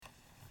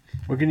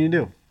What can you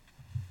do?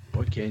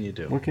 What can you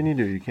do? What can you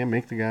do? You can't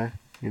make the guy,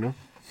 you know?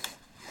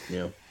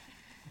 Yeah.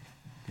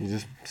 He's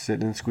just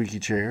sitting in squeaky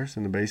chairs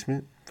in the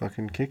basement,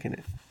 fucking kicking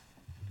it.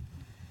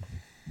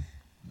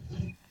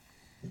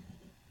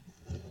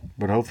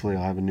 But hopefully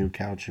I'll have a new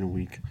couch in a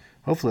week.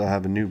 Hopefully I'll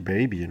have a new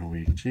baby in a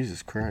week.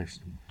 Jesus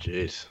Christ.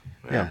 Jeez.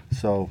 Yeah,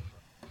 so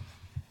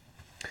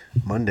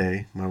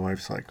Monday, my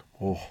wife's like,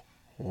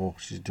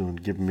 she's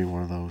giving me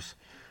one of those.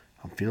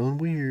 I'm feeling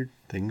weird.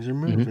 Things are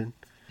moving.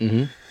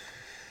 Mm-hmm.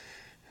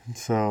 And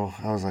so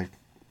I was like,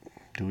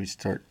 do we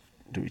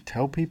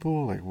tell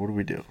people? Like, what do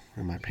we do?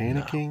 Am I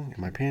panicking? No.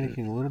 Am I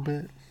panicking a little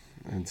bit?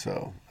 And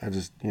so I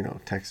just,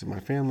 texted my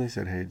family,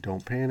 said, hey,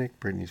 don't panic.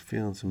 Brittany's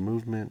feeling some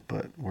movement,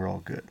 but we're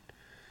all good.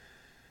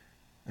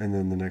 And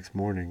then the next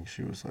morning,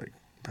 she was like,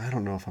 I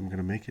don't know if I'm going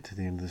to make it to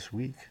the end of this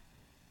week.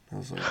 I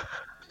was like,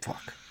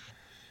 fuck.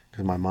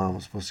 Because my mom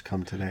was supposed to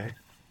come today.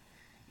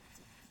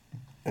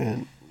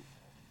 And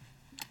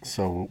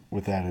so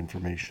with that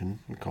information,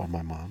 we called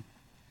my mom.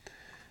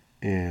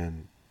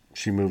 And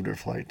she moved her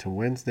flight to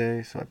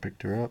Wednesday, so I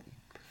picked her up.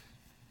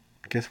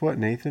 Guess what,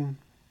 Nathan?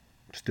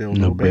 Still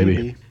no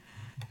baby.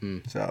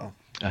 So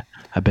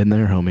I've been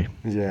there, homie.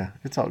 Yeah,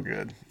 it's all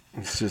good.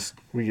 It's just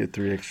we get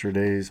 3 extra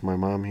days. My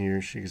mom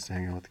here, she gets to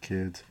hang out with the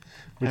kids,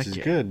 which is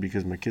good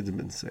because my kids have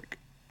been sick.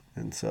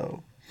 And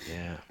so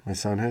my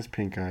son has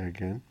pink eye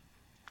again.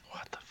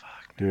 What the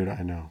fuck? Dude,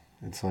 I know.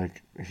 It's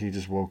like he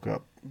just woke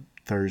up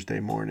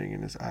Thursday morning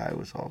and his eye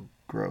was all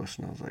gross.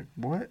 And I was like,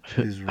 what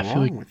is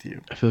wrong with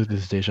you? I feel like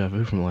this is deja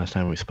vu from the last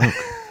time we spoke.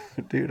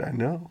 Dude, I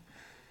know.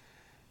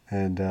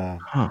 And,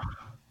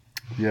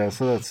 yeah,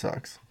 so that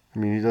sucks. I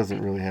mean, he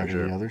doesn't really have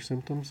any other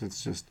symptoms.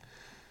 It's just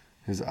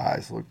his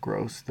eyes look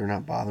gross. They're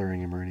not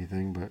bothering him or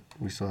anything, but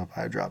we still have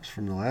eye drops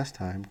from the last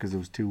time because it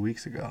was 2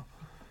 weeks ago.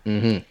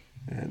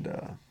 Mm-hmm.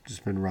 And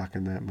just been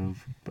rocking that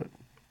move. But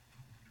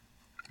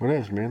what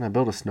else, man? I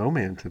built a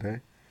snowman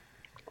today.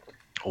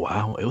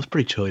 Wow, it was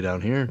pretty chilly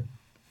down here.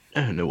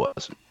 And it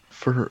wasn't.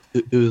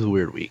 It was a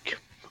weird week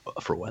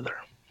for weather.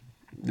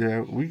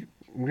 Yeah, we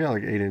got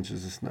like 8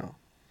 inches of snow.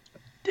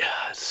 Yeah,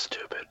 it's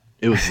stupid.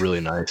 It was really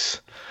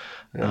nice.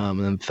 Yeah.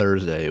 And then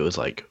Thursday, it was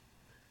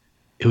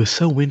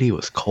so windy, it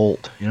was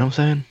cold. You know what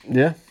I'm saying?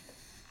 Yeah.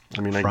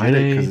 I mean, I get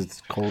it because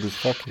it's cold as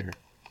fuck here.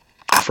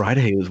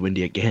 Friday, it was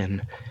windy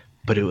again,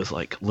 but it was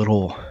like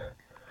little...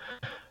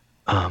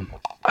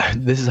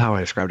 this is how I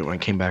described it when I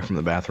came back from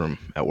the bathroom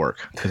at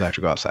work, because I have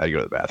to go outside to go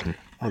to the bathroom.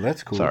 Oh,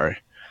 that's cool. Sorry.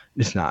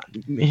 It's not.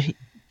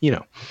 You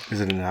know.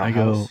 Is it an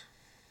outhouse?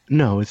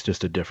 No, it's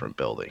just a different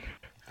building.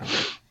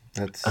 Okay.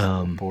 That's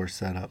a poor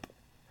setup.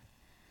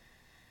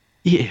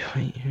 Yeah,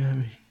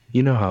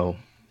 you know how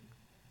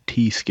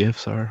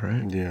T-skiffs are,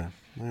 right? Yeah,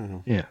 I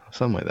know. Yeah,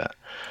 something like that.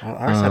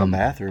 Ours had a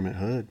bathroom at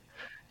Hood.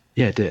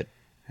 Yeah, it did.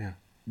 Yeah.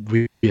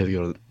 We have to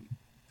go.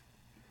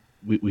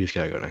 We just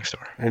gotta go next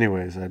door.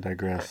 Anyways, I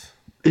digress.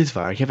 It's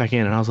fine. I came back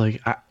in and I was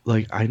like,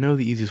 I know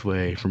the easiest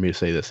way for me to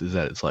say this is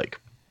that it's like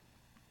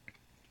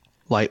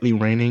lightly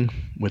raining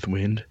with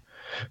wind,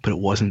 but it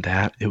wasn't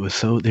that. They were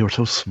so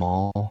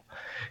small,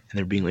 and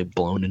they were being like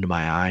blown into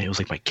my eye. It was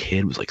like my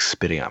kid was like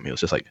spitting at me. It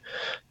was just like.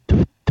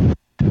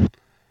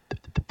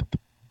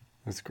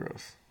 That's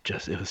gross.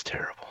 It was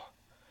terrible.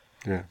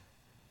 Yeah.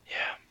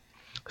 Yeah.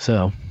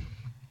 So,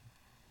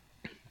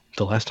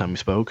 the last time we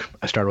spoke,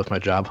 I started with my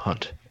job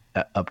hunt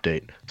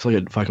update. It's like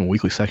a fucking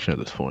weekly section at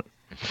this point.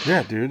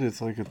 Yeah, dude,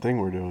 it's like a thing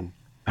we're doing.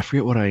 I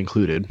forget what I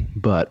included,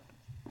 but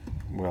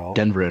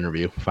Denver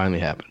interview finally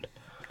happened.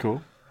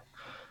 Cool.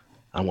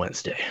 On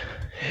Wednesday.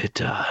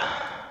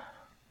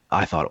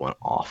 I thought it went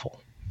awful.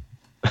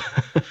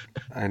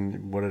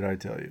 And what did I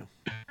tell you?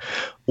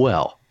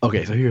 Well,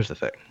 okay, so here's the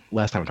thing.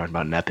 Last time I talked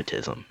about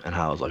nepotism and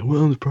how I was like,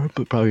 well, I'm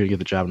probably going to get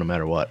the job no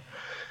matter what.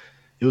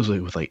 It was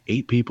like with like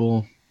 8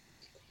 people.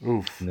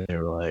 Oof. And they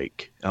were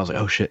like, I was like,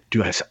 oh shit,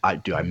 do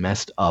I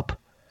messed up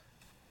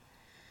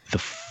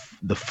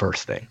the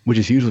first thing, which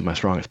is usually my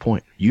strongest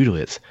point.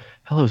 Usually it's,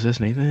 hello, is this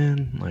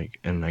Nathan? Like,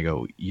 and I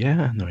go,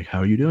 yeah. And they're like, how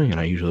are you doing? And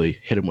I usually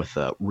hit them with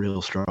a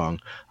real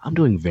strong, I'm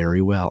doing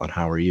very well, and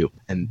how are you?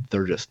 And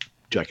they're just,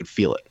 I could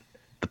feel it,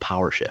 the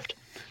power shift.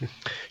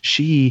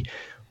 She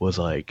was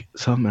like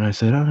something, and I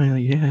said, oh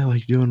yeah,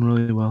 like doing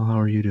really well, how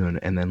are you doing?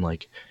 And then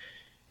like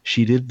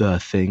she did the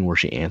thing where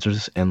she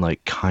answers and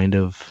like kind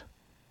of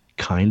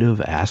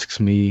asks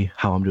me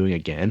how I'm doing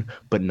again,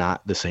 but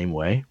not the same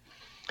way.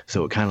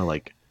 So it kind of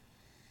like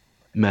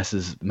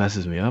messes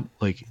me up.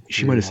 Like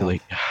she might have said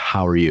like,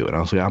 how are you? And I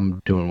was like,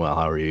 I'm doing well,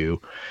 how are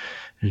you?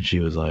 And she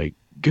was like,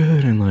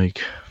 good. And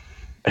like,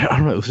 I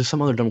don't know, it was just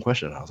some other dumb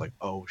question. And I was like,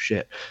 oh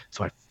shit.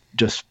 So I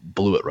just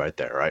blew it right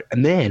there, right?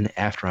 And then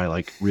after I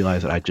like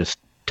realized that I just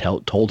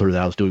told her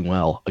that I was doing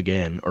well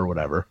again or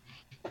whatever,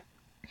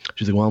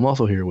 she's like, well, I'm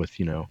also here with,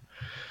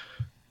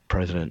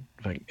 President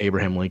like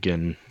Abraham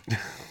Lincoln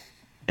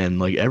and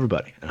like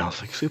everybody. And I was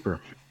like,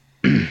 super.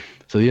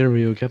 So the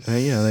interview kept,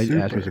 they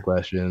asked me some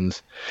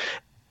questions.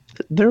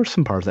 There were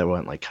some parts that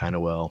went like kind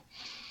of well.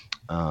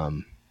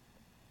 And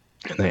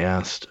they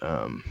asked,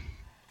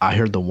 I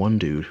heard the one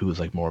dude who was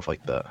like more of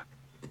like the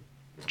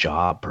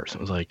job person.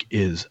 It was like,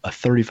 is a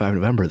 35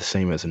 November the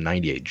same as a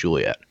 98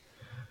 Juliet?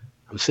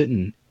 I'm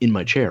sitting in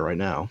my chair right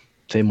now,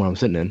 same one I'm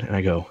sitting in, and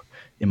I go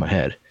in my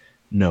head,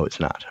 no, it's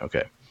not.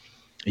 Okay.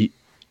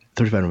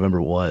 35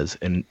 November was,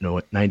 and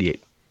no,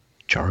 98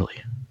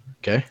 Charlie.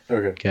 Okay.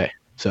 Okay. Okay.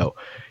 So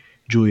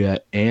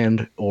Juliet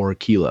and or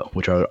Kilo,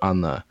 which are on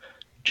the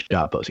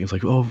job posting. It's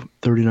like,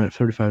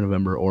 35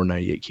 November or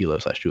 98 Kilo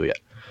 / Juliet.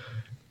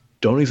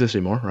 Don't exist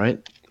anymore, right?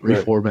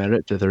 Reformatted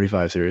it to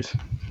 35 series.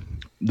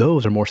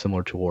 Those are more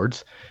similar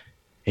towards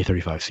a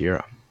 35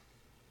 Sierra.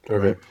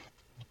 Okay. Right?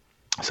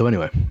 So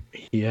anyway,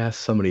 he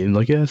asked somebody, and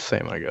like, yeah, it's the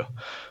same. I go,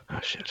 oh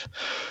shit.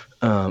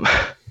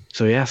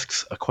 So he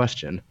asks a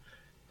question,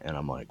 and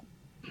I'm like,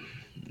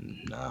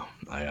 no,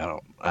 I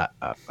don't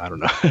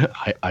know.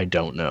 I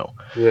don't know.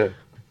 Yeah. And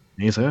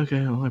he's like,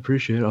 okay, well, I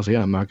appreciate it. I was like,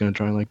 yeah, I'm not gonna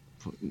try and like,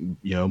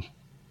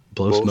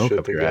 blow smoke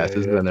up your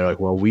asses. Yeah. And they're like,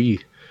 well, we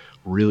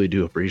really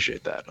do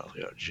appreciate that. And I was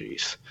like, oh,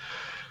 jeez.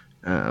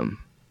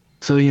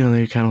 So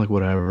they kind of like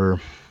whatever.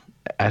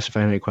 Asked if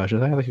I had any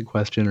questions. I had like a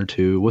question or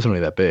two. It wasn't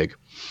really that big.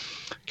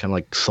 Kind of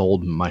like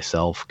sold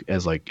myself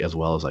as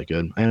well as I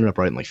could. I ended up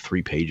writing like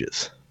 3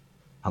 pages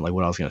on like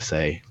what I was gonna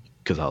say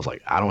because I was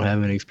like, I don't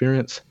have any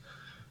experience,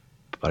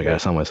 but I gotta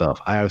sell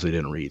myself. I obviously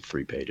didn't read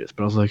 3 pages,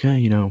 but I was like,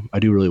 hey, I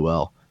do really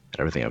well at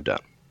everything I've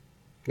done.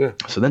 Yeah.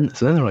 So then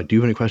they're like, do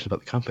you have any questions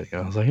about the company?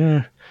 And I was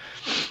like,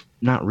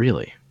 not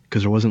really,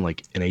 because there wasn't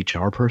like an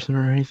HR person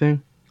or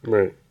anything.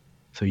 Right.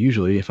 So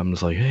usually if I'm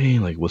just like, hey,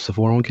 like what's the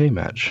 401k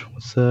match?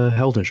 What's the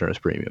health insurance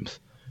premiums?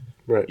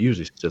 Right.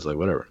 Usually it's just like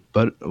whatever.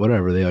 But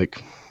whatever,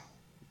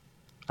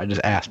 I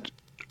just asked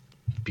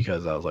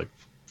because I was like,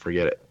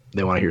 forget it.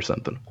 They want to hear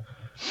something.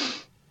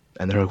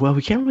 And they're like, well,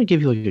 we can't really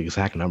give you like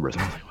exact numbers.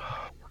 And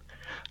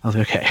I was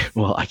like, okay,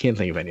 well, I can't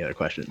think of any other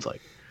questions.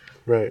 Like,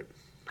 right.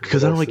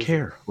 Because I don't really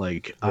care.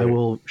 Like, right. I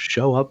will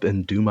show up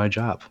and do my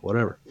job,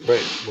 whatever.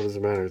 Right. What does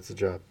it matter? It's a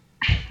job.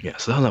 Yeah.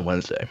 So on that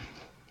Wednesday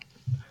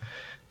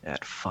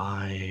at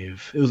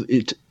 5,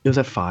 it was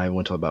at 5,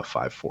 went till about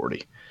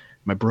 5:40.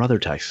 My brother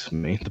texts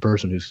me, the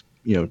person who's,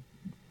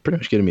 pretty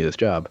much getting me this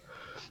job.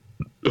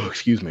 Oh,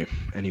 excuse me.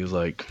 And he was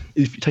like,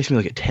 he texted me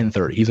like at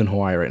 10:30. He's in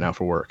Hawaii right now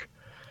for work.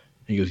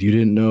 And he goes, you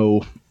didn't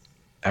know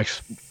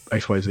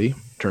XYZ?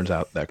 Turns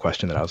out that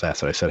question that I was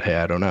asked that I said, hey,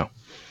 I don't know.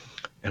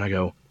 And I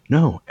go,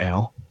 no,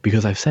 Al,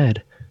 because I've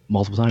said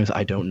multiple times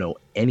I don't know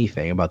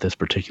anything about this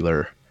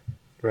particular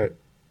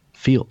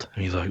field.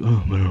 And he's like,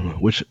 oh, I don't know.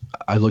 Which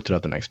I looked it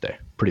up the next day.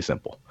 Pretty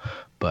simple,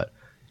 but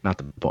not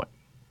the point.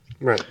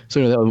 Right.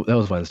 So that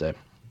was Wednesday.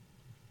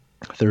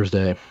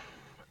 Thursday,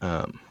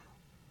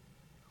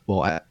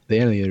 well, at the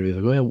end of the interview,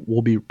 like, well,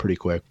 we'll be pretty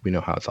quick. We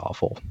know how it's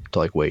awful to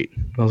like wait.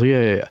 I was like,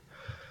 yeah.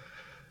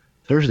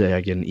 Thursday,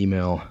 I get an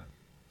email.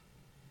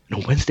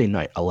 No, Wednesday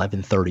night,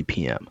 11:30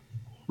 p.m.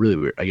 Really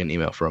weird. I get an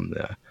email from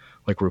the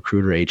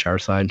recruiter HR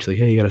side, and she's like,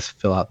 hey, you got to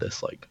fill out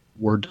this like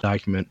Word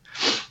document,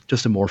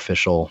 just a more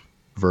official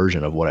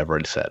version of whatever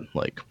it said.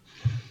 Like,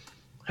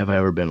 have I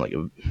ever been like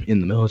in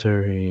the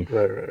military?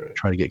 Right.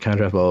 Try to get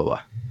contracts, blah, blah,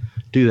 blah.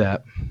 Do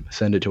that.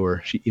 Send it to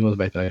her. She emails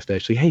back the next day.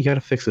 She's like, hey, you got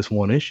to fix this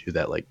one issue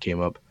that like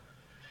came up.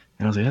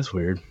 And I was like, that's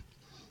weird.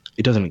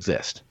 It doesn't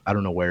exist. I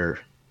don't know where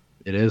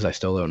it is. I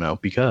still don't know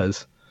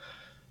because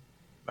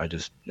I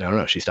don't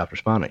know. She stopped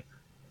responding.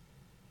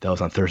 That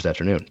was on Thursday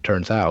afternoon.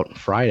 Turns out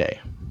Friday,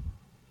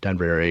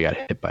 Denver area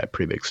got hit by a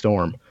pretty big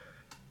storm.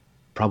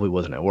 Probably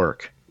wasn't at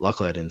work.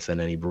 Luckily, I didn't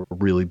send any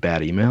really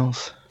bad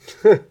emails.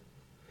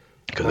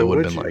 Because it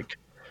would have been like...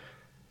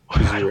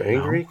 Because you were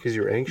angry? Because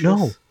you were anxious?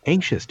 No,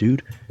 anxious,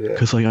 dude.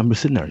 Because I'm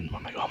just sitting there and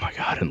I'm like, oh my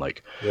God. And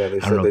like... Yeah, they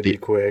said they'd be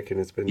quick and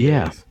it's been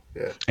days.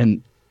 Yeah.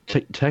 And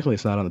technically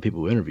it's not on the people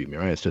who interviewed me,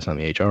 right? It's just on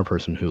the HR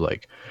person who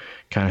like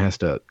kind of has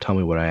to tell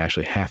me what I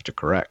actually have to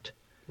correct.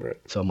 Right.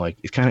 So I'm like,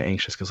 it's kind of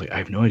anxious because like I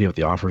have no idea what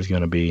the offer is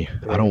going to be.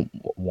 Right. I don't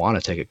want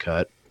to take a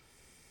cut.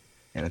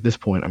 And at this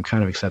point, I'm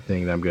kind of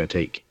accepting that I'm going to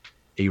take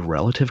a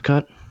relative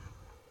cut.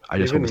 I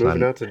just hope it's not...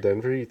 moving out to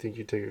Denver, you think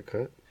you take a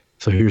cut?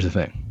 So here's the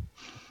thing.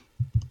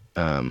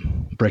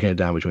 Breaking it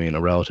down between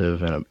a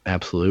relative and an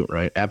absolute,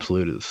 right?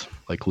 Absolute is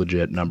like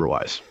legit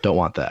number-wise. Don't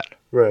want that.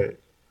 Right.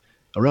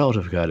 A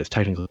relative cut is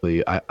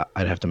technically,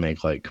 I'd have to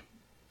make like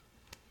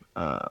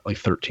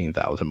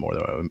 $13,000 more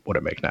than what I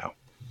make now.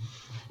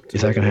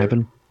 Is that going to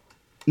happen?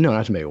 No,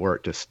 not to make it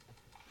work, just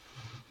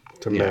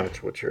to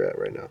match what you're at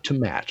right now. To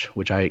match,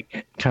 which I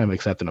kind of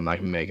accept that I'm not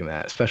going to be making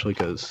that, especially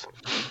because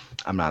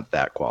I'm not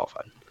that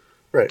qualified.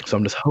 Right. So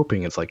I'm just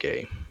hoping it's like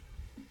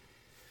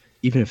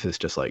even if it's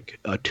just like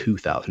a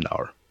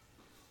 $2,000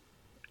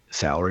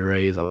 salary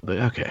raise, I'll be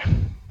like, okay,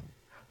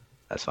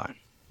 that's fine.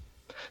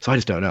 So I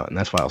just don't know, and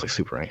that's why I was like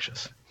super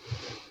anxious.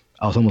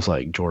 I was almost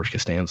like George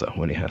Costanza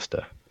when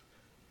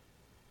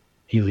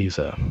he leaves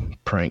a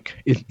prank.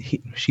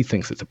 She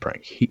thinks it's a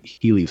prank.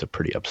 He leaves a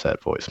pretty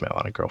upset voicemail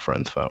on a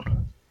girlfriend's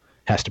phone.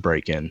 Has to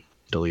break in,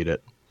 delete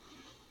it.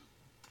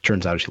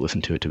 Turns out she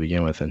listened to it to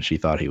begin with, and she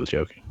thought he was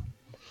joking.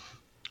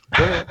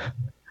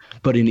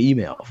 But in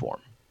email form.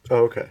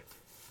 Oh, okay.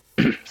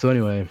 So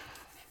anyway,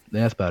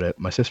 they asked about it.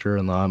 My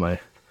sister-in-law, my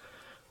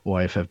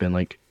wife, have been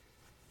like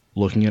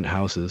looking at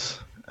houses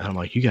And I'm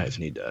like, you guys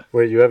need to.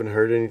 Wait, you haven't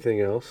heard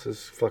anything else? This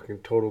is fucking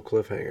total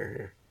cliffhanger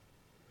here.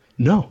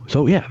 No.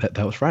 So yeah,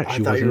 that was Friday. I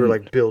thought you were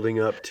like building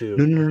up to.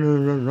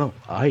 No.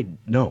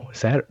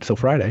 Saturday. So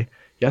Friday,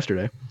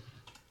 yesterday,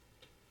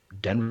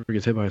 Denver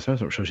gets hit by a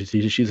snowstorm, so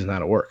she's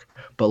not at work.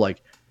 But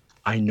like,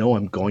 I know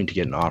I'm going to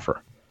get an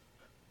offer.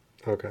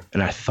 Okay.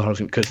 And I thought I was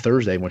because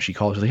Thursday when she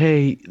called, she's like,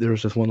 "Hey, there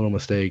was this one little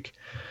mistake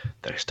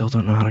that I still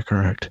don't know how to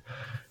correct."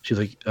 She's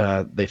like,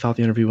 "They thought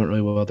the interview went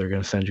really well. They're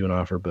going to send you an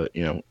offer, but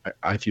you know,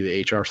 I threw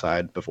the HR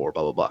side before,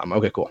 blah blah blah." I'm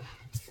okay, cool.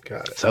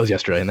 Got it. So that was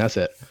yesterday, and that's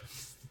it.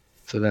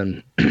 So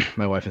then,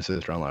 my wife and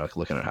sister are like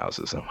looking at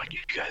houses, and I'm like, "You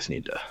guys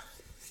need to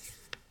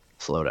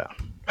slow down."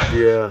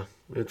 Yeah,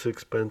 it's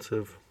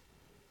expensive.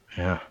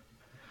 Yeah.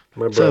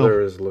 My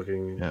brother is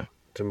looking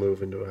to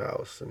move into a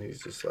house, and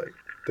he's just like,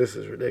 "This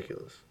is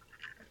ridiculous."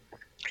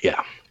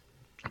 Yeah,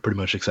 pretty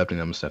much accepting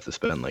them to have to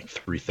spend like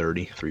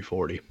 $330,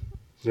 $340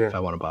 if I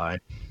want to buy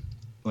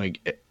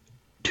like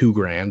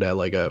 $2,000 at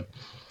like a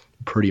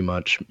pretty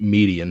much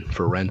median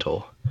for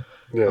rental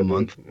a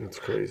month. It's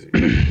crazy.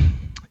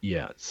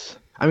 Yeah, it's.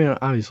 I mean,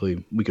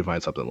 obviously we could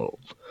find something a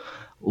little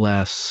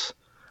less.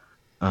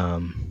 I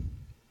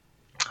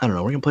don't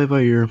know. We're gonna play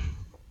by ear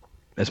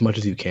as much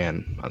as you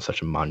can on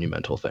such a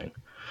monumental thing,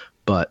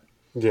 but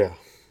the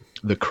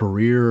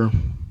career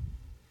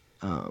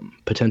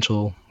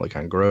potential, like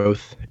on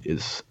growth,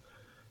 is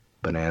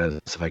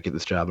bananas. If I get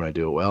this job and I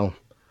do it well,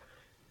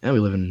 and we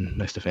live in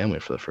next to family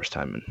for the first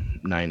time in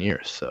 9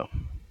 years, so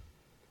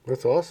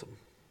that's awesome.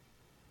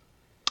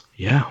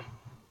 Yeah,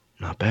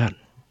 not bad.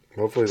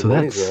 Hopefully the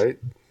money's right.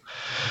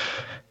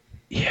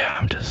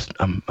 Yeah,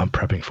 I'm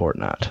prepping for it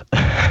not.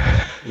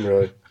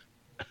 Really?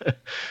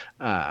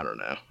 I don't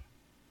know.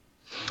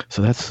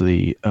 So that's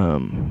the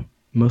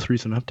most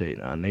recent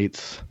update on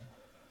Nate's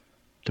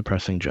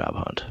depressing job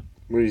hunt.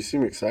 Well, you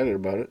seem excited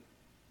about it.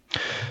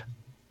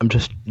 I'm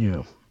just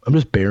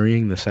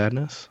burying the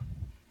sadness.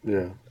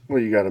 Yeah.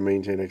 Well, you got to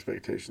maintain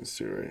expectations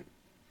too, right?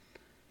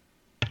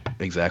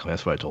 Exactly.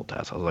 That's what I told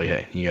Taz. I was like,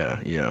 hey, you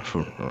gotta,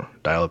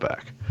 dial it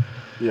back.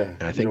 Yeah.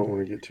 And I think you don't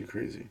want to get too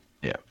crazy.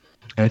 Yeah.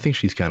 And I think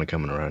she's kind of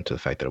coming around to the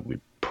fact that we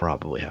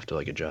probably have to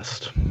like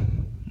adjust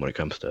when it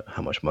comes to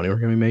how much money we're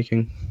gonna be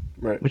making.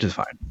 Right. Which is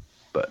fine.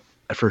 But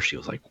at first she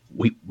was like,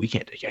 we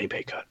can't take any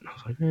pay cut. And I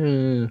was like,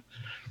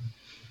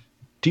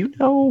 do you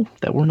know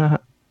that we're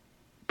not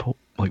poor?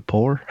 Like,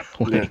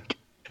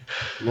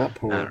 not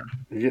poor.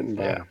 You're getting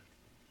by. Yeah.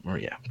 Or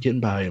getting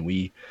by, and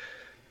we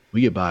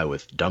get by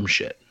with dumb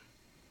shit.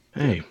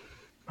 Hey,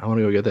 I want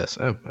to go get this.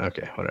 Oh,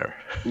 okay, whatever.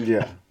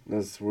 Yeah,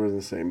 we're in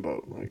the same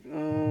boat. Like,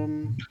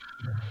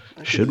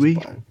 should we?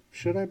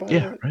 Should I buy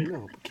that? Right.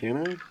 No, but can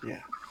I?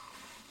 Yeah.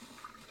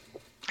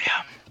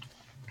 Yeah.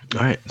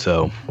 All right,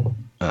 so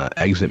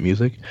exit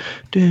music.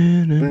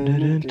 And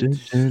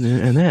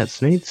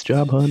that's Nate's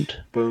job hunt.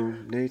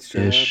 Boom, Nate's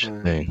job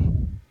hunt.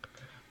 Thing.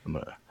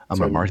 I'm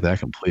gonna mark that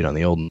complete on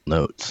the old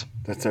notes.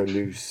 That's our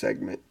new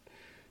segment.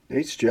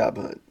 Nate's job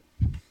hunt.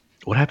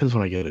 What happens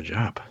when I get a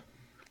job?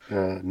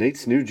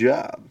 Nate's new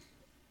job.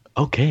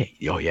 Okay.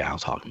 Oh yeah, I'll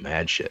talk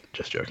mad shit.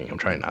 Just joking. I'm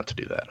trying not to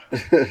do that.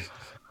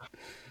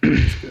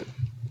 That's good.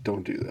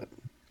 Don't do that.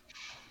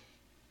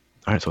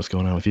 All right, so what's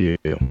going on with you?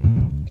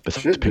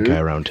 Besides Pink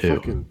Eye Round 2.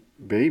 Fucking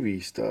baby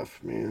stuff,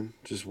 man.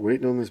 Just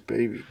waiting on this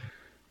baby.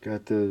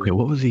 Got the. Okay,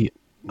 what was the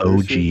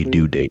OG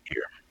due date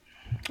here?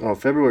 Oh,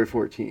 February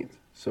 14th.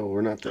 So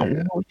we're not there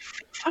yet.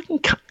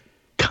 Fucking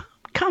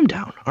calm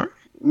down, all right?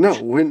 No,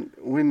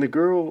 when the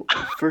girl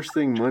first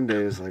thing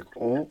Monday is like,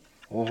 oh,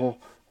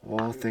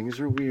 things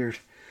are weird,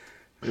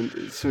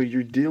 and so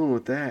you're dealing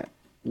with that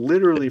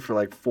literally for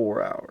like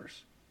 4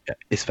 hours. Yeah,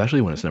 especially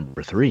when it's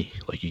number 3,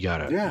 like you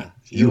gotta,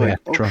 you have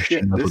like, to trust.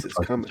 Shit, this is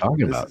coming.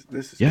 Talking about.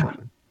 This is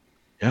coming.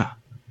 Yeah.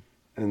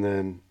 And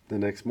then the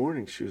next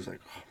morning she was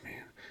like, oh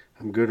man,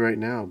 I'm good right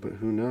now, but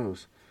who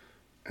knows?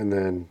 And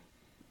then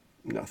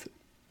nothing.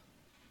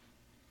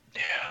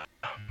 Yeah.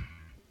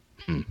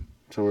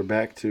 So we're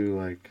back to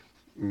like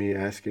me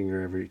asking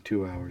her every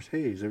 2 hours,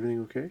 hey, is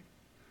everything okay?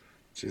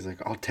 She's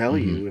like, I'll tell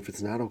you if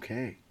it's not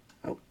okay.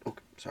 Oh,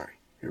 okay. Sorry.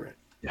 You're right.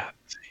 Yeah.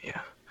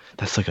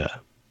 That's like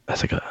a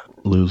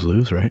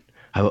lose-lose, right?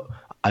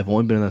 I've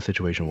only been in that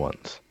situation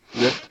once.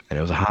 Yep. And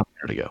it was a hot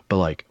minute ago. But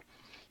like,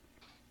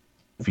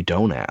 if you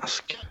don't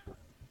ask,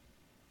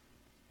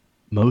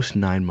 most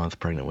 9-month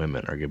pregnant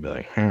women are gonna be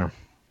like, yeah,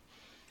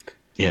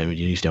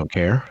 you just don't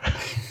care.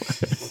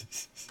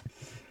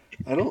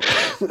 I don't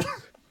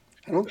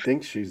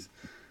think she's.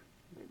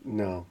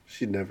 No,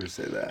 she'd never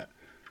say that.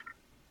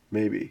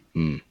 Maybe.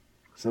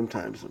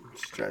 Sometimes it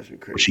drives me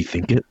crazy. Would she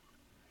think it?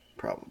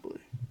 Probably.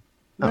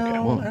 Okay,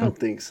 no, I don't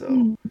think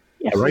so.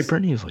 Yeah, right.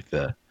 Brittany is like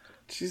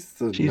she's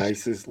the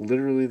nicest,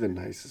 literally the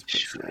nicest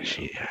person I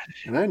know.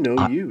 And I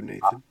know you,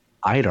 Nathan.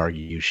 I'd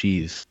argue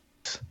she is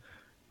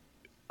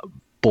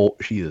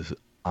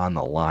on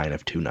the line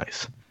of too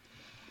nice.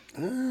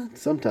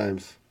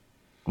 Sometimes.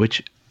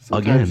 Which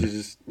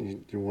sometimes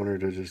again, you want her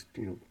to just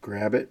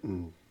grab it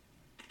and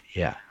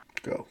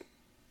go.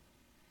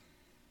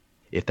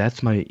 If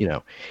that's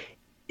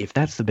if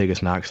that's the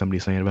biggest knock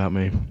somebody's saying about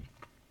me,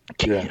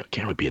 Yeah.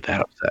 Can't really be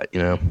that upset, you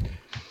know?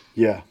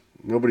 Yeah.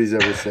 Nobody's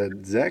ever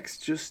said, Zach's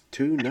just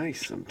too nice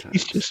He's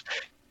sometimes. just,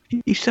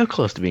 he's so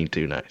close to being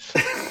too nice.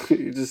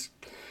 He just,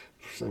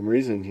 for some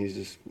reason, he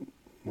just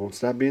won't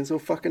stop being so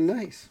fucking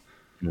nice.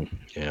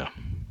 Yeah.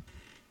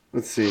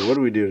 Let's see, what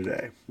do we do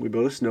today? We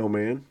built a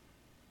snowman.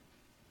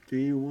 Do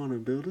you want to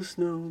build a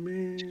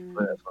snowman?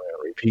 That's why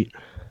I repeat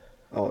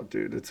Oh,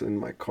 dude, it's in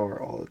my car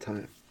all the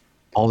time.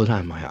 all the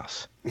time in my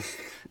house. And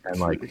It's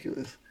like,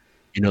 ridiculous.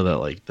 you know that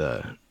like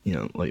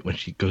like when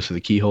she goes to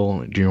the keyhole,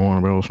 like, do you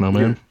want to build a Yeah.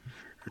 snowman?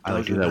 It I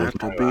like do doesn't that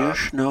with have to my be a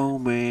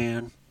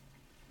snowman.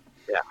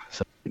 yeah.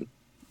 So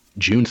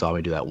June saw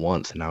me do that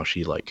once, and now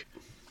she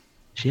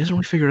hasn't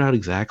really figured out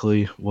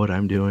exactly what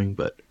I'm doing,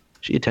 but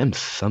she attempts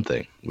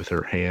something with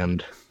her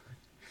hand,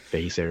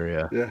 face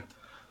area, Yeah.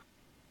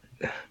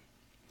 and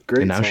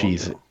Great now song,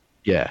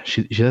 though.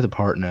 she's at the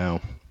part now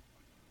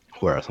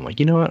where I'm like,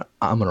 you know what?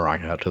 I'm gonna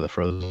rock out to the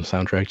Frozen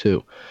soundtrack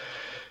too.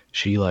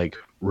 She like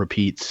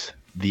repeats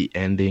the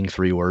ending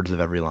 3 words of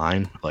every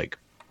line like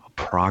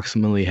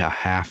approximately a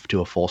half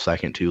to a full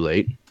second too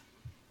late.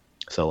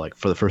 So like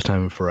for the first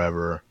time in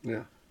forever,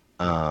 Yeah.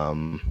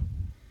 um,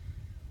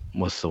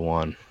 what's the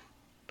one?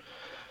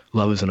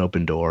 Love is an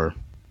open door.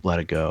 Let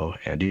it go.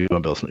 And do you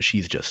want to build something?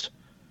 She's just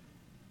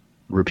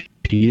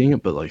repeating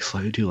it, but like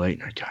slightly too late.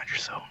 God,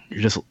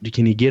 you're just.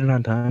 Can you get it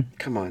on time?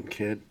 Come on,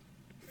 kid.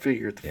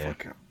 Figure it the Yeah,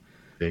 fuck out.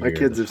 My figure the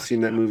kids have fuck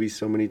seen that out. movie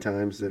so many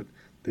times that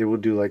they will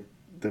do like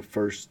the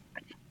first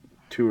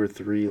two or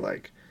three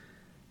like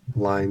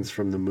lines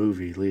from the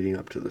movie leading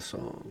up to the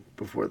song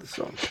before the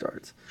song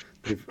starts.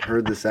 They've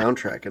heard the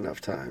soundtrack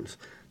enough times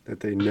that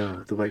they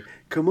know. They're like,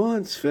 "Come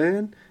on,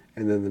 Sven,"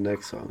 and then the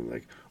next song,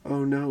 like,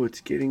 "Oh no,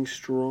 it's getting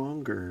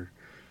stronger."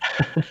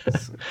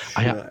 It's like,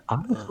 I shut up.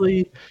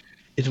 honestly,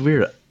 it's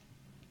weird.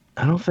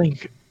 I don't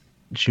think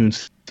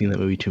June's seen that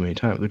movie too many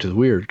times, which is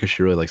weird because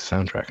she really likes the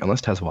soundtrack.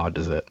 Unless Tess Wad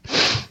does it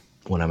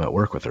when I'm at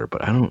work with her,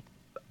 but I don't.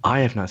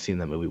 I have not seen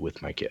that movie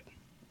with my kid.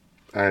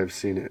 I have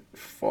seen it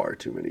far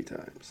too many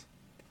times.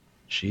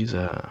 She's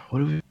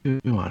what have we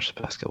watched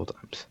the past couple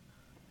times?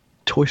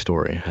 Toy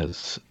Story Oh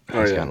has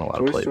yeah, gotten a lot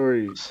of Toy play.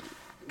 Story.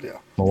 Yeah,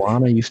 for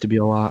Moana sure. used to be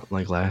a lot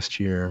like last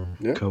year.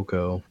 Yeah,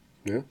 Coco,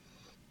 yeah.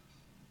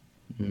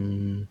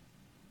 mm,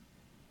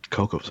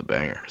 Coco was a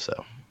banger.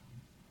 So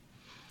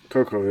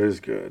Coco is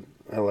good.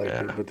 I like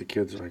it, yeah, but the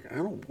kids are like, I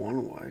don't want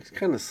to watch. It's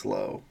kind of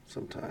slow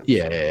sometimes.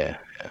 yeah, So yeah,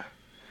 yeah.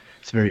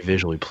 It's very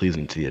visually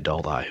pleasing to the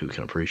adult eye who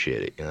can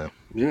appreciate it. You know.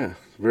 yeah,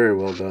 very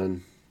well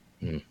done.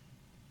 Mm,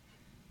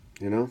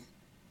 You know.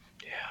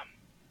 yeah.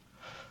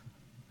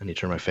 I need to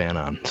turn my fan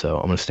on, so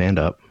I'm gonna stand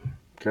up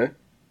Okay.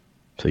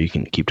 so you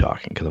can keep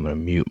talking because I'm gonna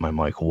mute my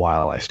mic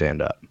while I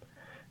stand up.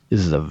 This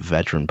is a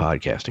veteran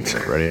podcasting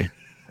move. Ready?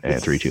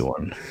 And three, two,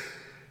 one.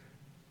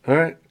 All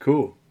right.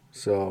 Cool.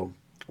 So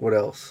what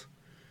else?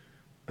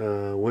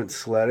 Went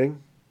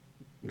sledding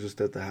just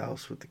at the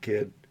house with the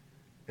kid,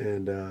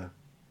 and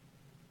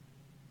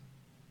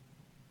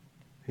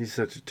he's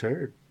such a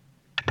turd.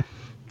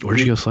 Where'd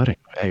you go sledding?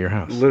 At your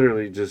house?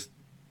 Literally just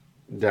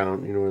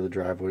down. You know where the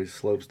driveway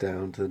slopes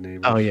down to the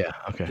Oh neighbors. yeah.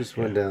 Okay. Just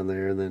Yeah. went down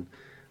there, and then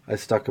I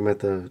stuck him at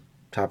the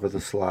top of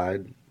the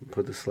slide,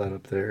 put the sled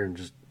up there, and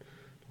just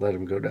let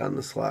him go down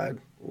the slide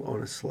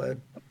on a sled.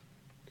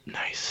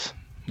 Nice.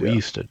 We Yeah.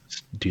 used to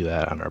do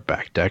that on our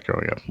back deck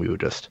growing up. We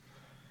would just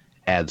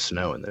add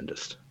snow and then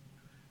just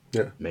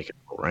Yeah. make it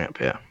a ramp.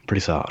 Yeah,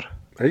 pretty solid.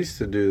 I used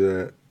to do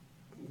that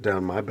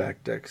down my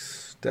back deck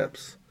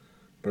steps,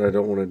 but I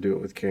don't want to do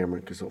it with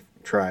Cameron because he'll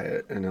try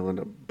it and he'll end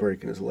up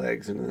breaking his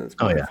legs, and then it's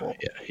Oh my yeah, fault.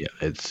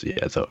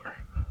 It's over.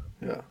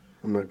 Yeah.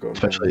 I'm not going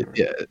down Especially there.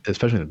 yeah,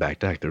 especially in the back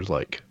deck. There's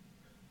like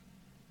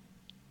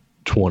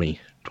 20,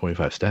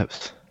 25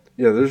 steps.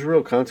 Yeah, there's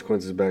real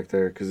consequences back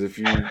there because if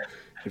you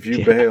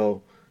Yeah,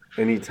 bail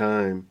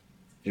anytime,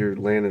 you're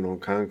landing on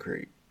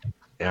concrete.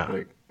 yeah,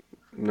 Like,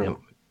 yeah. no.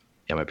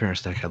 Yeah, my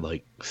parents' deck had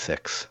like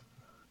 6.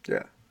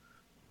 Yeah.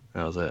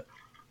 That was it.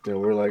 Yeah,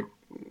 we're like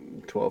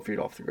 12 feet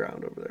off the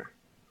ground over there.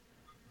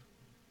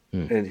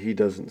 Hmm. And he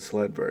doesn't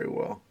sled very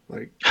well.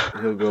 Like,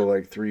 he'll go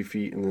like 3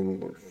 feet and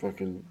then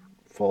fucking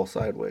fall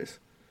sideways.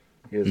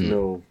 He has Hmm.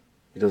 no,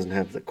 he doesn't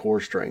have the core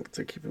strength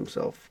to keep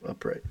himself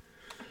upright.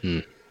 Hmm.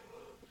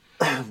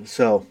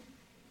 So,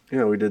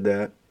 yeah, we did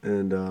that.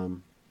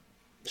 And,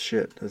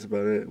 shit, that's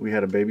about it. We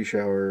had a baby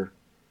shower,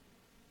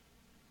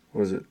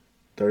 what was it,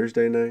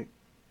 Thursday night?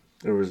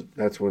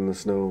 That's when the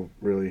snow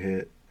really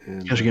hit. You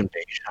And guys are getting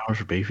baby showers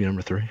for baby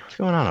number 3. What's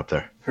going on up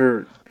there?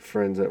 her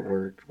friends at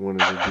work wanted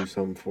to do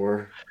something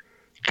for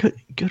her.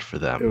 Good for It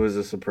them. was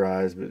a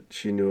surprise, but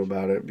she knew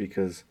about it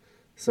because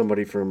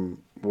somebody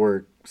from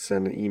work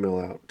sent an email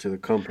out to the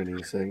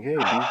company saying, "Hey,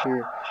 be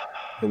here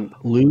and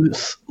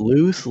Loose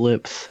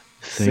lips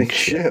sink sink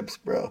ship. ships,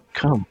 bro."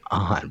 Come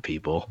on,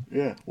 people.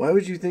 Yeah. Why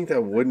would you think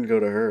that wouldn't go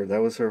to her?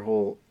 That was her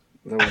whole.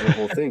 That was her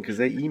whole thing because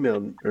they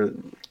emailed or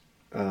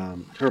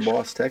her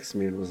boss texted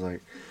me and was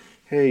like,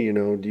 "Hey,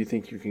 do you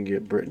think you can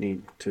get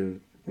Brittany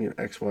to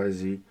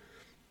XYZ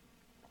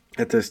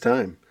at this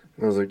time?"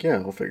 And I was like, "Yeah,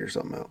 I'll figure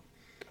something out."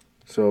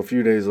 So a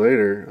few days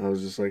later, I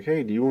was just like,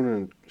 hey, do you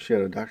want to? She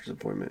had a doctor's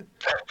appointment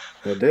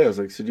that day. I was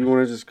like, so do you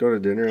want to just go to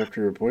dinner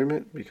after your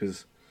appointment?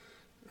 Because,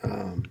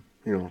 you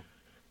know,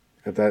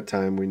 at that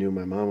time we knew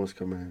my mom was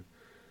coming in.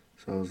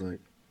 So I was like,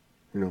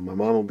 my mom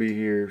will be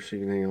here. She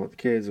can hang out with the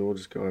kids and we'll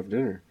just go have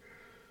dinner.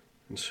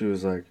 And she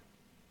was like,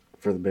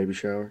 for the baby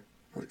shower.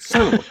 I was like,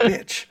 son of a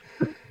bitch.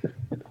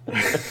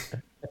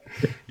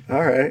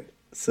 All right.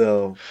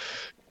 So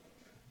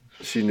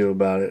she knew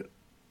about it,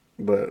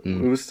 but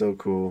it was still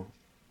cool.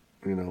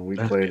 We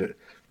played it.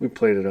 We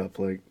played it up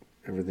like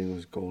everything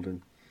was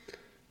golden.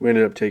 We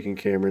ended up taking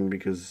Cameron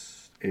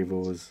because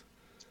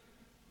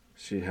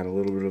she had a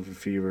little bit of a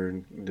fever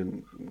and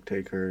didn't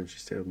take her, and she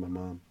stayed with my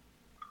mom.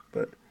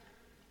 But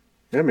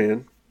yeah,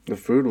 man, the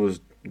food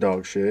was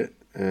dog shit,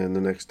 and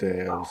the next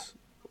day I was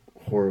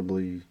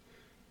horribly,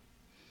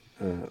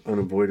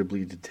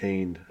 unavoidably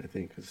detained, I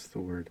think is the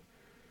word.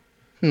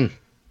 And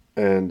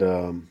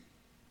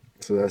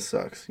so that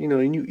sucks.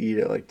 And you eat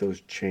at like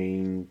those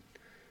chain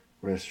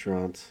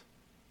restaurants.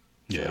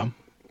 Yeah.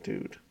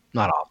 Dude.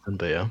 Not often,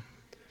 but yeah.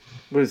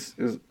 But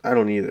I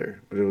don't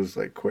either, but it was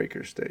like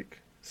Quaker steak.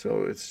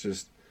 So it's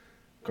just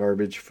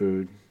garbage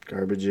food,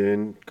 garbage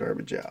in,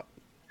 garbage out.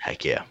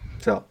 Heck yeah.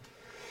 So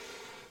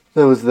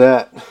that was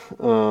that.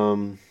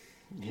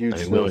 Huge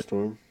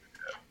snowstorm.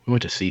 We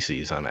went to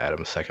CC's on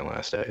Adam's second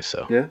last day,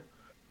 so yeah.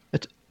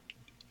 It's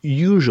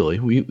usually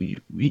we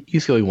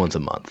used to go once a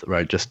month,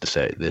 right? Just to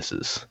say this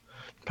is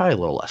probably a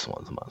little less than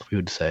once a month. We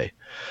would say,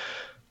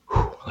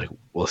 like,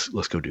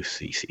 let's go do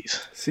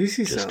CC's.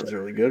 CC sounds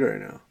really good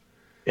right now.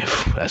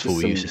 That's what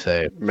we used to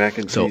say. Mac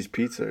and cheese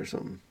pizza or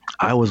something.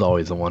 I was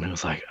always the one who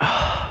was like,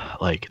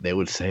 like they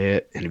would say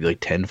it and it'd be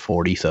like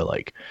 10:40, so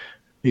like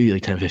maybe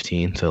like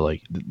 10:15, so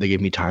like they gave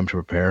me time to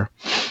prepare,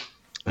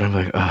 and I'm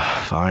like,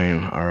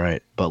 fine, all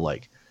right. But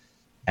like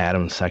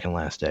Adam's second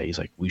last day, he's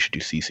like, we should do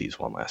CC's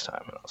one last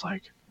time, and I was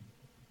like,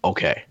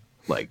 okay,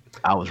 like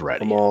I was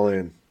ready. I'm all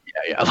in.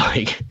 Yeah,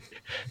 like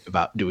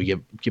do we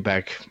get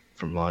back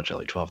from lunch at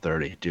like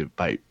 12:30? Dude,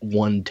 by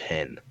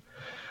 1:10.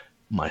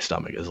 My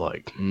stomach is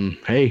like,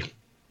 hey,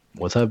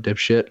 what's up,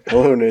 dipshit?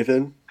 Hello,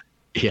 Nathan.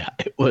 Yeah,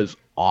 it was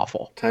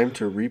awful. Time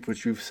to reap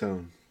what you've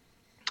sown.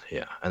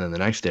 Yeah, and then the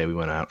next day we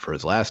went out for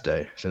his last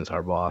day since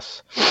our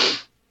boss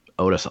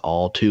owed us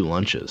all 2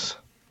 lunches.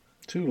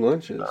 2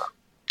 lunches?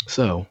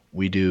 So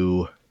we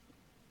do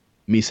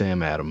me,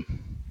 Sam, Adam,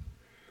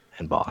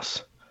 and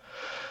boss.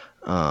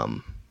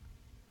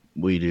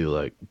 We do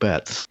like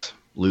bets.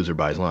 Loser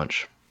buys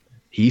lunch.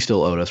 He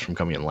still owed us from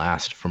coming in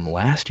last from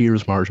last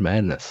year's March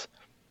Madness.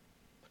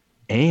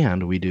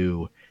 And we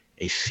do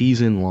a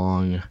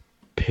season-long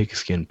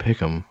pigskin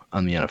pick'em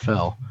on the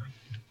NFL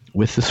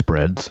with the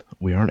spreads.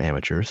 We aren't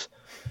amateurs.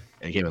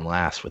 And came in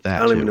last with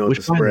that, I don't even know what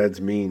the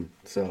spreads mean.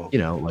 So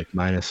like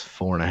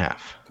 -4.5.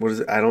 What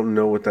is it? I don't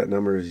know what that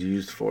number is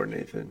used for,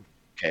 Nathan.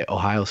 Okay,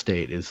 Ohio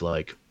State is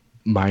like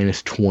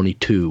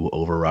 -22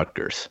 over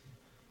Rutgers.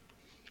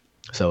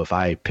 So if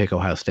I pick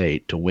Ohio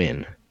State to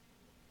win,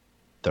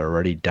 they're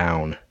already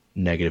down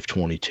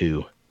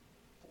 -22.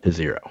 To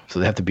 0. So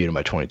they have to beat them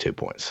by 22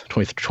 points.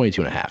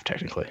 22.5,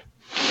 technically.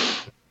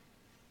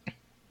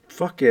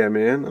 Fuck yeah,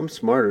 man. I'm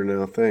smarter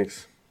now,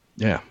 thanks.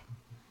 Yeah.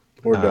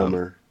 Or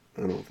dumber.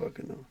 I don't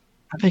fucking know.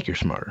 I think you're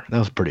smarter. That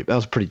was a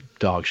pretty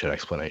dog shit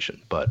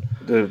explanation, but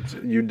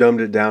you dumbed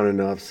it down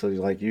enough so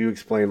you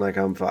explain like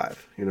I'm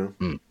 5,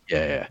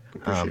 Yeah.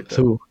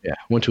 So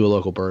went to a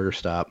local burger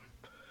stop.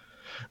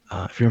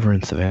 If you're ever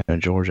in Savannah,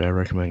 Georgia, I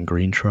recommend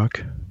Green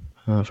Truck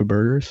for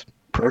burgers.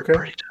 Okay.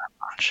 Pretty top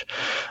notch.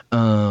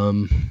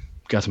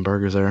 Got some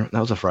burgers there. That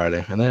was a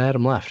Friday, and then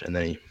Adam left, and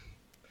then he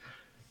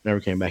never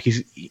came back.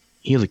 He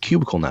has a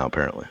cubicle now.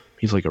 Apparently,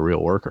 he's like a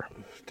real worker.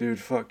 Dude,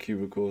 fuck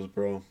cubicles,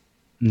 bro.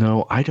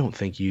 No, I don't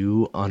think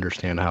you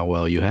understand how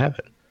well you have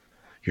it.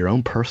 Your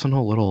own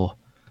personal little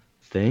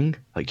thing,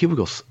 like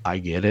cubicles. I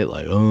get it,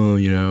 like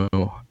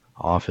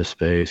office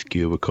space,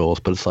 cubicles,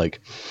 but it's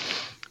like,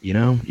 you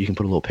can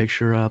put a little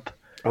picture up.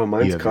 Oh,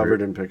 mine's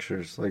covered in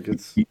pictures. Like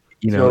it's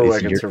I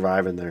can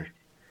survive in there.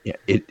 Yeah,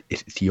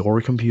 it's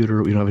your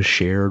computer. We don't have a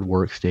shared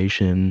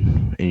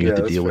workstation, and you have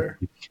to deal with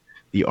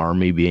the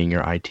army being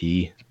your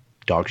IT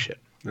dog shit.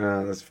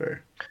 That's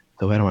fair.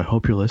 So Adam, I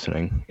hope you're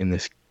listening in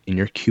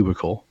your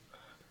cubicle.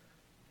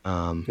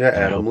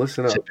 Adam,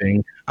 listen up.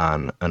 Sipping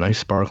on a nice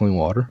sparkling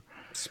water.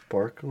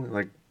 Sparkling,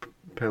 like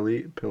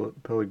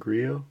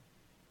Pellegrino.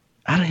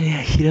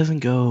 He doesn't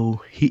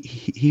go.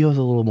 He goes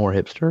a little more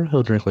hipster.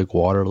 He'll drink like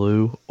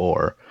Waterloo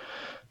or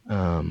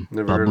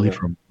bubbly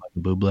from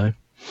Buble.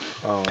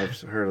 Oh,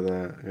 I've heard of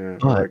that. Yeah,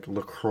 like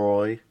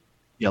LaCroix.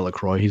 Yeah,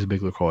 LaCroix. He's a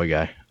big LaCroix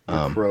guy.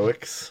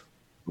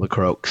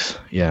 LaCroix.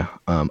 Yeah.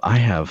 I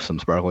have some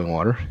sparkling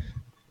water.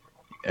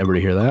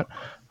 Everybody hear that?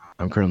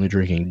 I'm currently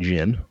drinking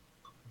gin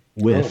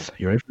with,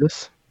 you ready for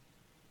this?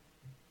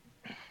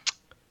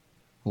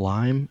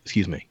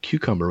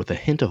 Cucumber with a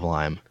hint of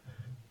lime,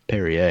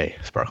 Perrier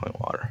sparkling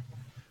water.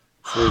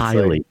 So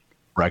highly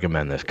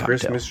recommend this cocktail.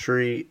 Christmas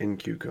tree and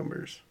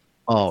cucumbers.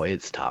 Oh,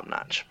 it's top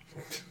notch.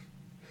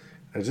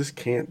 I just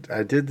can't.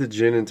 I did the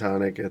gin and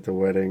tonic at the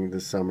wedding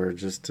this summer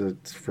just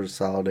for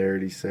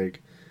solidarity's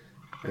sake,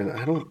 and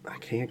I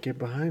can't get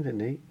behind it,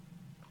 Nate.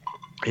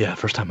 Yeah,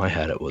 first time I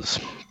had it was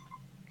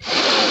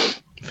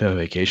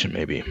family vacation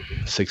maybe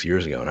 6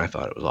 years ago, and I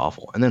thought it was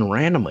awful. And then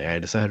randomly, I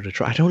decided to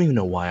try. I don't even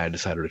know why I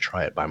decided to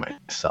try it by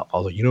myself. I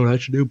was like, you know what I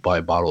should do? Buy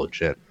a bottle of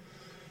gin.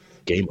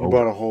 Game You over.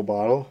 bought a whole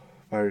bottle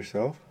by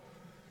yourself?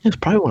 It's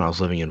probably when I was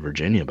living in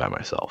Virginia by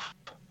myself.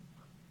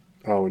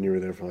 Oh, when you were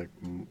there for like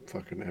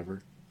fucking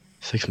ever.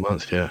 6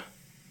 months, yeah.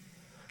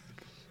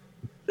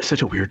 It's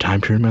such a weird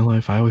time period in my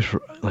life. I always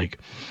like,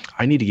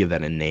 I need to give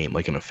that a name,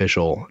 like an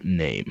official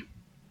name.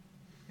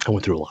 I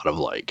went through a lot of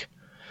like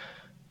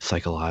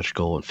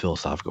psychological and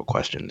philosophical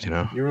questions, you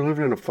know? You were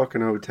living in a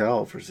fucking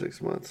hotel for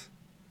 6 months.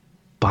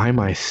 By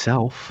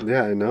myself.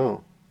 Yeah, I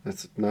know.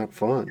 That's not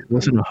fun. It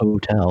wasn't a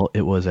hotel.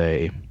 It was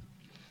a,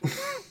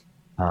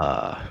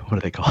 what do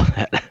they call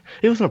that?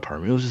 It was an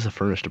apartment. It was just a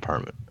furnished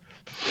apartment.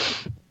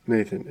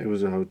 Nathan, it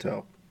was a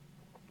hotel.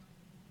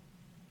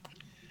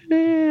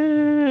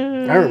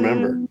 I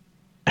remember.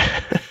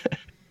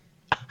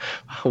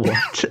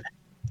 What?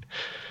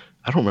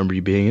 I don't remember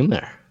you being in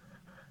there.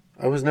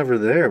 I was never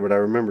there, but I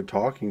remember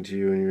talking to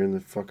you and you're in the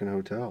fucking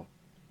hotel.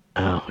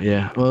 Oh,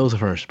 yeah. Well, it was a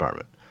furnished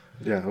apartment.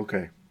 Yeah,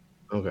 okay.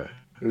 Okay.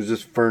 It was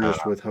just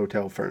furnished with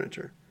hotel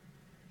furniture.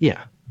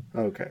 Yeah.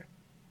 Okay.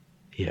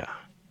 Yeah.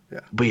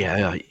 Yeah. But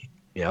yeah,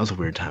 it was a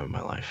weird time in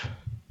my life.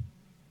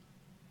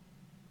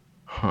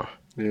 Huh.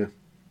 Yeah.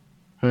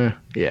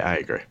 Yeah, I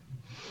agree.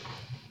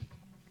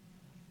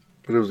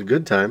 But it was a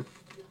good time.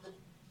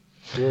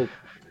 You were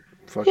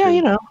fucking Yeah,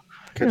 you know.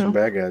 catching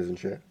bad guys and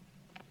shit.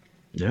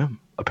 Yeah.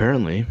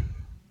 Apparently,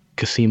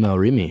 Qasim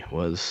Al-Rimi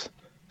was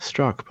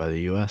struck by the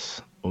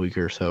U.S. a week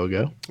or so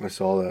ago. I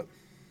saw that.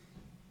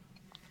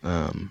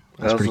 That's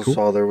I also pretty cool.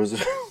 saw there was a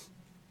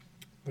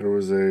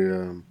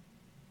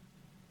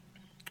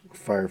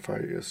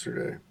firefight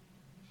yesterday.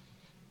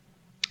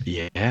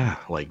 Yeah,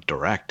 like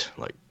direct.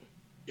 Like,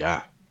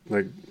 yeah.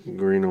 Like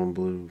green on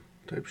blue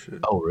type shit.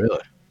 Oh,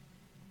 really?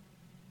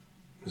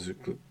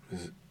 Did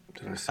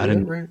I say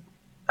that right?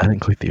 I didn't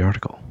click the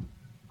article.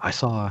 I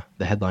saw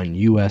the headline,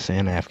 U.S.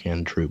 and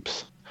Afghan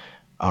troops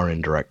are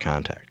in direct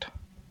contact.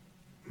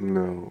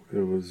 No,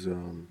 it was,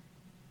 hold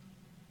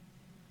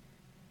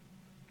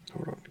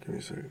on, give me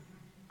a second.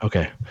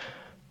 Okay.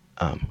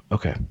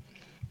 Okay.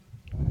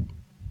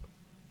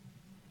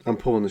 I'm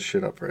pulling this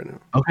shit up right now.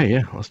 Okay,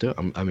 yeah, let's do it.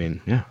 I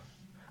mean, yeah.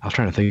 I was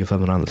trying to think of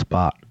something on the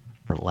spot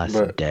for less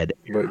dead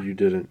air. But you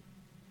didn't.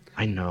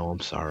 I know, I'm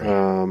sorry.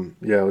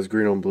 Yeah, it was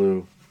green on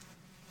blue.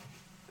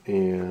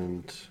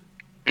 And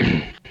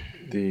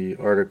the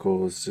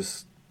article is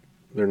just,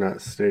 they're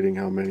not stating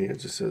how many. It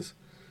just says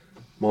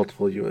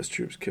multiple U.S.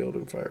 troops killed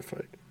in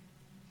firefight.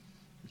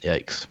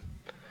 Yikes.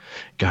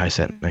 Guy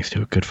sat next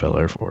to a Goodfellow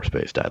Air Force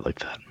Base died like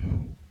that.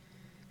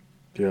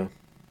 Yeah.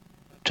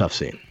 Tough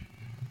scene.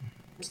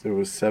 It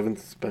was 7th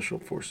Special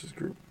Forces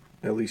Group.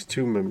 At least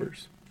 2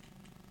 members.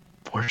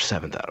 Where's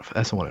 7th out of?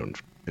 That's the one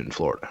in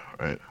Florida,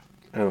 right?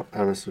 I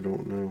honestly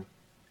don't know.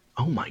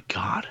 Oh my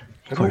god.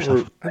 I don't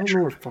know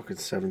where fucking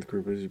 7th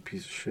Group is, you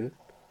piece of shit.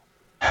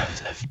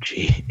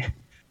 FG.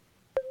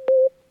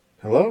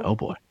 Hello? Oh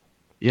boy.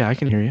 Yeah, I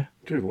can hear you.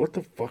 Dude, what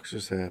the fuck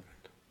just happened?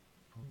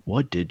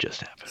 What did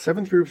just happen?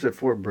 7th Group's at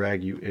Fort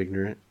Bragg, you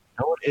ignorant.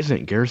 No, it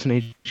isn't. Garrison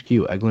HQ,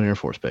 Eglin Air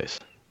Force Base.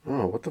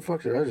 Oh, what the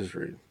fuck did I just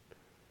read?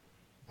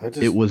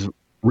 It was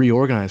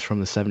reorganized from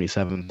the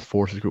 77th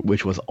Forces Group,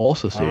 which was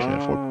also stationed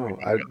at Fort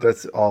Bragg.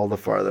 That's all the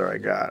farther I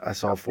got. I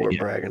saw Fort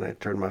Bragg and I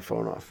turned my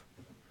phone off.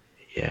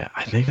 Yeah,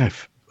 I think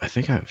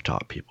I've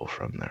taught people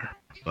from there,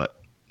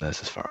 but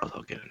that's as far as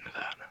I'll get into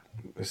that.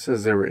 It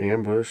says they were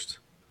ambushed.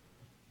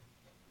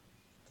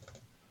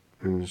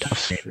 And Tough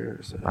scene.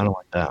 shares that. I don't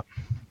like that.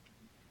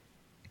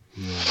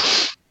 No.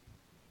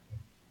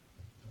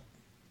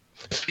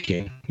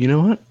 Speaking, you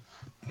know what?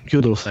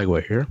 Good little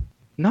segue here.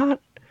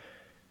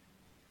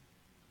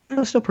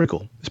 It's still pretty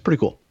cool. It's pretty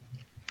cool.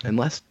 And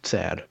less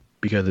sad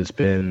because it's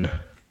been,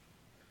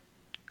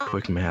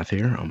 quick math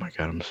here. Oh my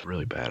god, I'm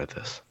really bad at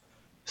this.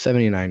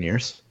 79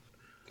 years.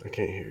 I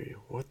can't hear you.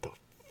 What the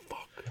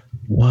fuck?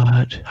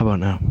 What? How about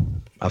now?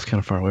 I was kind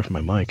of far away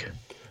from my mic.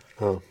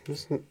 Oh,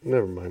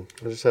 never mind.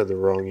 I just had the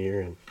wrong ear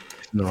in.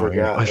 No, I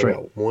forgot. I right.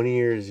 got 1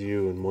 ear is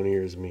you and 1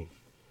 ear is me.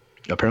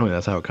 Apparently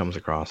that's how it comes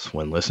across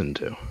when listened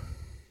to.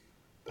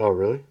 Oh,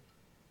 really?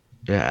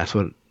 Yeah, that's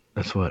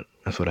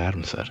what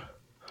Adam said.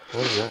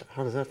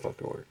 How does that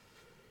fucking work?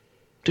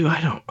 Dude,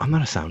 I'm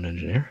not a sound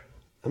engineer.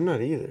 I'm not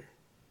either.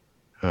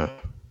 Huh.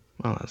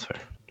 Well, that's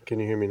fair. Can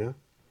you hear me now?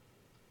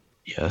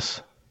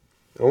 Yes.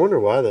 I wonder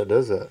why that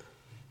does that.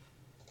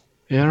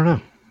 Yeah, I don't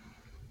know.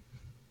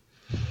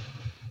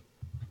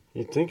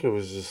 You'd think it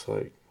was just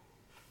like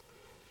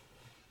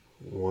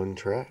one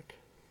track.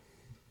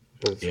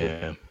 But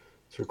Yeah.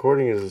 It's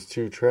recording it as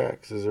 2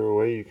 tracks. Is there a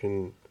way you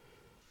can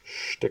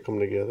stick them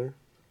together?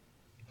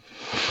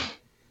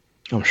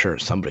 I'm sure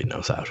somebody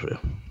knows how to.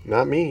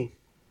 Not me.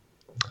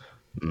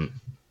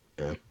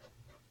 Yeah.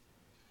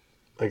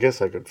 I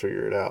guess I could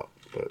figure it out,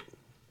 but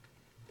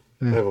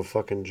I have a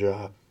fucking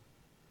job.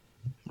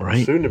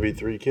 Right? Soon to be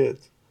 3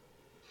 kids.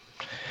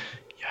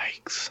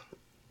 Yikes.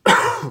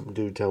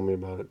 Dude, tell me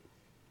about it.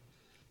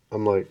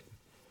 I'm like,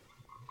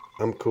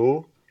 I'm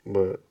cool,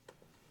 but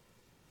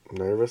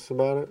nervous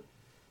about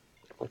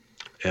it.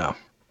 Yeah.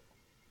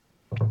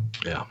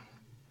 Yeah.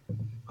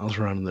 I was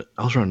around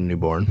a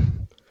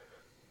newborn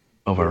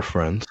of our Yeah.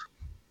 friends.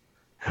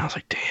 And I was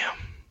like, damn.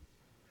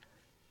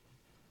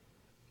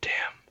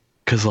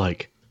 Cause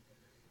like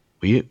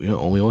we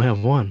only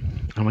have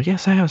one. I'm like,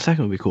 yes, I have a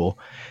second would be cool.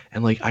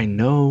 And like I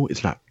know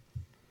it's not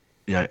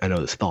I know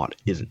this thought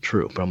isn't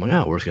true, but I'm like,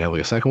 oh, we're just gonna have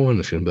like a second one.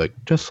 It's gonna be like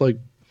just like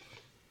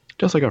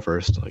our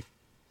first, like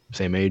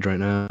same age right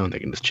now, and they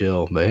can just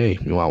chill. But hey,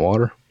 you want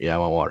water? Yeah, I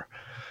want water.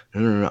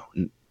 No.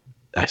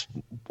 That's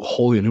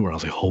wholly new. I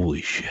was like,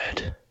 holy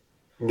shit,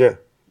 Yeah.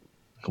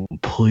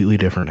 completely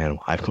different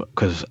animal.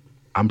 Because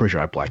I'm pretty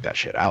sure I blacked that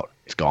shit out.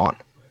 It's gone.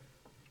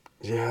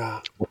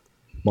 Yeah.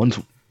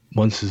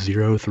 Months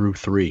 0 through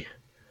 3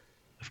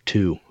 of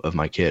 2 of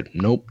my kid.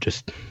 Nope,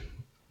 just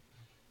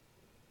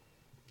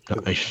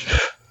I,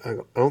 I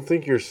don't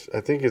think you're.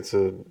 I think it's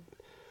a.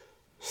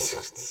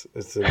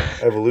 It's an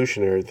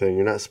evolutionary thing.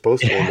 You're not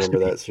supposed to it has to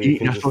remember be. that, so you You're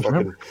can not just supposed to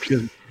fucking.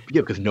 remember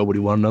because nobody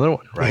wanted another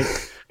one, right?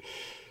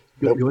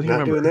 Nope, You not doing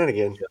remember? that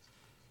again.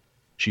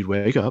 She'd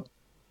wake up.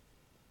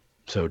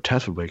 So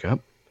Tess would wake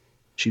up.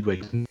 She'd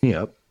wake me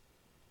up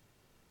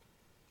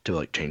to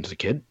like change the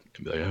kid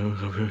and be like,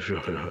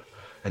 oh,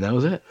 and that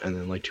was it. And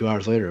then like 2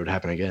 hours later, it would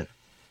happen again.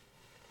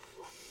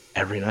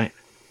 Every night.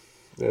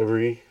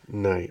 Every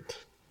night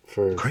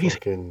for Crazy.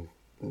 fucking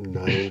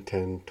 9,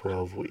 10,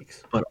 12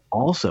 weeks. But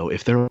also,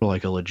 if they're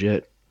like a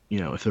legit,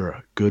 if they're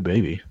a good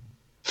baby,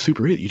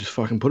 super easy. You just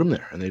fucking put them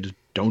there, and they just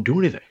don't do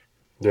anything.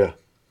 Yeah.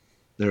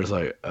 They're just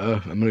like,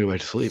 I'm gonna go back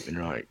to sleep, and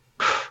you're like,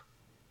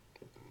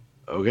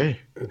 okay.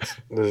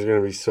 There's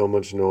gonna be so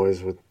much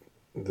noise with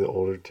the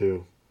older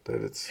two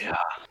that it's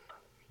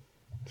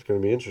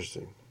gonna be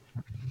interesting.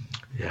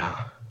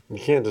 Yeah. You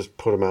can't just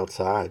put them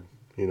outside,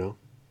 Yeah,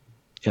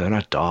 they're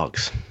not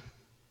dogs.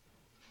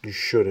 You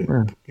shouldn't.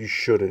 Yeah. You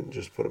shouldn't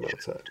just put them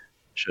outside.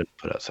 Shouldn't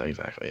put outside,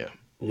 exactly, yeah.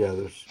 Yeah,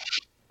 there's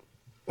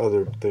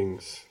other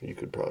things you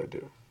could probably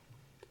do.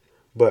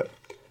 But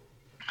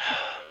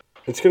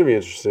it's going to be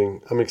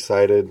interesting. I'm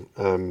excited.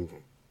 I'm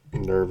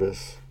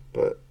nervous,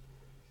 but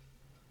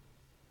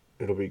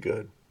it'll be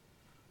good.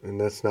 And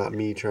that's not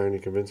me trying to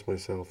convince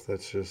myself.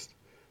 That's just,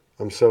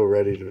 I'm so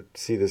ready to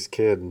see this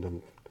kid, and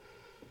I'm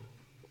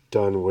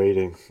done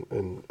waiting.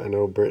 And I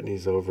know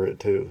Brittany's over it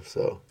too,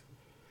 so.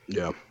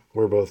 Yeah.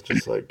 We're both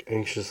just like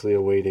anxiously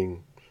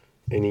awaiting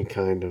any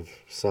kind of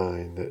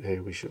sign that, hey,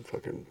 we should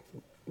fucking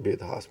be at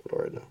the hospital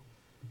right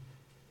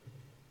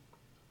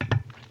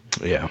now.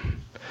 Yeah.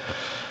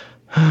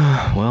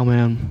 Well,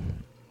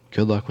 man,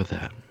 good luck with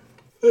that.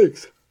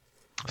 Thanks.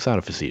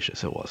 Sounded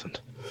facetious. It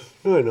wasn't.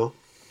 No, I know.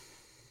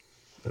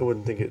 I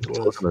wouldn't think it was.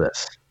 Listen to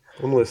this.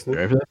 I'm listening.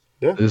 You ready for this?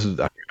 Yeah. This is.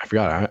 I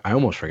forgot. I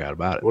almost forgot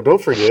about it. Well,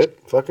 don't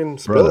forget. Fucking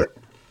spill Brother it.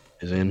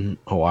 is in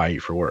Hawaii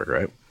for work,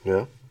 right?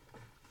 Yeah.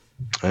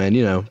 And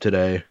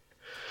today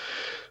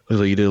looks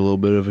like he did a little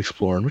bit of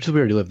exploring, which is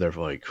weird. He lived there for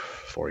like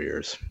 4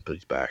 years, but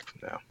he's back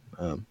now.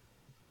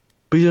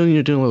 But he's doing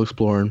a little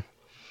exploring,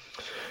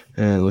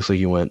 and it looks like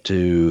he went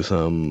to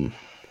some,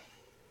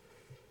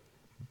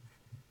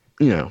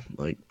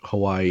 like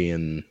Hawaii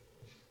and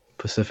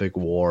Pacific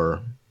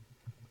War,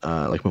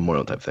 like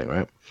memorial type thing,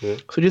 right? Yeah.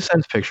 So he just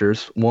sends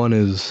pictures. One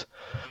is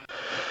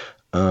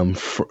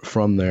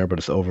from there, but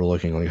it's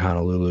overlooking like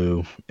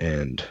Honolulu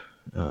and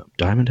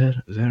Diamond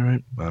Head. Is that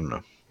right? I don't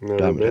know. Never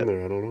Diamond been Head.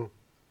 there. I don't know.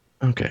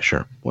 Okay,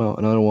 sure. Well,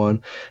 another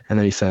one, and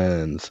then he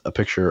sends a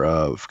picture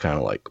of kind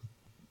of like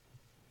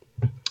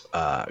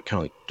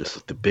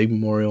just the big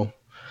memorial,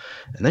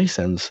 and then he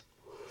sends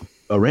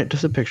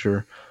just a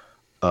picture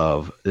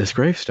of this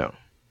gravestone,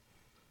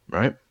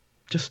 right?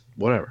 Just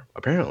whatever.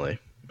 Apparently,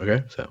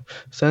 okay. So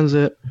sends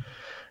it,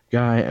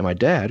 guy, and my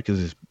dad,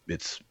 because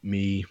it's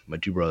me, my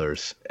 2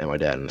 brothers, and my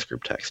dad in this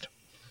group text.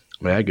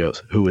 My dad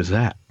goes, "Who is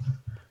that?"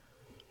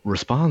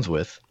 Responds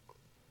with,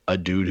 "A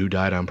dude who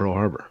died on Pearl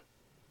Harbor."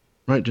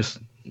 Right,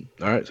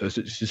 all right. So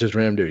it's just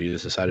random dude. He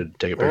just decided to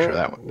take a picture of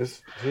that one.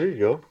 Here you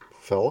go,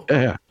 fella.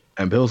 Yeah.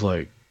 And Bill's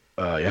like,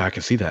 yeah, I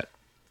can see that.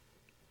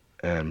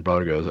 And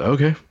brother goes,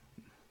 okay.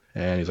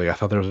 And he's like, I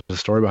thought there was a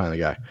story behind the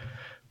guy.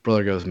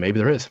 Brother goes, maybe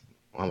there is.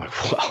 I'm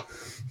like, well,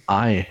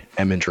 I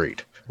am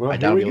intrigued. Well, I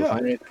doubt we'll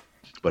find it,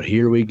 but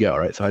here we go.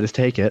 Right. So I just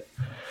take it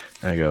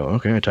and I go,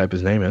 okay. I type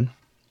his name in.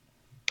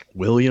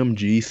 William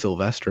G.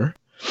 Sylvester,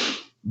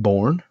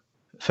 born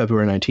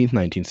February 19th,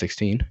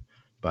 1916.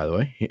 By the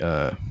way,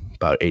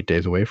 about 8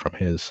 days away from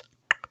his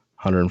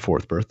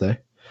 104th birthday.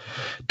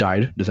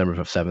 Died December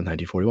 7th,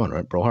 1941,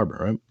 right? Pearl Harbor,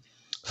 right?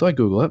 So I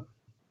Google it,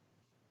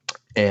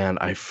 and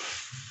I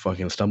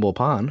fucking stumble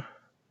upon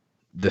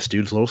this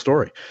dude's little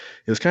story.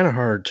 It was kind of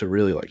hard to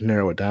really like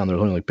narrow it down. There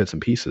was only like bits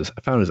and pieces.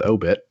 I found his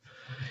obit.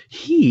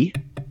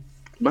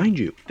 Mind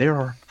you, there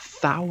are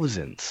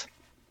thousands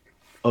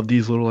of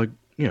these little like,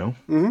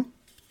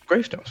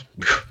 gravestones.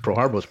 Pearl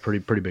Harbor was a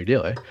pretty big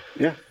deal, eh?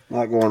 Yeah, a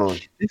lot going on.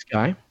 This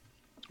guy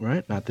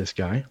right? Not this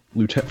guy.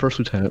 First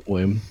Lieutenant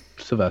William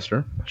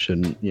Sylvester. I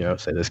shouldn't,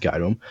 say this guy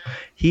to him.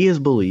 He is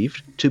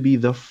believed to be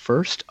the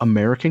first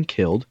American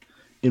killed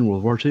in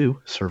World War II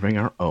serving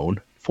our own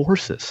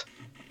forces.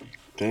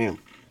 Damn.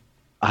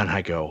 And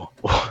I go,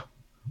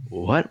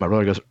 what? My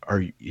brother goes,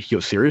 he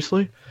goes,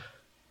 seriously?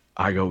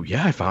 I go,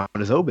 yeah, I found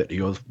his obit. He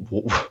goes,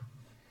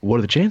 what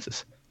are the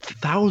chances?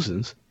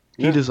 Thousands.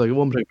 He just like,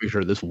 well, I'm going to take a picture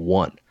of this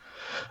one.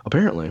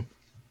 Apparently,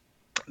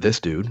 this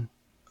dude,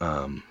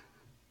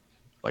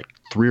 like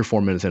 3 or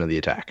 4 minutes into the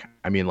attack,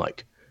 I mean,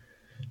 like,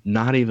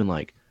 not even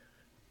like,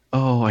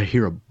 oh, I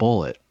hear a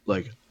bullet.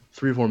 Like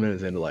 3 or 4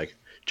 minutes into like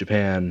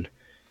Japan.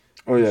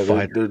 Oh yeah,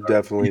 they're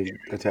definitely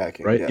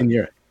attacking. Right, yeah. in the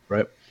air.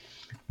 Right.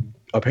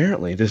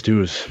 Apparently, this dude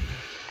was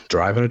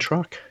driving a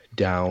truck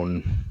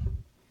down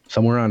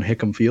somewhere on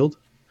Hickam Field.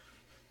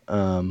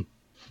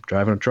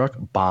 Driving a truck,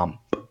 bomb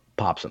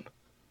pops him.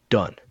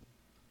 Done.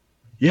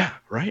 Yeah,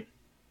 right?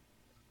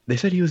 They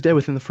said he was dead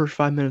within the first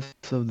 5 minutes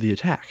of the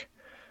attack.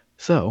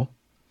 So,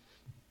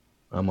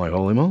 I'm like,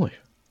 holy moly.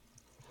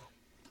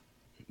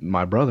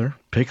 My brother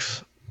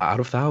picks out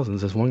of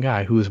thousands this one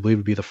guy who is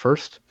believed to be the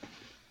first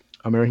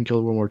American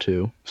killed in World War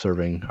II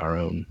serving our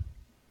own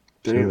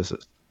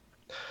services.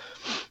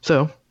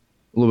 So,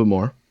 a little bit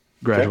more.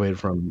 Graduated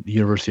from the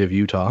University of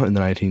Utah in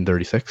the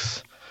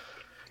 1936.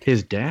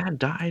 His dad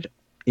died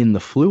in the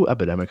flu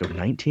epidemic of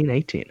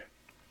 1918.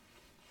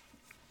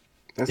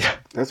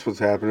 That's what's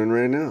happening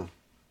right now.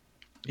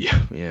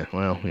 Yeah.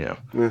 Well, Yeah,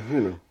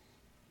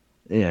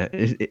 Yeah,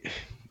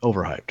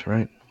 overhyped,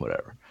 right?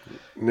 Whatever.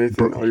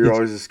 Nathan, you're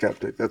always a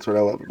skeptic. That's what I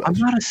love about you. I'm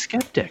not a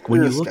skeptic.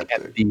 When you look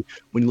at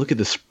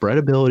the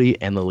spreadability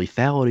and the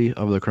lethality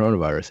of the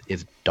coronavirus,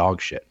 it's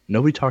dog shit.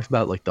 Nobody talks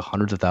about like the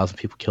hundreds of thousands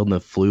of people killed in the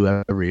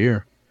flu every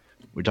year.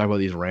 We talk about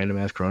these random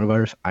ass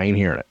coronavirus. I ain't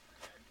hearing it.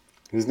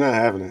 He's not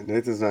having it.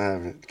 Nathan's not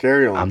having it.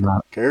 Carry on. I'm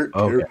not. Carry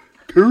on.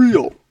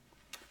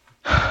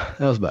 That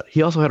was about it.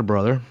 He also had a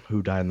brother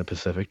who died in the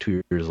Pacific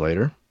 2 years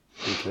later.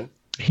 Okay.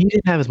 He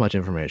didn't have as much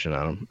information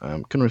on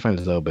him. Couldn't really find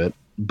his obit,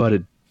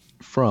 but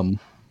from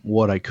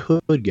what I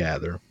could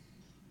gather,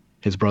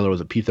 his brother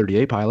was a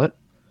P-38 pilot,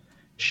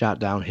 shot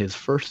down his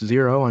first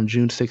Zero on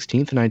June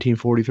 16th,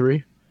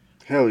 1943.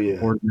 Hell yeah.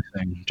 Or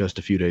missing just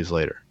a few days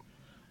later.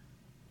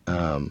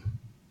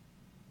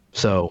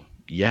 So,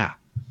 yeah.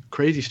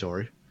 Crazy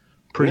story.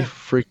 Pretty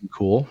freaking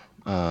cool.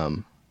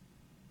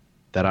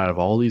 That out of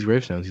all these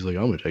gravestones, he's like,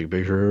 I'm going to take a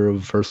picture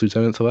of First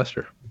Lieutenant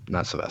Sylvester.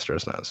 Not Sylvester,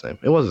 that's not his name.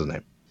 It was his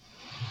name.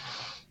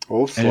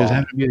 Oh, and it just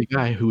happened to be the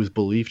guy who was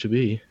believed to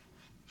be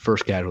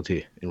first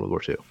casualty in World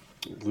War II.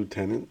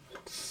 Lieutenant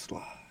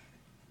Sly.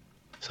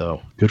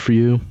 So, good for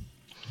you.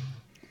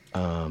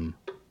 All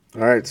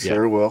right,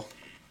 sir. Well,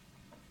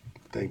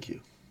 thank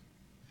you.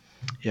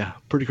 Yeah,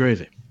 pretty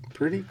crazy.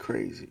 Pretty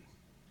crazy.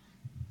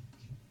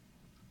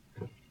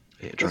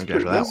 Yeah,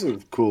 that's a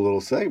cool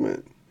little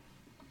segment.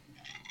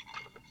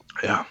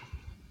 Yeah.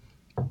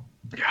 I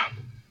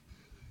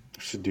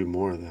should do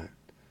more of that.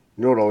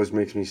 You know what always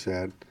makes me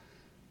sad?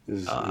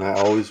 And I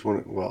always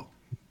want to, well,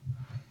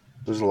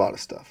 there's a lot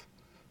of stuff.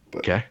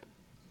 But, okay.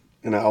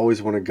 And I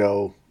always want to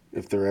go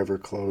if they're ever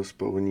close,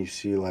 but when you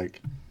see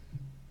like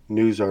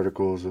news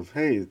articles of,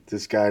 hey,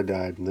 this guy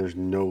died and there's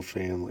no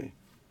family.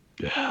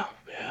 Yeah.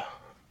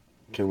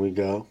 Can we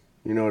go?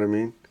 You know what I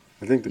mean?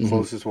 I think the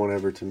closest one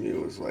ever to me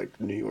was like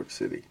New York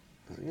City.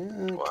 I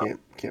was like,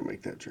 can't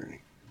make that journey.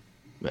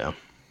 Yeah.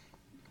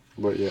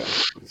 But yeah,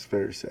 it's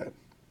very sad.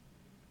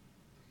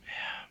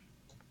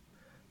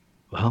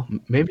 Well,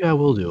 maybe I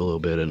will do a little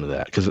bit into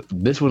that because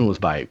this one was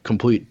by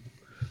complete,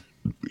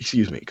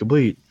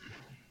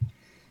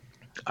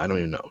 I don't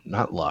even know,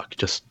 not luck,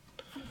 just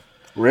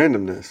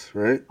randomness,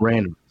 right?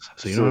 Randomness.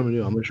 So you know what I'm gonna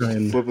do? I'm gonna try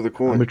and flip of the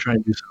coin. I'm gonna try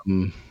and do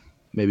something,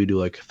 maybe do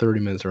like 30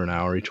 minutes or an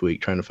hour each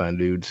week, trying to find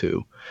dudes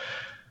who.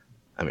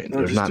 I mean,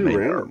 there's not many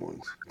random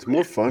ones. It's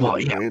more fun to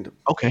be random.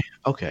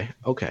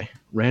 Okay.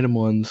 Random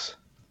ones.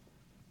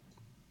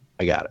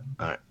 I got it.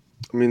 All right.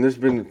 I mean, there's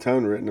been a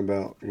ton written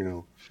about,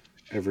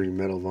 every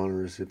Medal of Honor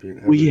recipient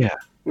ever. Well, yeah.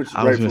 Which is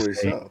rightfully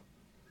so.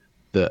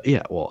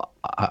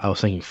 I was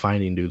thinking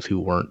finding dudes who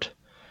weren't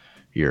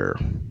your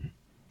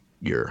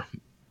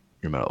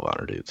Medal of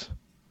Honor dudes.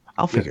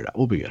 I'll figure it out.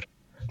 We'll be good.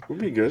 We'll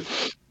be good.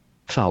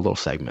 Solid little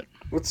segment.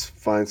 Let's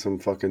find some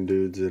fucking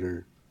dudes that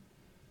are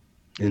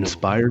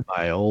inspired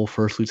by old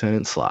First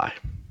Lieutenant Sly.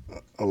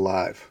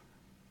 Alive.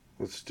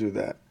 Let's do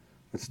that.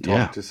 Let's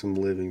talk to some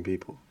living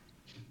people.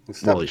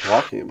 Let's stop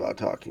talking about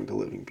talking to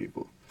living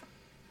people.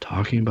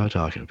 Talking about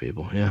talking to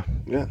people, yeah.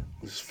 Yeah,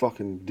 let's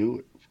fucking do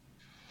it.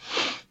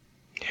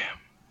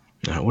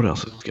 Yeah. All right, what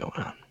else is going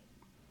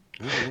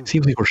on?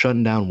 Seems like we're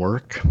shutting down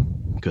work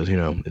because,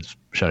 it's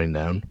shutting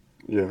down.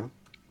 Yeah.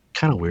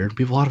 Kind of weird.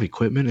 We have a lot of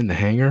equipment in the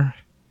hangar.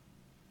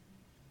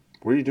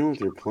 What are you doing with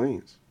your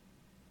planes?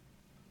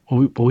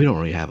 Well, we don't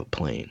really have a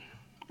plane.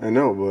 I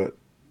know, but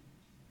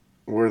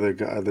where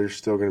they're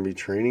still going to be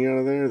training out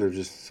of there? They're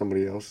just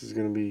somebody else is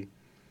going to be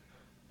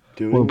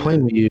doing Well, the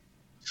plane we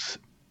use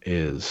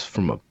is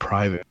from a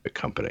private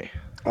company.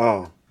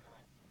 Oh.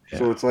 Yeah.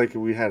 So it's like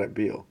we had at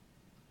Beale.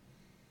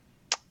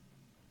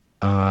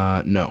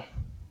 No.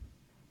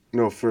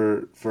 No,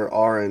 for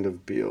our end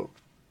of Beale,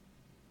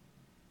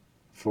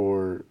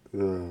 for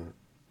the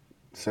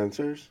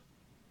sensors,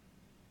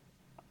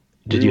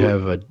 Did we you were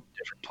have a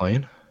different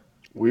plane?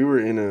 we were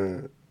in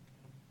a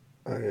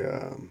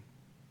an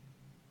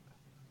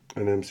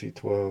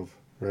MC-12,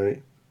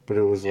 right? But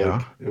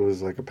Yeah. it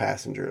was like a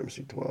passenger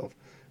MC-12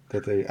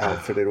 that they Ah,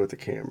 outfitted with a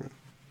camera.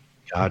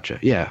 gotcha.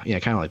 Yeah, yeah,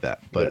 kind of like that.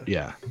 Yeah, But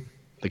yeah,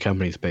 the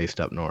company's based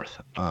up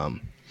north.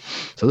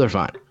 So they're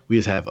fine. We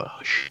just have a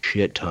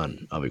shit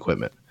ton of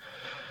equipment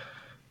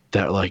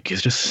that like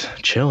is just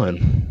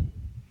chilling,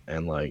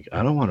 and like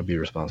I don't want to be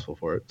responsible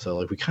for it. So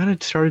like we kind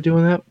of started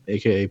doing that,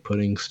 aka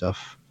putting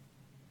stuff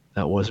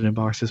that wasn't in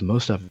boxes.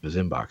 Most stuff is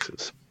in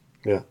boxes,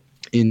 yeah,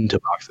 into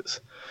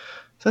boxes.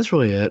 So that's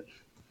really it.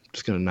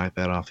 Just gonna knock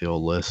that off the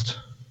old list,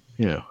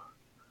 you know,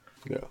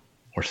 yeah.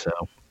 or so.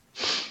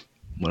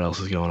 What else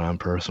is going on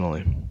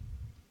personally?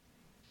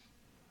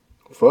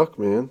 Fuck,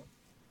 man.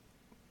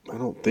 I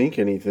don't think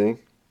anything.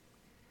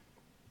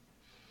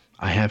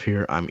 I have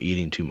here. I'm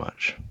eating too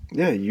much.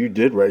 Yeah, you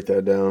did write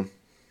that down.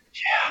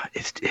 Yeah,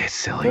 it's I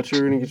silly. thought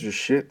you were gonna get your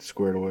shit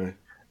squared away.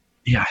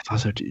 Yeah, I thought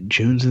so too.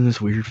 June's in this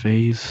weird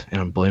phase,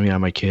 and I'm blaming it on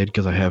my kid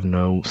because I have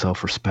no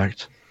self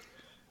respect.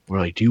 We're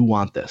like, do you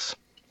want this?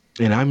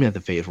 And I'm at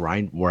the phase where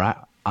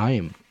I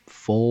am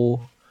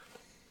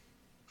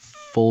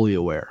fully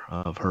aware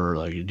of her.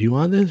 Like, do you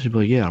want this? She'd be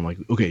like, yeah. I'm like,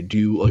 okay. Do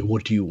you like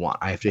what do you want?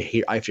 I have to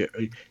hear. I have to.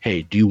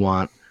 Hey, do you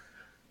want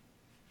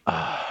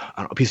I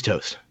don't know, a piece of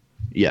toast?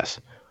 Yes.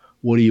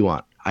 What do you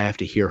want? I have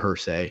to hear her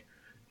say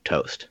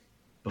toast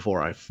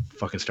before I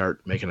fucking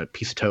start making a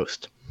piece of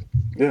toast.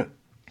 Yeah,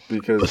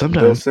 But because they'll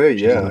sometimes say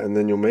she's yeah, like, and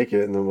then you'll make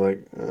it, and they're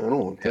like, I don't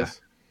want yeah,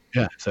 this.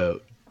 yeah.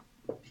 So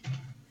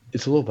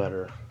it's a little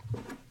better.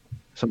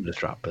 Something just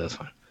dropped, but that's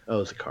fine.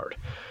 Oh, it's a card.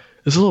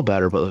 It's a little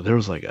better, but there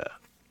was like a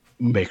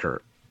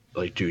maker,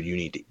 like, dude, you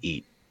need to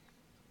eat.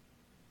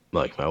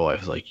 Like my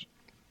wife was like,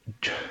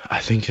 I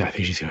think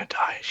she's gonna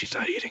die. She's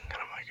not eating, and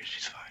I'm like,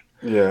 she's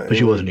fine, Yeah, but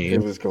she wasn't it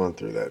eating. was going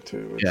through that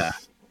too. Yeah,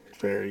 It's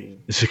very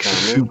it's like common,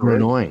 super right?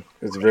 annoying.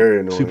 It's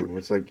very Super. annoying.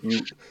 It's like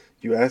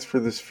you ask for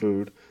this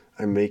food,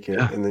 I make it,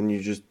 Yeah, and then you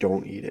just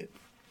don't eat it.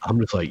 I'm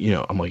just like,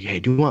 I'm like, hey,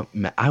 do you want?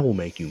 I will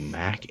make you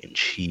mac and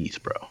cheese,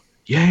 bro.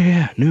 Yeah, yeah,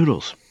 yeah,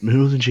 noodles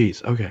and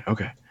cheese. Okay,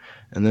 okay.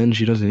 And then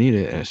she doesn't eat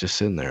it, and it's just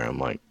sitting there. I'm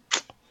like,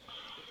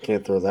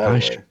 Can't throw that I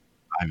should,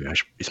 away.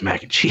 it's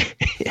mac and cheese.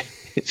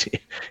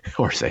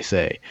 Or as they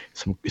say,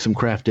 some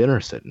craft dinner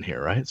sitting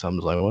here, right? So I'm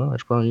just like, well, I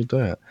should probably eat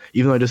that.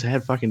 Even though I just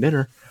had fucking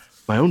dinner,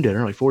 my own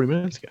dinner, like 40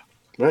 minutes ago.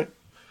 Right.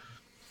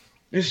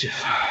 It's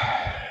just,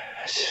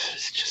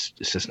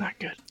 it's just not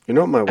good. You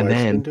know what my And wife's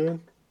been then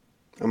doing?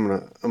 I'm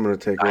gonna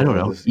take I don't over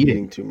know, this eating.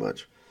 eating too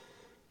much.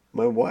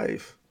 My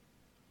wife,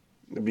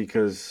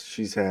 because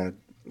she's had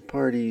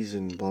parties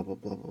and blah blah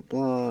blah blah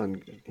blah,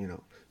 and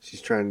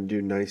she's trying to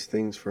do nice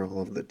things for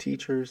all of the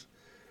teachers.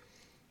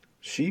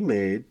 She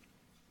made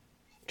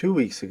 2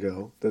 weeks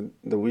ago,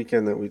 the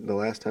weekend the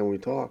last time we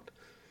talked,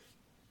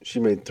 she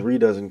made 3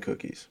 dozen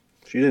cookies.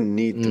 She didn't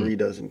need Mm, 3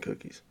 dozen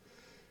cookies.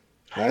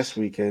 Last nice.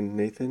 weekend,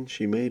 Nathan,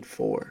 she made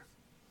four.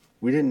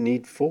 We didn't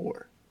need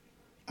four.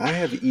 I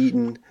have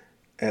eaten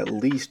at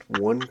least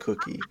one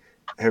cookie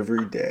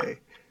every day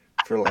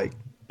for like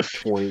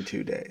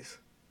 22 days.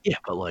 Yeah,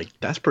 but like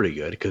that's pretty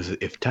good because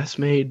if Tess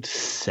made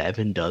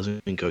 7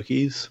 dozen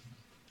cookies,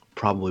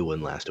 probably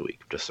wouldn't last a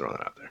week. Just throwing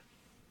that out there.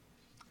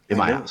 In I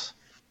my know, house,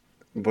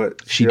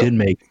 but she did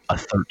make a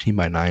 13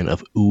 by 9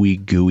 of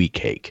ooey gooey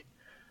cake.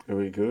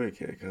 we gooey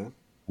cake,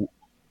 huh?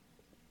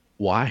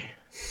 Why?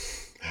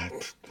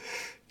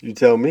 You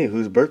tell me,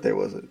 whose birthday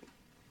was it?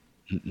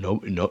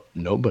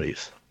 Nobody's.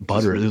 Just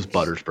Butter. It was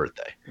Butter's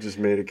birthday. just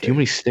made a Do you know how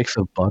many cake. sticks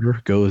of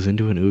butter goes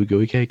into an ooey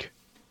gooey cake?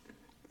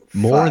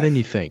 More than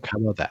you Five. think. How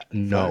about that?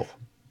 No, Five.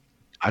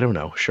 I don't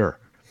know. Sure,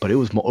 but it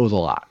was a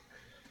lot.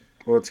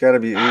 Well, it's got to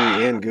be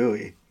ooey and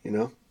gooey, you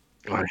know?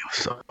 God, it was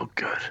so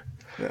good.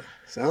 Yeah.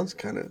 Sounds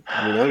kind of.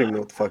 I mean, I don't even know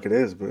what the fuck it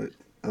is, but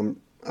I'm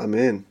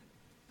in.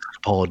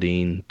 Paula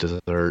Deen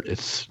dessert.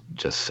 It's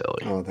just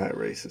silly. Oh, that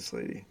racist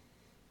lady.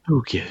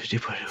 Who gives you?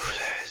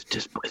 It's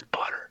just it's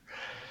butter.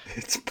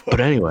 It's But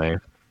butter. anyway,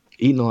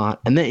 eating a lot,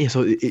 and then yeah,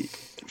 so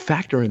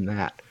factor in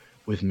that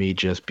with me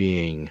just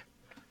being.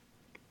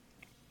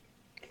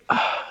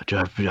 Dude,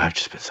 I've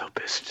just been so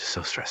pissed, just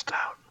so stressed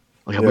out.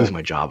 Like I'm Yeah. losing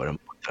my job in a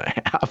month and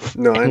a half,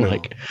 No, I and know.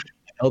 like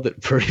I held it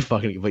pretty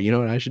fucking. But you know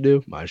what I should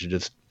do? I should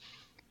just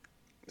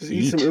Just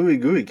eat some eat. ooey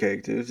gooey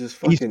cake, dude. Just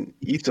Eat, fucking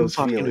eat eat some those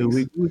fucking feelings.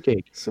 ooey gooey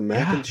cake. Some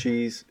mac Yeah. and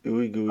cheese,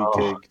 ooey gooey Oh,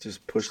 cake.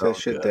 Just push that so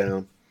shit good.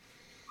 down.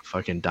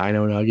 Fucking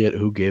Dino Nugget.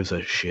 Who gives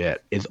a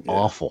shit? It's Yeah.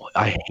 awful.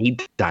 I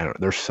hate Dino.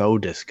 They're so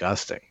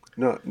disgusting.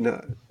 No,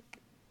 no.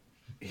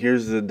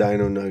 Here's the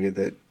dino nugget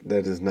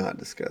that is not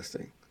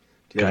disgusting.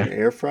 Do you have Okay. an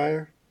air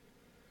fryer?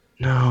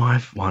 No,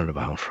 I've wanted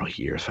about one for like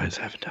years. I just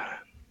haven't done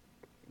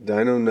it.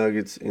 Dino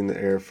nuggets in the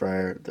air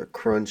fryer. They're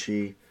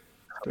crunchy.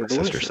 They're My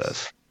sister delicious.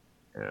 says.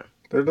 Yeah.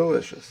 They're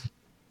delicious.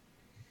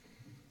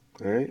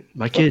 All right.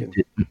 My kid.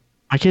 Fucking.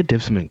 My kid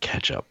dips them in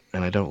ketchup,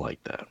 and I don't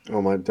like that.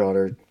 Oh, my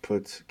daughter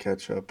puts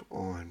ketchup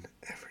on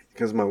everything.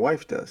 because my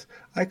wife does.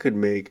 I could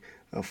make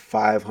a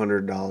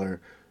 $500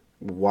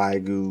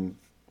 Wagyu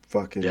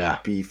fucking Yeah,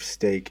 beef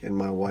steak, and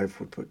my wife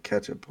would put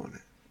ketchup on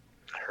it.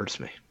 that hurts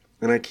me.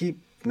 And I keep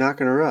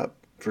knocking her up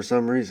for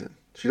some reason.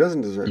 She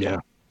doesn't deserve it. Yeah,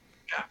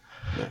 yeah,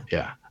 No.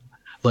 yeah.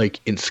 Like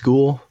in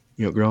school,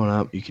 growing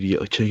up, you could get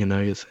like chicken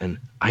nuggets, and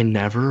I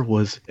never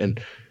was,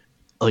 and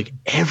like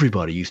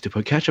everybody used to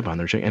put ketchup on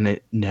their chicken, and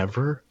it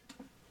never.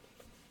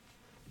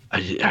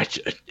 Ugh, I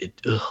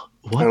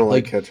what? don't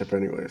like Like, ketchup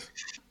anyways.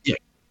 yeah,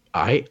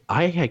 I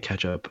had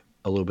ketchup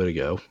a little bit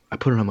ago. I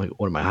put it on like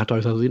one of my hot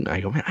dogs I was eating. I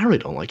go, man, I really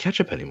don't like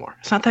ketchup anymore.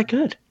 It's not that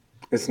good.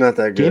 It's not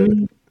that Give good.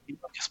 me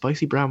like a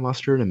spicy brown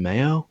mustard and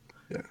mayo.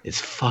 Yeah. It's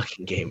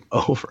fucking game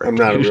over, I'm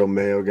not a dude. real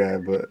mayo guy,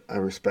 but I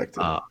respect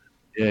it.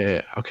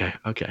 Yeah. Okay.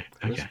 I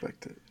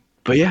respect it.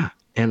 But yeah,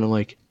 and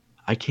like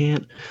I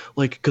can't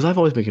like because I've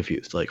always been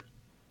confused. Like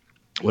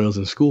when I was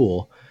in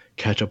school,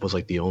 ketchup was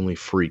like the only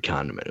free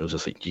condiment. It was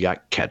just like you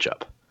got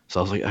ketchup. So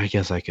I was like, I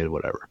guess I could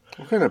whatever.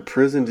 What kind of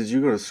prison did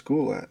you go to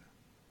school at?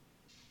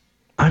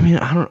 I mean,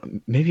 I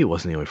don't. Maybe it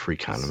wasn't the only free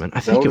condiment. I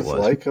Is that think what it it's was.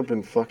 like up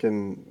in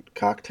fucking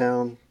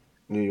Cocktown,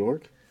 New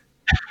York?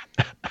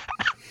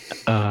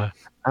 I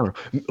don't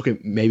know. Okay,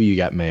 maybe you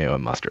got mayo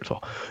and mustard as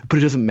well, but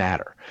it doesn't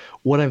matter.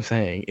 What I'm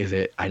saying is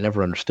that I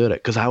never understood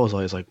it because I was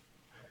always like,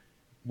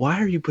 why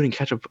are you putting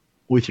ketchup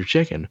with your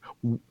chicken?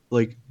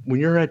 Like when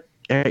you're at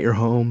your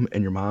home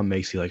and your mom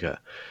makes you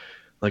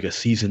like a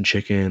seasoned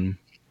chicken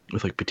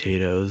with like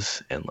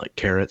potatoes and like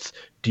carrots,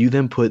 do you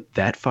then put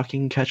that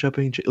fucking ketchup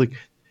in like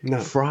No.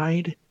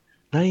 fried?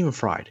 Not even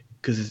fried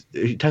because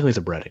technically it's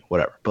a breading,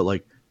 whatever. But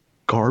like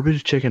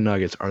garbage chicken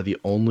nuggets are the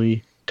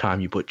only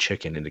time you put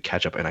chicken into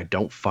ketchup, and I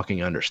don't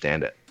fucking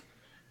understand it.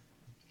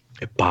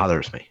 It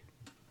bothers me.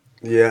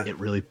 Yeah. It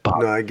really No,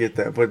 bothers. I get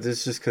that, but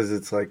it's just because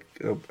it's like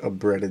a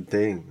breaded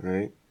thing,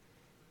 right?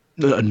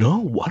 No, I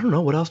don't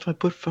know. What else do I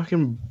put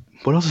fucking?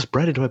 What else is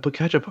breaded? Do I put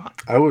ketchup on?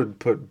 I would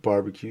put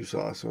barbecue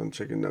sauce on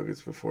chicken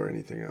nuggets before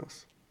anything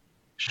else.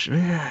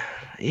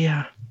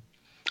 Yeah,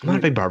 I'm not a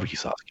big barbecue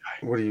sauce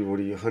guy. What are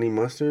you, honey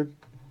mustard?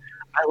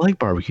 I like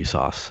barbecue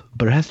sauce,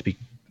 but it has to be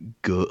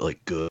good,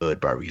 like good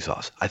barbecue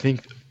sauce.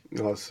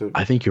 Oh, so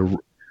I think you're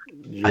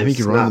you're I a think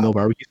your run of the mill snob.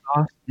 barbecue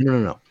sauce.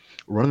 No.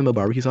 Run of the mill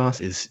barbecue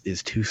sauce is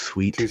too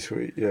sweet. Too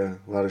sweet. Yeah,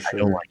 a lot of I don't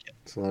sugar. like it.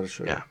 It's a lot of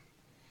sugar. Yeah.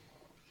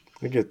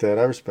 I get that.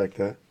 I respect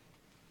that.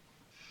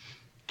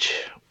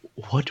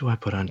 What do I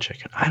put on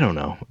chicken? I don't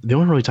know. The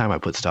only really time I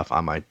put stuff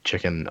on my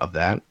chicken of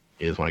that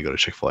is when I go to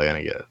Chick-fil-A and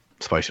I get a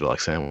spicy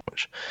deluxe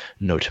sandwich.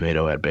 No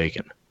tomato, add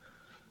bacon.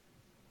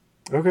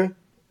 Okay.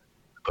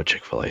 Put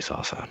Chick-fil-A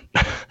sauce on.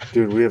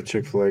 Dude, we have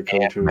Chick-fil-A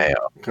And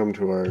mayo. come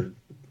to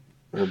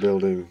our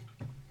building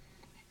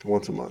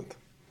once a month.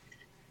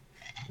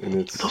 And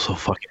it's Those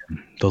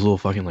little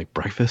fucking like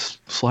breakfast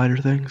slider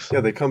things. yeah,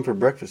 they come for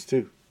breakfast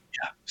too.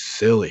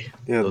 Silly.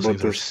 Yeah, Those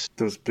but things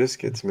those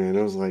biscuits, man,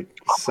 it was like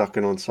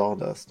sucking on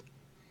sawdust.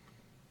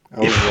 I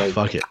are was like,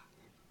 fuck it.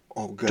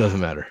 oh god. Doesn't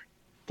matter.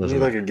 You Doesn't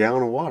need like matter. a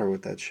gallon of water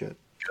with that shit.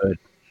 Good.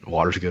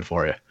 Water's good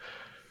for you.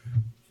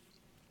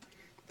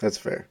 That's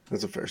fair.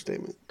 That's a fair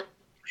statement.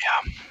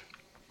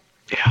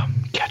 Yeah.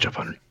 Ketchup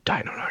on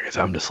Dino Nuggets.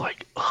 I'm just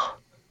like, ugh,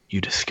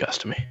 you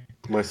disgust me.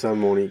 My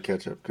son won't eat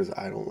ketchup because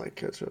I don't like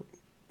ketchup.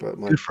 But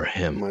Good for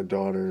him. my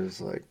daughter is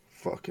like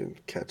fucking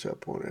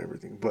ketchup on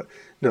everything. But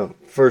no,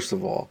 first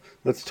of all,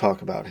 let's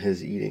talk about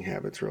his eating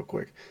habits real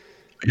quick.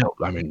 Yeah,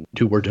 I mean,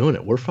 dude, we're doing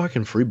it. We're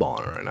fucking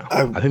freeballing it right now.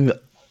 I- I think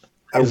that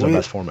I is the went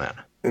best format.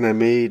 and I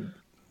made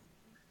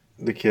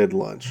the kid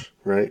lunch,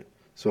 right?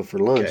 So for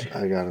lunch, Okay.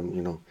 I got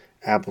him,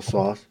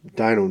 applesauce,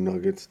 dino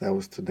nuggets, that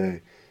was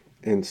today,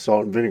 and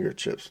salt and vinegar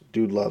chips.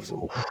 Dude loves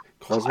them.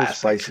 Calls them classic.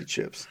 spicy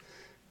chips.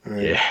 All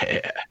right.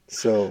 Yeah.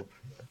 So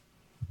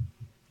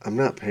I'm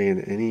not paying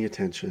any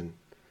attention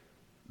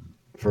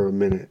for a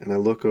minute, and I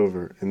look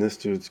over, and this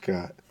dude's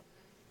got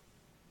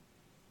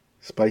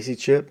spicy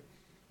chip,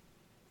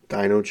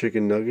 dino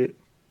chicken nugget,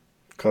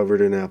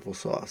 covered in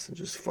applesauce, and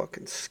just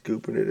fucking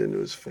scooping it into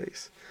his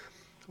face.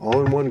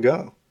 All in one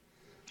go.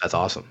 That's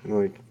awesome. I'm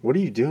like, what are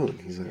you doing?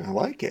 He's like, I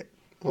like it.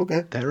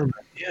 Okay.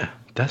 Yeah,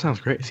 that sounds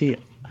great. See,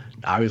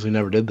 I obviously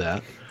never did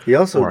that. He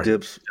also Or I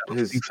dips don't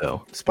his think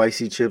so.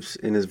 spicy chips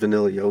in his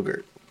vanilla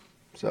yogurt.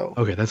 So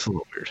Okay, that's a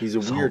little weird. he's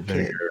a Salt, weird kid.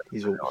 vinegar,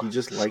 He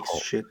just likes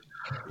salt. shit,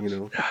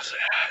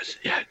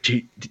 Yeah,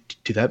 dude,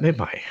 that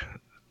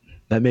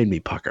made me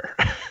pucker.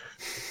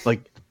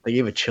 Like they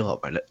gave a chill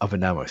up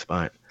and down my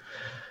spine.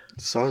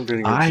 Salt and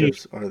vinegar I,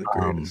 chips are the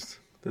um, greatest.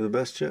 They're the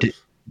best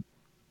chips.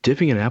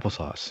 Dipping in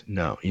applesauce.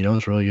 No, you know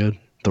what's really good?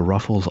 The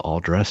Ruffles all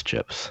dress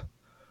chips.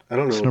 I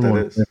don't know It's what number that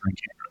one is. flavor in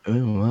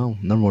Canada. Well,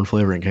 number one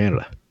flavor in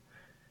Canada.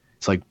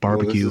 It's like Well,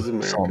 this barbecue, is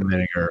America. salt and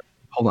vinegar.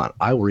 Hold on,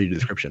 I will read you the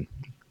description.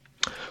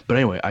 But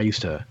anyway, I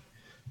used to,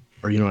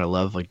 or you know what I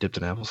love, like dipped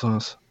in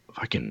applesauce?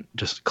 Fucking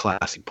just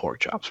classic pork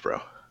chops,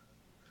 bro.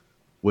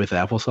 With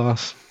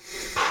applesauce.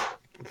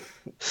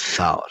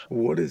 Solid.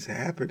 What is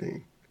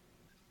happening?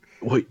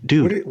 Wait,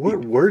 dude, What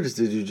words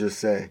did you just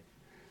say?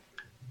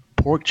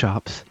 pork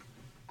chops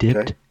dipped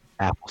Okay.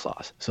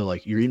 applesauce. So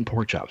like you're eating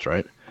pork chops,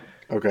 right?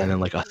 Okay. And then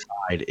like a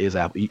side is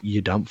apple.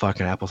 You dump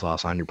fucking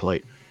applesauce on your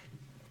plate.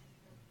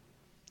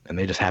 And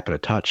they just happened to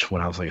touch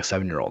when I was like a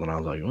 7-year-old, and I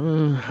was like,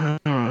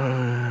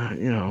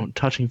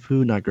 touching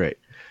food, not great.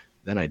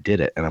 Then I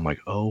did it, and I'm like,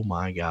 oh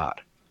my god.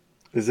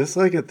 Is this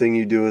like a thing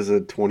you do as a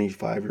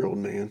 25-year-old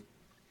man?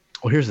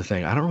 Well, here's the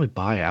thing. I don't really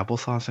buy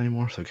applesauce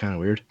anymore, so kind of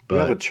weird. You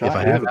have a But if child.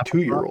 I You have have a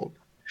applesauce, 2-year-old.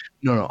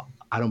 no,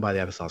 I don't buy the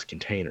applesauce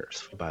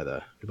containers. We buy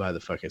the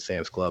fucking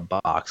Sam's Club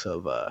box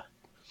of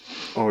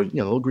Oh,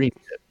 little green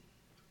shit.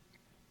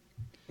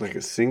 like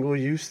a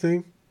single-use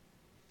thing?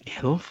 Yeah,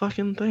 little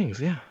fucking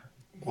things. Yeah.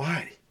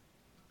 Why?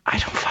 I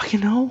don't fucking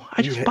know.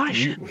 I just buy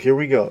shit. Here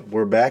we go.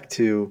 We're back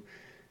to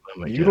Oh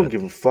my you god. don't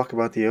give a fuck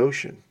about the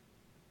ocean.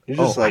 You're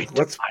just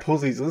let's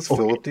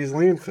fill up these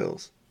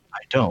landfills. I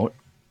don't.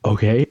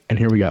 Okay, and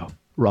here we go.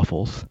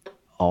 Ruffles,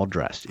 all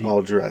dressed.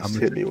 All dressed.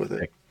 Hit me with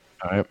it.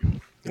 All right.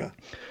 Yeah.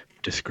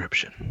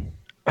 Description.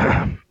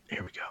 Here we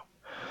go.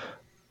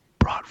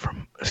 Brought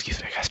from.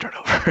 Excuse me. I gotta start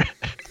over.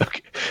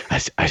 Okay.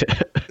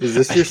 Is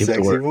this your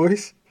sexy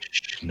voice?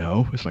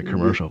 No, it's my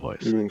commercial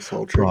voice. You're being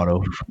sultry. Brought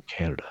over from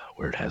Canada,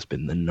 where it has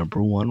been the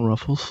 #1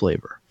 Ruffles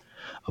flavor,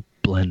 a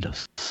blend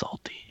of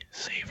salty,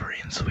 savory,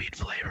 and sweet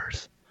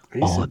flavors,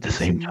 all at the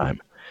same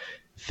time.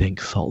 Think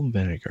salt and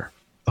vinegar.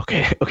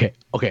 Okay.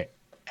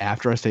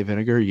 After I say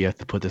vinegar, you have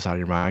to put this out of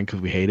your mind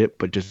because we hate it,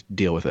 but just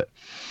deal with it.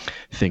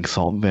 Think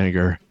salt and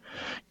vinegar,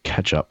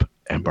 ketchup,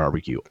 and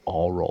barbecue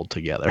all rolled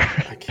together.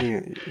 I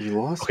can't. You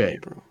lost me,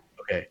 bro.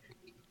 Okay.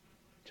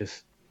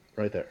 Just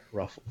right there.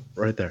 Ruffle.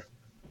 Right there.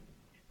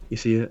 You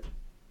see it?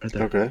 Right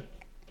there. Okay.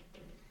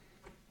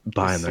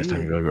 Buy them next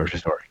time you go to the grocery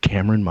store.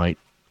 Cameron might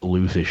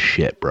lose his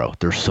shit, bro.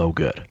 They're so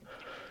good.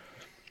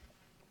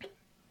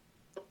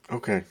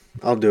 Okay.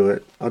 I'll do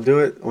it. I'll do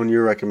it on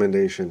your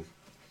recommendation.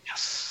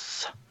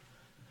 Yes.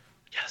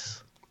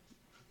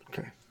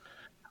 Okay.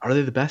 Are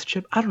they the best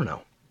chip? I don't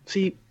know.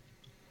 See,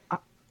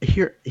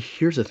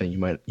 here's the thing you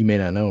may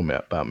not know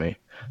about me.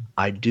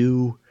 I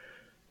do,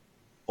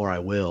 or I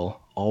will,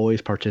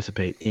 always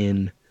participate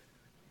in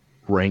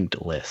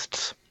ranked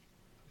lists.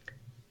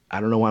 I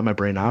don't know why my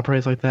brain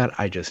operates like that.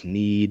 I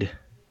need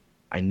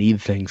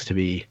things to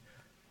be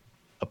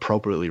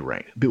appropriately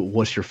ranked.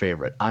 What's your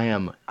favorite? I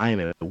am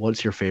a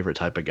what's your favorite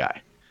type of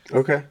guy.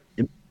 Okay.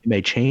 It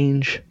may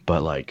change,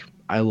 but like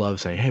I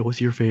love saying, hey,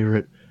 what's your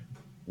favorite?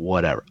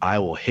 Whatever. I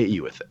will hit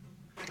you with it.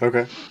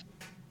 Okay.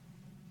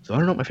 So I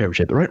don't know what my favorite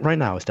shape, but right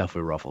now it's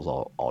definitely Ruffles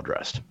all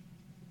dressed.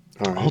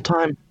 All right. All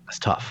time, that's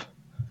tough.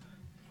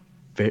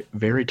 Very,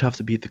 very tough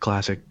to beat the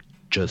classic,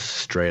 just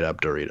straight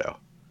up Dorito.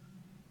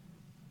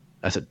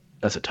 That's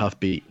a tough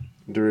beat.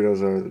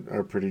 Doritos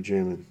are pretty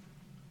jamming.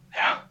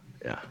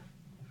 Yeah.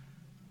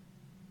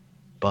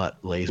 But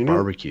Lay's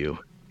barbecue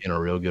in a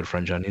real good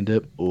French onion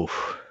dip,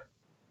 oof.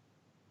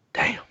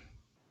 Damn.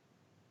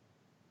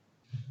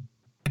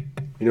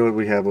 You know what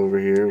we have over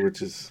here,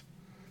 which is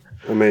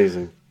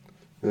amazing?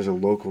 There's a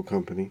local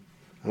company.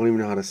 I don't even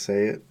know how to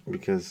say it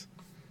because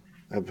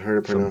I've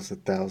heard it pronounced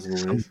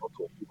 1,000 ways.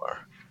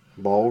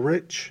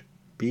 Ballrich,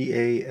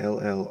 Ballreich.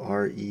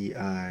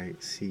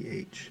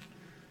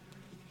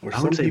 Or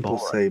some people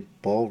say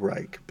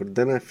Ballreich, but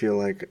then I feel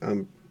like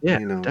I'm,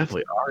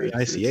 definitely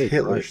R-E-I-C-H.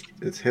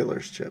 It's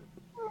Hitler's chip.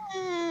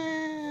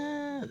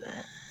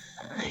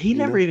 He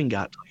never even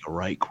got to like a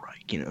Reich,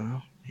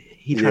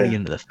 He tried to get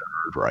into the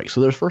Third Reich.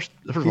 So first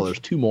of all, there's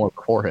two more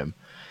before him,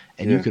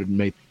 and you could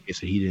make the case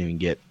that he didn't even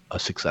get a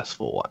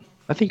successful one.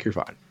 I think you're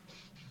fine.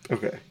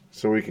 Okay,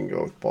 so we can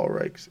go with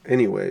Ballreichs.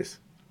 Anyways,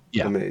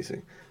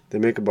 amazing. They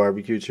make a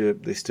barbecue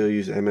chip. They still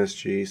use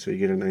MSG, so you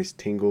get a nice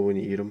tingle when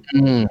you eat them.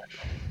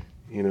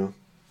 You know,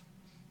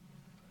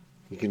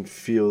 you can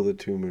feel the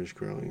tumors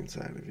growing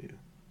inside of you.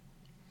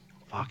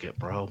 Fuck it,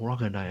 bro. We're all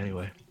gonna die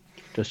anyway.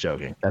 Just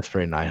joking. That's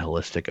very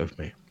nihilistic of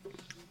me.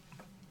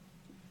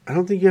 I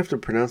don't think you have to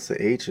pronounce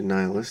the H in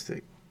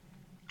nihilistic.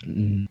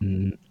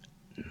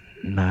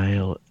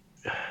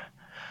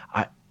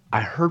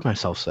 I heard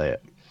myself say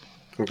it.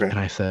 Okay. And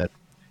I said,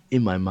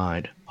 in my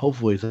mind,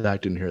 hopefully Zach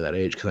didn't hear that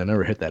H because I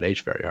never hit that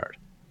H very hard.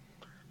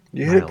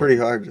 You hit it pretty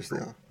hard just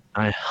now.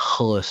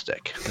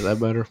 Nihilistic. Is that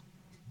better?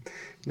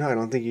 No, I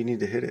don't think you need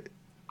to hit it.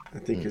 I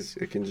think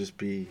it can just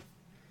be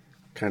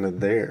kind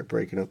of there,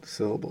 breaking up the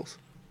syllables.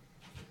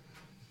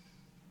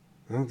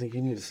 I don't think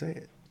you need to say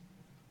it.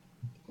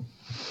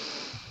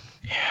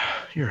 Yeah,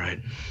 you're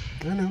right.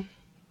 I know.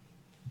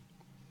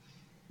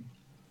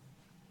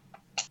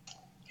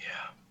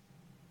 Yeah.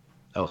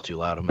 That was too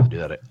loud. I'm going to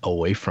do that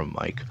away from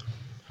Mike.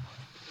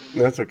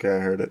 That's okay. I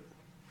heard it.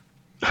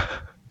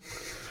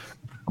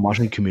 I'm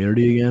watching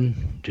Community again.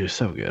 Dude,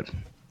 so good.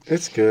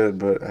 It's good,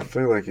 but I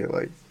feel like it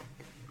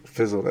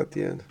fizzled at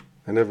the end.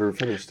 I never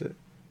finished it.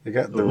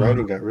 The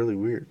writing got really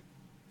weird.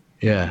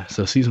 Yeah,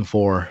 so season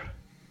 4,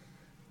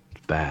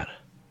 it's bad.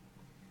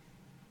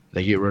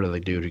 They get rid of the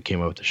dude who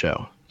came up with the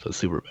show, so it's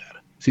super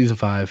bad. Season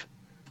 5,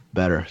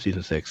 better.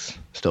 Season 6,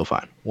 still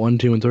fine. 1,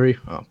 2, and 3,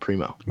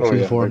 primo.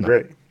 Season 4,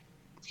 great.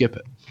 Skip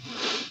it.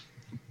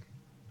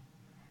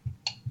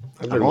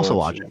 I'm also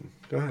watching.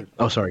 Go ahead.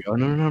 Oh, sorry. Oh,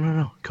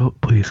 no.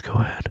 Please go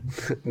ahead.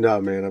 No,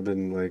 man, I've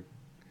been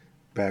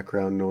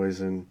background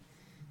noise and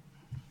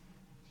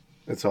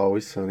It's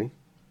Always Sunny,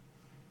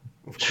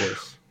 of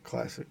course,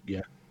 classic.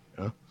 Yeah.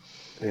 Yeah.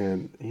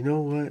 And you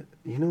know what?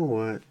 You know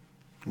what?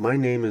 My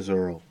Name is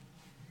Earl.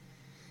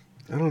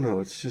 I don't know.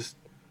 It's just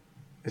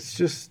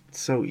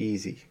so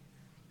easy.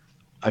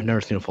 I've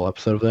never seen a full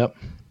episode of that.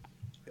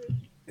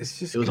 It's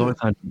just It was good. always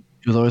on.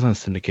 It was always on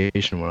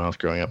syndication when I was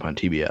growing up on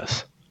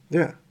TBS.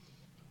 Yeah,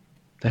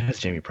 That has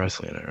Jamie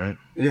Presley in it, right?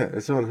 yeah.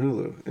 It's on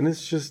Hulu, and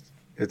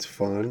it's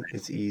fun.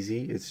 It's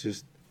easy. It's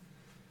just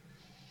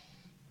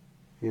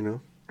you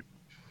know.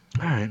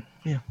 All right.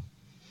 Yeah.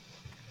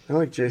 I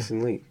like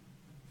Jason Lee.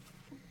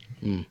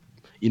 Mm.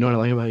 You know what I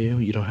like about you?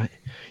 You're one of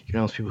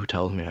those people who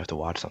tells me I have to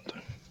watch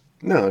something.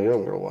 No, you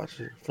don't gotta watch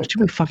it. There's Fuck too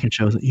many that. fucking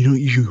shows that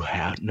you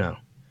have. No.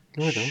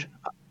 No, I Shh. don't.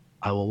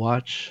 I will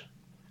watch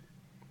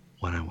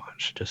when I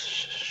watch. Just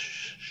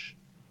shh.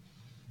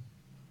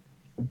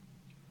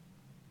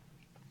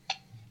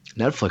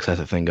 Netflix has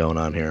a thing going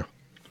on here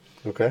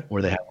Okay.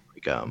 where they have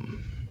like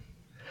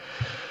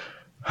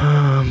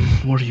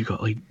what do you call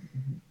like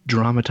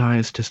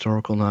dramatized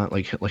historical, not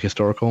like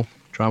historical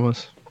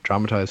dramas,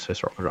 dramatized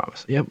historical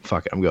dramas. Yep,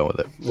 fuck it, I'm going with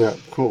it. Yeah.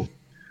 Cool.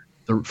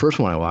 The first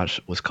one I watched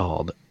was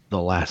called The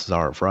Last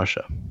Tsar of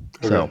Russia.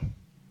 Okay. So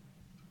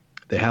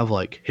they have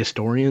like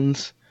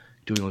historians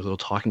doing like little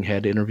talking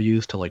head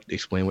interviews to like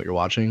explain what you're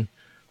watching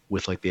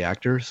with like the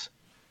actors.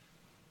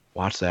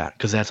 Watch that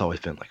because that's always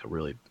been like a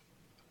really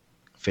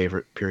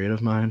favorite period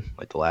of mine,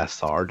 like The Last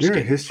Tsar. You're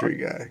a history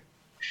guy.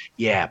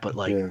 Yeah, but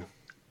like Yeah.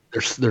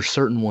 there's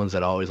certain ones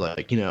that always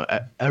like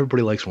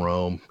everybody likes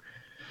Rome,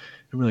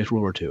 everybody likes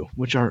World War II,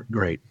 which are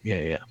great.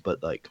 Yeah,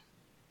 but like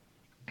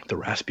the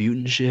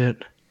Rasputin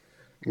shit,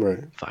 Right.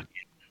 fucking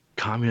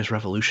communist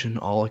revolution,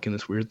 all like in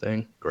this weird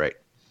thing. Great.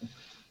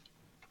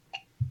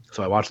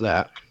 So I watched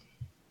that.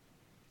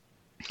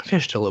 I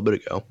finished it a little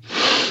bit ago.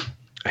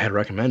 I had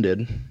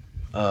recommended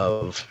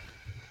of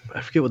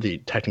I forget what the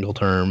technical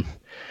term.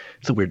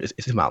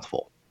 It's a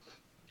mouthful,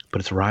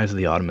 but it's Rise of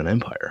the Ottoman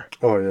Empire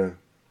Oh yeah.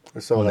 I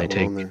saw when they that one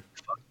take on there.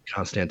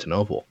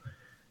 Constantinople,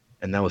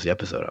 and that was the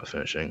episode I was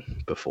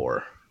finishing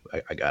before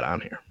I got on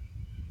here.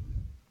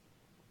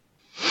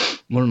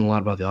 Learned a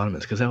lot about the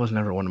Ottomans because that was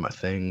never one of my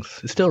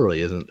things. It still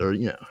really isn't, or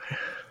you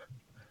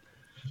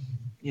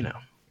know.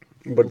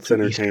 But it's Too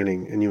Eastern.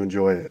 entertaining and you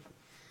enjoy it.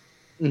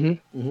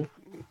 Mm-hmm.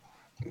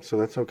 So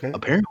that's okay.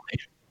 Apparently,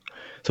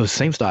 so it's the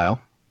same style,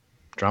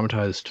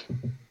 dramatized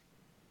history.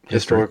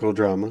 Historical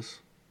dramas.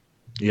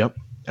 Yep,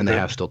 and they Okay.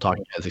 have still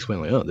talking heads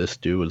explaining like, oh, this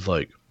dude was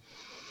like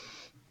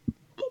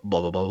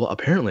blah blah blah blah.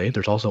 Apparently,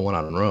 there's also one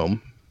on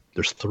Rome.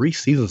 There's 3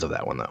 seasons of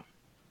that one though.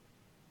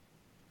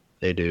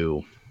 They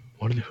do.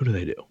 Who do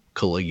they do?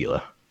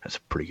 Caligula. That's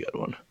a pretty good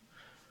one.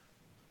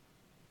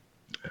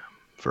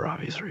 For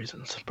obvious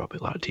reasons. Probably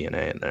a lot of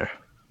TNA in there.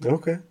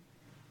 Okay.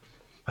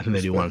 I think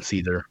they do one on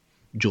Caesar,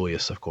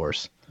 Julius, of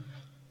course,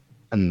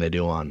 and then they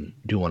do one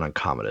on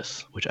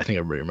Commodus, which I think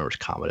everybody remembers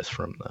Commodus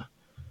from the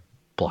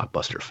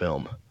blockbuster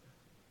film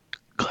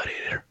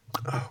Gladiator.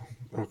 Oh,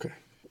 okay.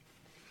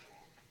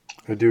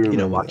 I do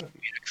remember Watch that.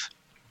 Phoenix.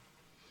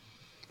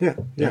 Yeah.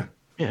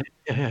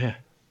 Yeah.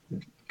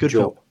 Good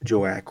film.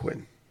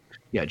 Joaquin.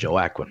 Yeah, Joe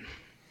Aquin.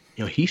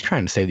 He's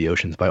trying to save the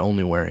oceans by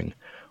only wearing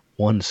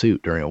one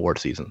suit during award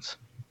seasons.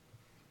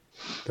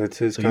 That's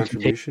his So you can take-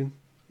 contribution.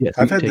 Yes,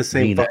 I've had the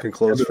same fucking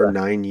clothes for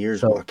 9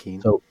 years, So,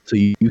 Joaquin. so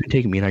you can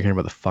take me and I can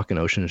about the fucking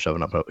ocean and shove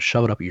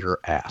it up your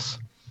ass.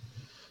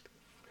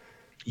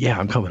 Yeah,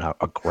 I'm coming out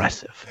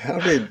aggressive. How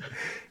did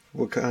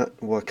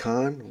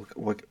Joaquin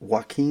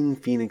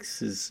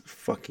Phoenix's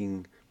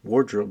fucking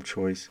wardrobe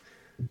choice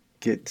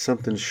get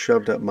something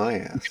shoved up my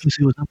ass? Because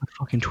it was on my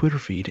fucking Twitter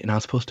feed, and I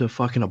was supposed to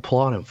fucking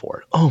applaud him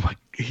for it. Oh my!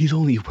 He's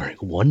only wearing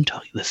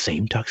the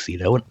same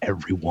tuxedo in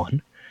every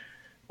one.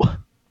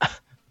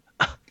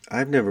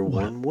 I've never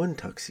worn one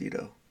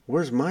tuxedo.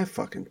 Where's my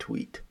fucking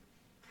tweet?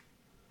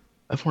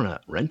 I've worn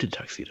a rented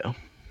tuxedo.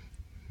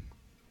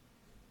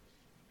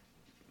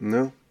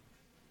 No.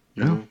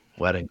 No,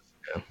 weddings.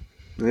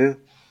 Yeah.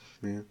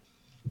 Yeah.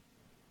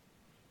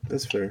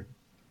 That's fair.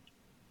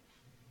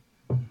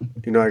 I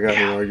got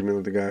in an argument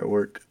with the guy at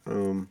work.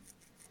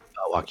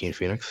 Joaquin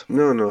Phoenix.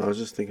 No, I was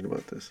just thinking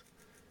about this.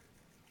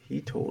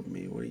 He told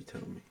me, what did he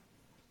tell me?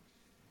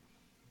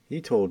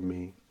 He told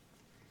me,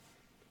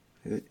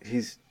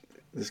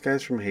 this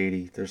guy's from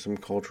Haiti. There's some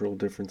cultural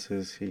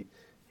differences. He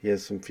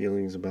has some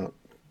feelings about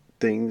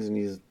things, and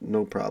he's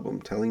no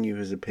problem telling you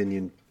his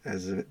opinion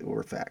as if it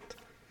were fact.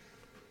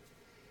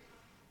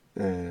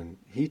 And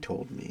he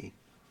told me,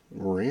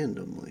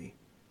 randomly,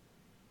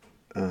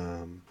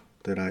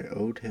 that I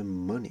owed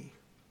him money.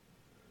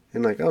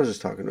 And I was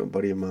just talking to a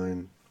buddy of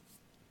mine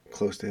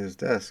close to his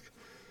desk.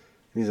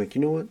 And he's like,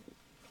 you know what?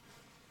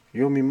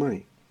 You owe me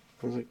money.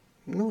 I was like,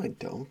 no, I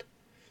don't.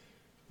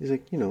 He's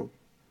like,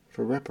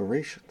 for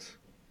reparations.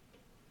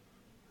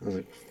 I was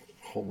like,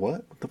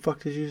 what? What the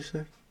fuck did you just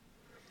say?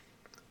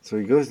 So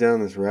he goes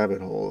down this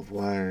rabbit hole of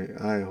why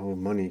I owe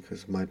money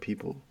because my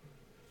people,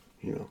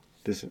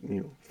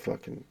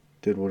 fucking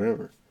did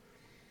whatever.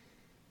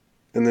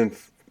 And then,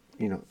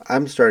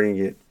 I'm starting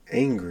to get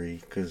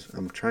angry because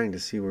I'm trying to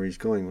see where he's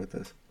going with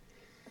this.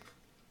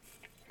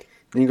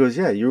 And he goes,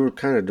 yeah, you were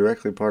kind of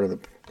directly part of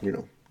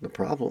the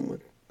problem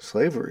with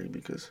slavery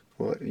because,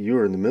 well, you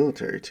were in the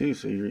military too,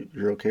 so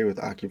you're okay with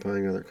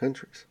occupying other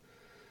countries.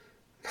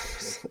 I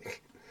was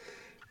like,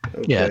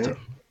 okay. Yeah, it's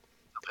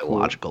a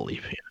logical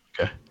leap.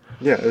 Yeah, okay.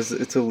 Yeah,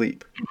 it's a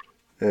leap.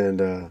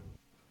 And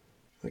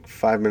like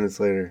 5 minutes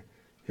later,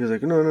 he was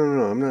like, no,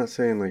 I'm not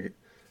saying like,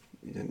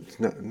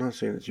 I'm not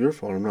saying it's your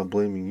fault. I'm not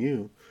blaming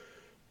you,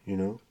 you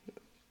know.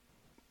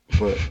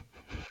 But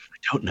I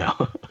don't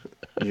know.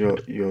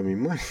 you owe me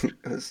money.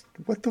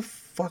 What the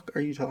fuck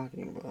are you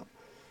talking about?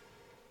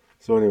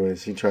 So,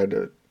 anyways, he tried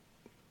to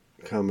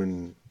come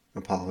and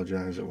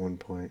apologize at one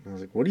point. I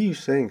was like, what are you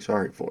saying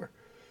sorry for?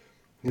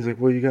 He's like,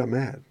 well, you got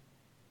mad.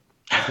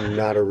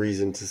 Not a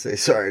reason to say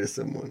sorry to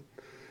someone.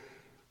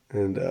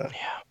 And that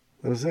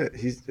was it.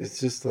 It's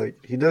just like,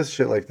 he does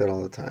shit like that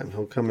all the time.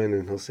 He'll come in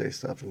and he'll say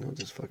stuff and he'll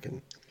just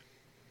fucking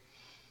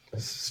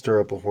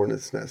stir up a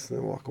hornet's nest and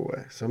then walk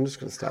away. So I'm just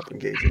going to stop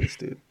engaging this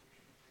dude.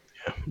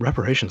 Yeah.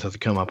 Reparations have to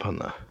come up on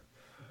the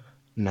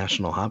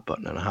national hot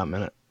button in a hot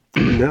minute.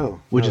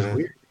 No. Which is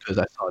weird because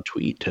I saw a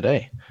tweet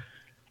today.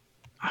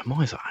 I'm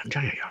trying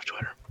to get off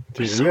Twitter.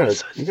 Dude,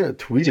 you got a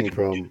tweeting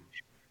problem.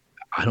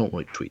 I don't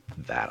like tweet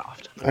that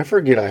often. I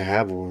forget I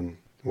have one.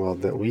 Well,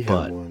 that we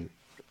have one.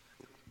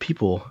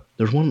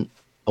 There's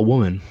a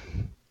woman.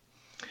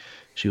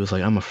 She was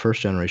like, I'm a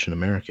first generation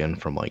American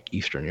from like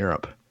Eastern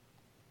Europe,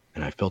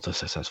 and I've built a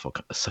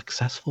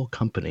successful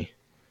company.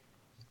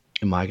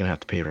 Am I gonna have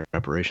to pay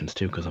reparations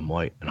too because I'm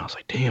white? And I was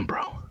like, damn,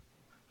 bro.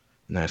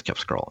 And I just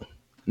kept scrolling.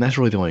 And that's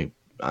really the only,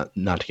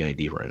 not to get any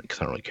deeper in it because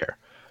I don't really care.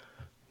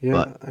 Yeah,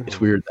 but it's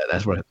weird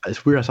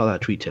it's weird. I saw that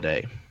tweet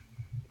today,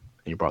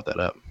 and you brought that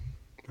up.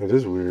 It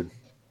is weird.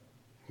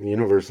 The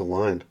universe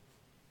aligned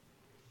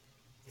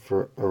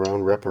for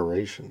around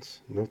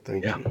reparations. No,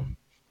 thank you.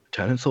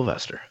 Lieutenant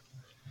Sylvester,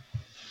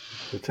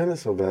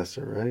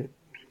 right?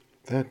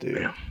 That dude.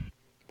 Yeah.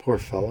 Poor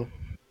fellow.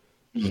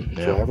 Just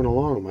yeah. driving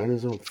along, minding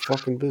his own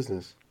fucking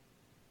business.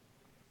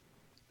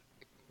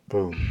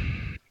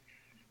 Boom.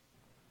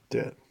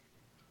 Dead.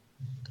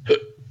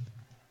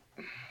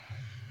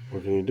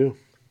 What can you do?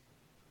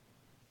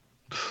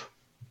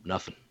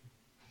 Nothing.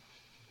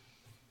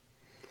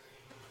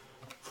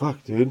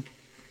 Fuck, dude.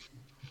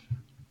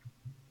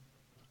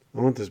 I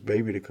want this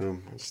baby to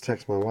come. I just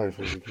text my wife.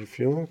 I was like, you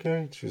feel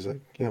okay? She's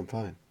like, yeah, I'm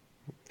fine.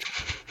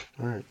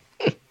 All right.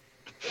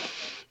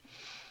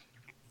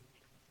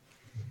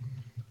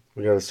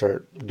 We got to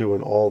start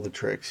doing all the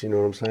tricks. You know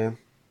what I'm saying?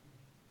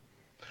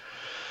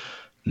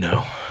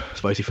 No.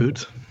 Spicy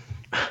foods?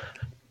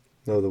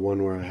 No, the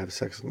one where I have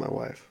sex with my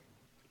wife.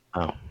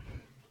 Oh.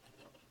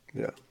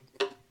 Yeah.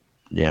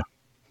 Yeah.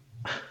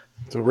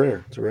 It's a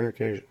rare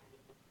occasion.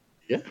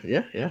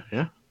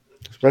 Yeah.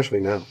 Especially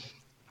now.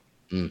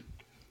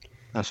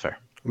 That's fair.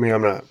 I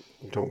mean,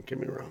 don't get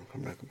me wrong,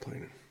 I'm not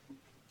complaining.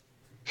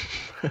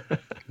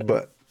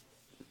 But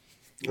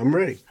I'm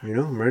ready,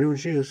 I'm ready when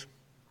she is.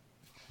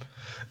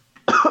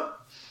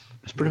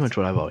 It's pretty much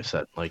what I've always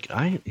said. Like,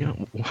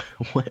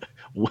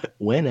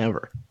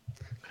 whenever.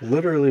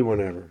 Literally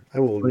whenever. I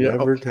will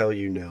never tell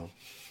you no.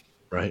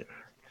 Right.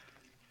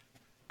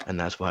 And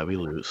that's why we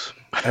lose.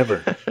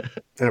 Ever.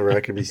 I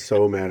could be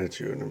so mad at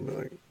you and I'm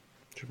like,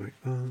 she'll be like,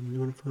 you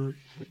want to fuck?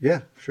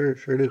 Yeah, sure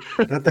do.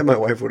 Not that my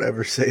wife would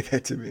ever say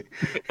that to me.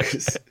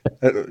 Because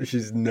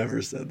she's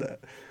never said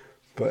that.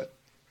 But,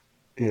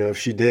 if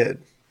she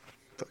did,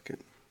 fucking,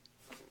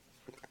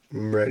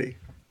 I'm ready.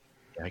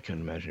 I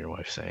couldn't imagine your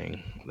wife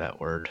saying that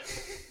word.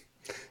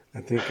 I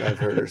think I've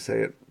heard her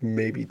say it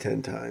maybe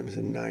 10 times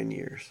in 9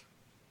 years.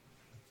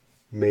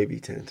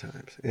 Maybe 10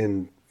 times.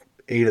 And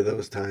 8 of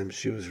those times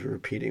she was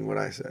repeating what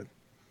I said.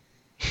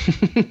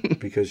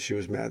 Because she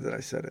was mad that I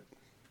said it.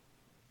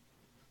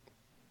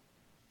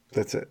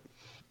 That's it.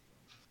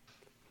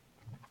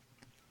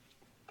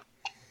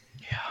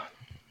 Yeah.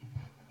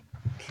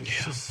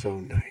 She's just so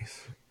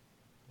nice.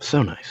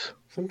 So nice.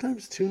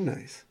 Sometimes too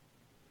nice.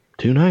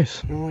 Too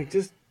nice. I'm like,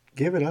 just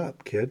give it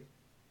up, kid.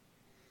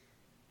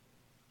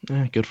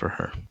 Yeah, good for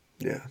her.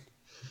 Yeah.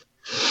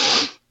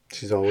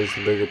 She's always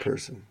the bigger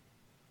person.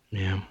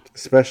 Yeah.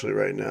 Especially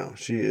right now.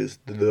 She is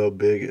the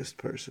biggest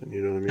person.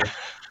 You know what I mean?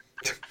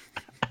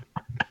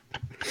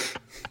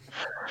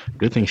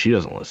 Good thing she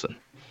doesn't listen.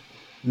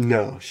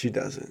 No, she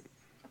doesn't.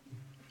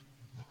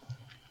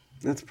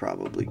 That's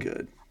probably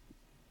good.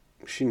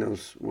 She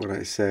knows what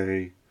I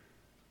say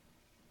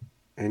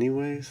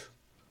anyways.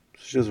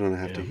 She doesn't want to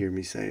have to hear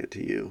me say it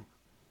to you.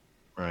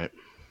 Right.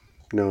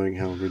 Knowing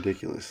how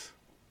ridiculous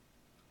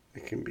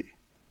it can be.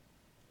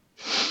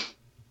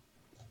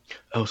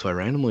 Oh, so I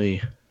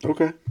randomly...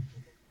 Okay.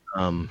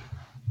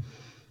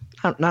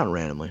 Not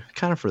randomly.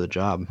 Kind of for the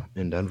job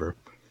in Denver.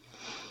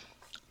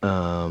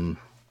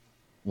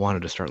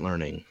 Wanted to start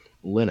learning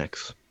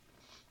Linux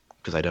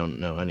because I don't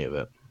know any of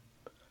it.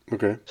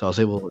 Okay. So I was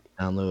able to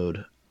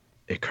download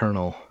a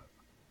kernel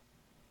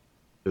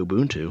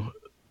Ubuntu.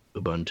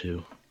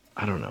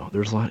 I don't know.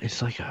 There's a lot.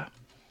 It's like a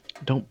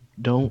don't.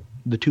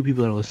 The two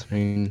people that are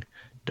listening,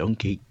 don't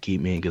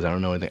keep me because I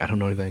don't know anything. I don't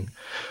know anything.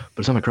 But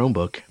it's on my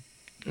Chromebook,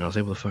 and I was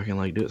able to fucking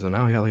like do it. So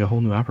now I got like a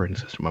whole new operating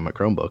system on my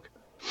Chromebook.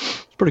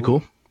 It's pretty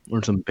cool.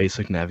 Learn some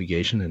basic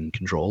navigation and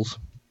controls.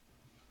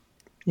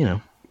 You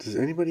know. Does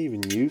anybody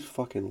even use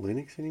fucking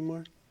Linux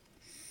anymore?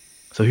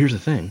 So here's the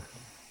thing.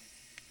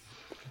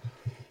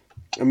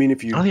 I mean, I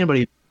don't think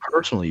anybody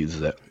personally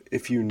uses it.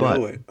 If you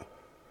know it.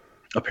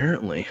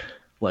 Apparently,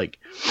 like,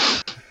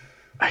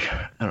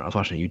 I don't know, I was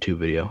watching a YouTube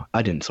video.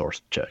 I didn't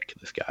source check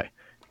this guy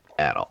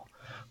at all.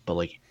 But,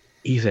 like,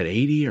 he said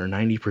 80 or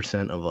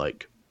 90% of,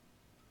 like,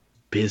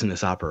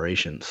 business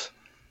operations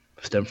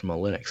stem from a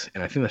Linux.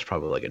 And I think that's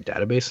probably, like, a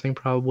database thing,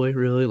 probably,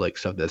 really. Like,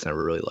 stuff that's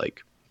never really,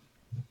 like,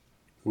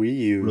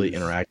 really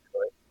interactive.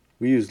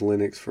 We use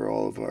Linux for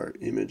all of our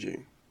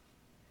imaging.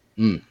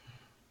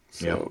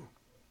 So,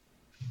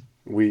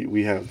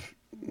 we have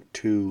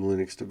 2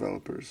 Linux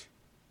developers.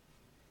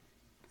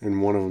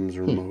 And one of them's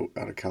remote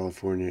out of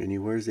California, and he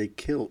wears a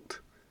kilt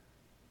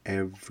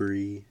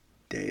every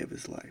day of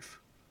his life.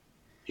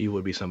 He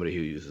would be somebody who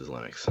uses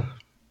Linux.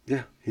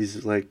 Yeah,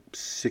 he's like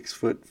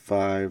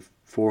 6'5",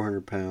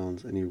 400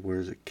 pounds, and he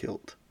wears a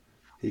kilt.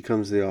 He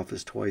comes to the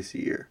office twice a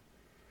year.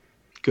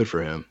 Good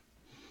for him.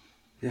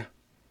 Yeah,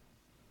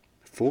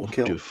 full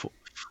kilt. Dude,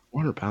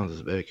 400 pounds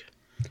is big.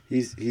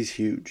 He's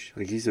huge.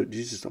 Like he's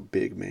just a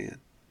big man.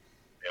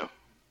 Yeah.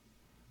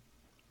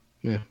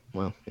 Yeah.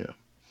 Well, yeah.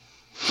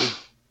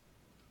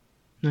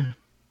 Yeah.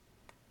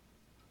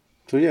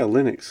 So yeah,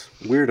 Linux.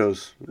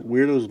 Weirdos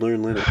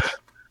learn Linux.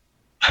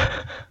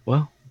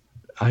 Well,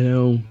 I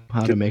know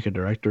how to make a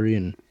directory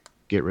and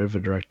get rid of a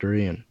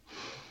directory, and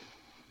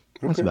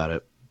that's about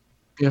it.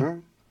 Yeah.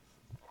 Right.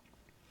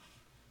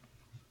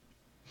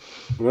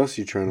 What else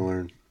are you trying to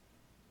learn?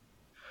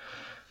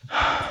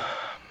 I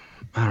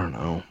don't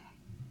know.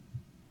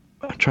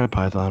 I tried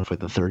Python for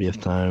the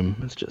 30th time.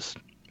 It's just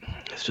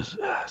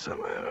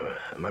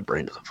my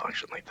brain doesn't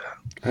function like that.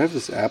 I have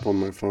this app on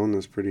my phone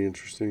that's pretty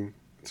interesting.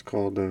 It's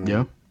called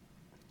yeah.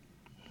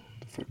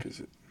 The fuck is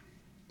it?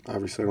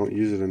 Obviously, I don't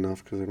use it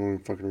enough because I don't even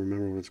fucking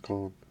remember what it's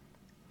called.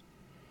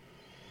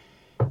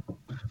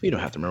 You don't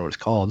have to remember what it's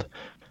called.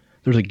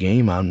 There's a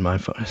game on my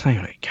phone. It's not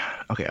even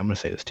okay, I'm gonna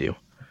say this to you.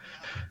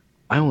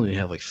 I only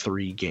have like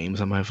 3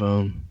 games on my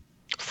phone,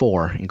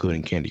 4,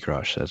 including Candy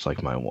Crush. That's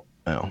like my,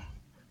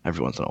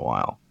 every once in a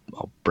while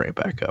I'll bring it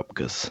back up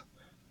because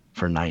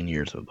for 9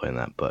 years I've been playing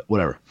that. But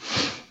whatever.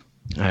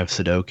 I have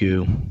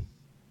Sudoku,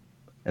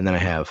 and then I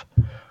have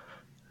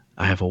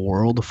a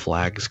World of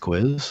Flags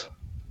quiz.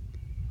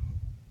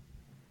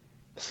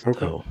 So,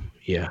 okay.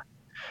 Yeah.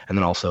 And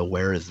then also,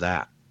 Where Is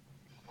That?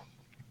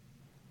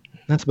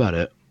 That's about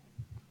it.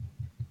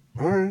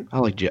 All right. I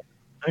like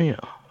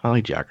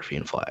geography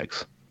and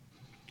flags.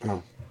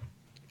 Oh.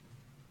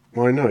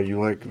 Well, I know you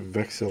like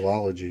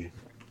vexillology.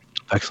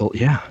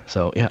 Yeah.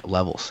 So yeah,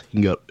 levels.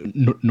 You can go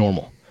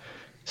normal.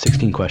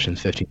 16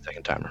 questions,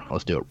 15-second timer.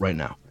 Let's do it right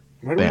now.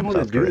 Why do we want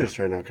to do this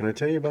right now? Can I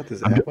tell you about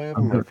this app I have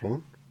on my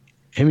phone?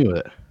 Hit me with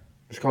it.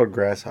 It's called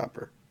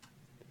Grasshopper.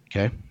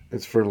 Okay.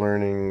 It's for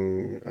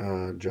learning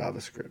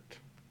JavaScript,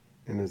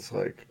 and it's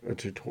like a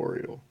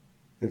tutorial.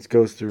 It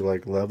goes through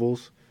like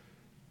levels,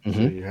 so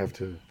you have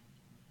to.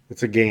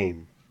 It's a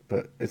game,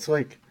 but it's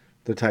like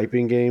the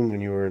typing game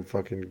when you were in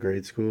fucking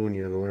grade school and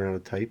you had to learn how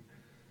to type.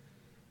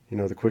 You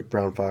know, the quick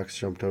brown fox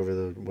jumped over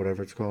the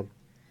whatever it's called.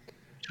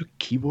 Took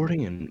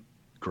keyboarding in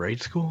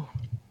grade school?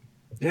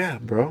 Yeah,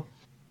 bro.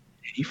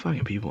 You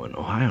fucking people in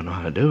Ohio know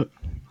how to do it.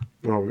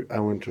 Well, I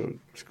went to a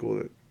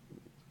school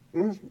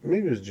that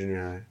maybe it was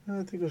junior high. No,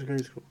 I think it was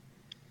grade school.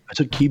 I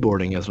took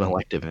keyboarding as an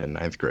elective in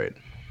 9th grade.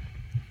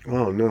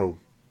 Oh, no.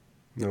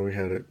 No, we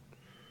had it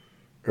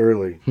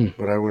early,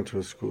 but I went to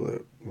a school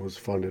that was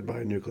funded by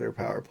a nuclear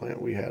power plant.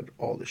 We had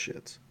all the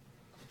shits.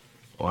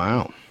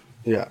 Wow.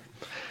 Yeah.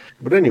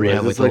 But anyway,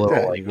 it's like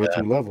that. Like you go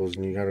through levels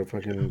and you gotta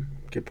fucking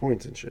get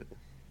points and shit.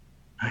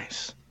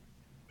 Nice.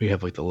 We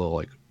have like the little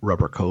like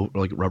rubber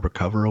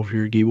cover over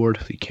your keyboard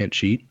so you can't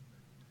cheat.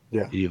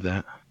 Yeah. You have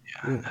that?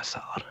 Yeah, that's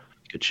solid.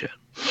 Good shit.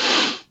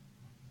 I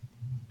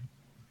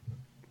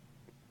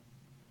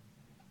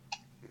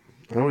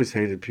always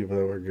hated people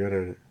that were good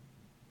at it.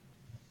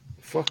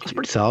 Fuck That's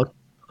pretty solid.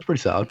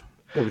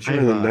 Yeah, but you were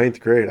in the 9th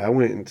grade. I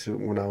went into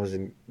when I was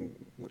in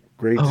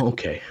grade school.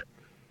 Okay.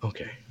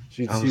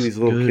 So you'd see these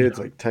little kids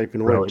like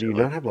typing away. Do you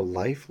not have a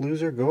life,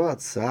 loser? Go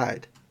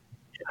outside.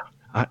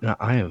 Yeah.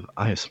 I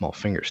have small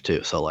fingers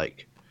too, so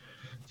like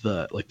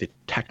the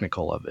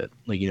technical of it.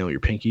 Like, you know, your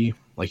pinky,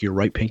 like your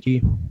right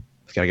pinky,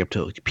 it's gotta get up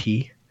to like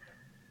P.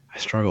 I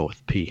struggle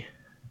with P.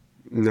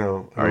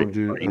 No, I don't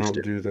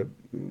do that.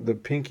 The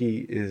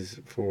pinky is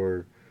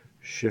for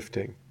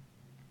shifting.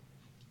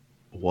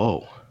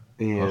 Whoa.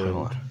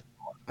 And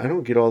I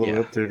don't get all the way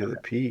up there to the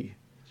P.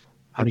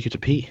 How do you get to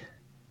P?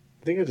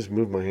 I think I just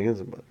move my hands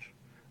a bunch.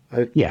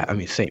 I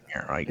mean, same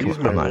here. Right? I use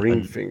my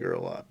ring finger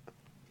a lot.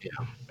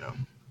 Yeah.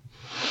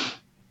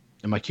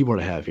 And my keyboard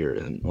I have here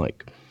isn't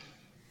like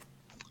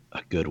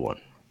a good one.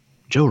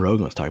 Joe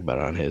Rogan was talking about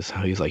it on his,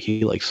 how he's like,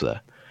 he likes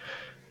the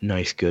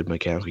nice, good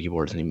mechanical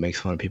keyboards, and he makes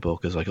fun of people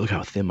because like, look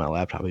how thin my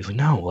laptop is. He's like,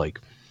 no, like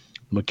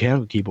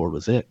mechanical keyboard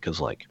was it because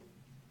like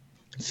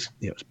it's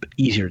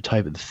easier to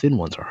type. The thin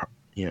ones are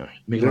you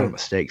make a lot Yeah. of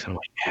mistakes. And I'm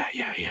like,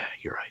 yeah,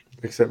 you're right.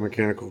 Except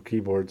mechanical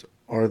keyboards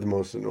are the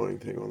most annoying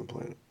thing on the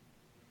planet.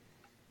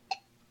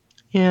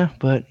 Yeah,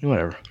 but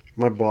whatever.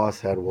 My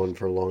boss had one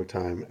for a long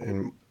time,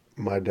 and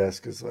my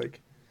desk is like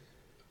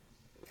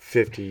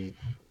 50,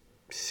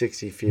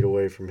 60 feet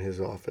away from his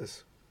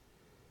office.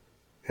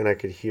 And I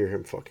could hear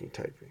him fucking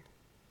typing.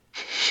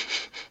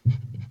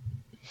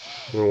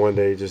 And one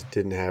day he just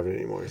didn't have it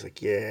anymore. He's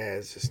like, yeah,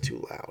 it's just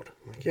too loud.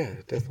 I'm like, yeah,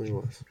 it definitely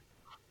was.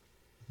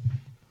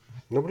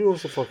 Nobody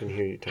wants to fucking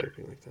hear you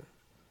typing like that.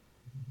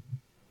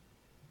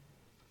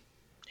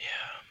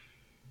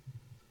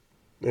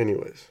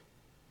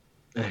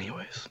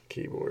 Anyways,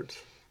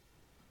 keyboards.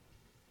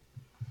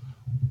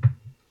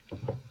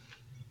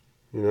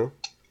 You know?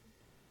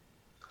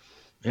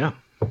 Yeah.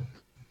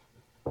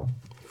 I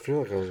feel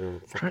like I was gonna.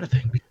 I'm trying to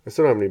think. I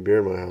still don't have any beer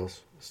in my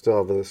house. I still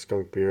have this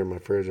skunk beer in my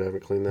fridge. I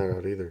haven't cleaned that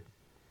out either.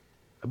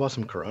 I bought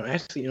some Corona.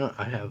 Actually,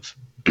 I have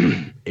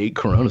 8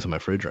 Coronas in my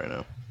fridge right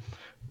now.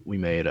 We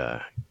made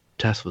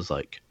Tess was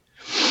like,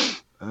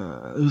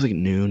 it was like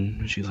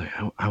noon. She was like,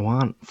 I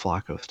want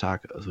Flacco's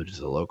Tacos, which is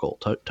a local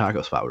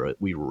taco spot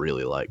we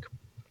really like.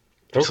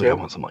 She's Okay. like, I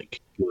want some like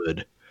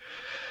good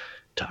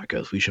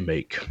tacos. We should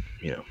make,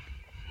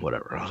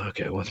 whatever. I was like,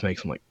 okay, let's make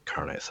some like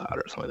carne asada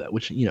or something like that.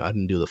 Which I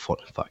didn't do the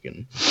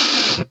fucking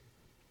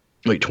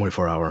like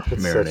 24-hour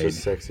It's marinade. such a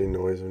sexy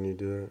noise when you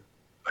do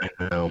that.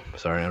 I know.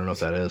 Sorry, I don't know what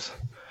that is.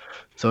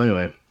 So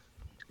anyway,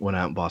 went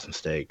out and bought some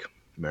steak,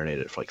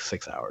 marinated it for like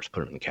 6 hours,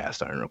 put it in the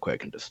cast iron real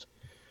quick, and just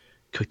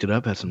cooked it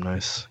up. Had some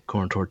nice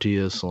corn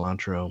tortillas,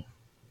 cilantro,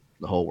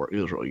 the whole work.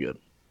 It was really good.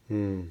 it.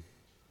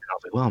 I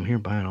was like, well, I'm here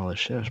buying all this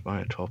shit. I should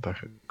buy a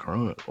 12-pack of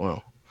Corona as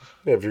well.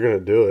 Yeah, if you're gonna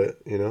do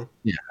it, you know.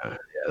 Yeah,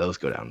 those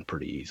go down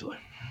pretty easily.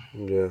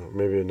 Yeah,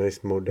 maybe a nice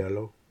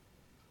Modelo.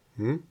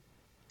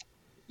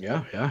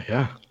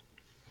 Yeah.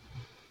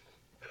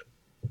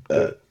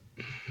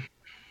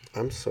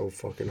 I'm so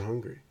fucking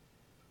hungry.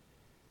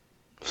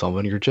 Some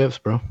vinegar chips,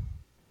 bro.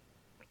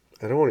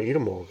 I don't want to eat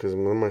them all because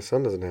my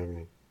son doesn't have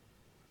any.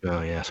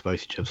 Oh yeah,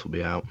 spicy chips will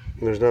be out.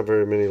 And there's not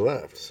very many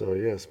left, so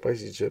yeah,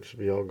 spicy chips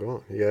will be all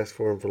gone. He asked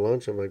for them for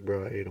lunch. I'm like,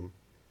 bro, I ate them.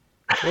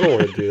 I don't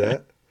want to do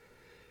that.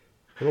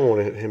 I don't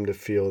want him to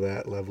feel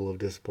that level of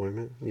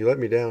disappointment. You let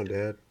me down,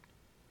 Dad.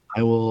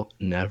 I will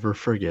never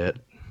forget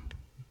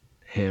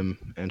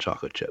him and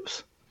chocolate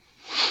chips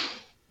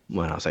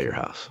when I was at your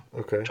house.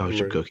 Okay. Chocolate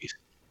chip cookies.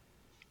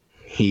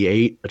 He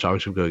ate a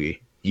chocolate chip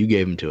cookie. You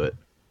gave him to it.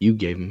 You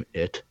gave him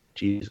it.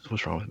 Jesus,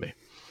 what's wrong with me?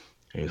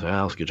 And he's like,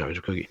 let's get a chocolate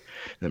chip cookie.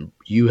 And then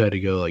you had to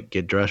go like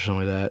get dressed or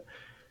something like that.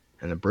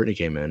 And then Brittany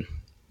came in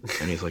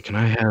and he's like, can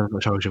I have a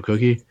chocolate chip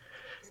cookie?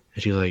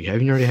 And she's like,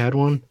 haven't you already had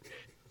one?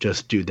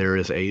 Just, dude, there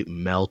is a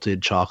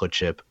melted chocolate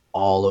chip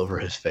all over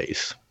his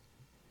face.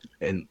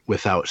 And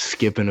without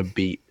skipping a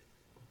beat.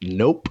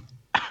 Nope.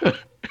 And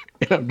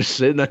I'm just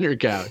sitting on your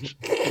couch.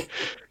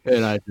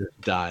 And I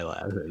just die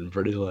laughing. And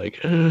Brittany's like,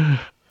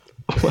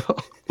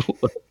 well,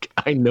 look,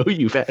 I know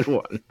you've had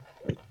one.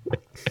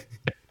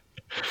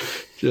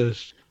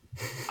 Just,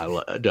 I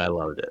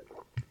loved it.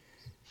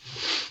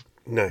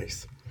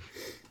 Nice.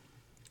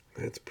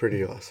 That's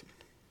pretty awesome.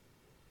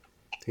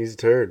 He's a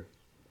turd.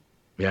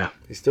 Yeah.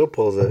 He still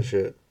pulls that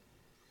shit.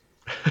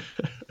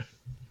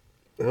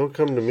 He'll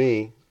come to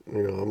me,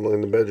 I'm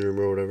in the bedroom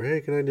or whatever.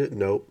 Hey, can I do it?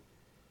 Nope.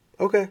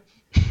 Okay.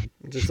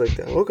 Just like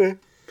that. Okay.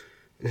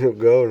 And he'll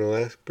go and he'll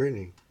ask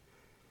Brittany.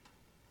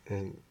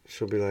 And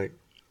she'll be like,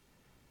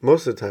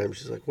 most of the time,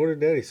 she's like, what did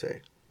Daddy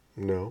say?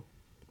 No.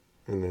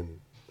 And then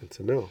it's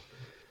a no.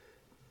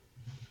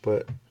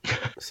 But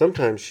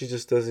sometimes she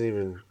just that doesn't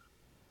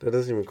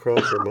even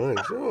cross her mind.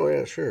 She's, oh,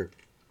 yeah, sure.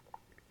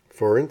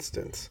 For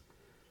instance,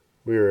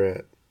 we were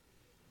at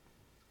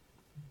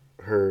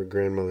her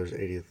grandmother's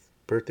 80th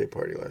birthday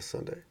party last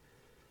Sunday.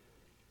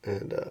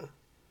 And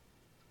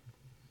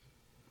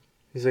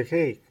he's like,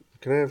 hey,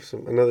 can I have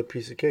another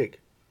piece of cake?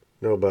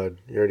 No, bud,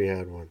 you already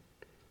had one.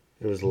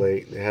 It was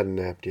late. They hadn't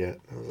napped yet.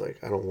 I was like,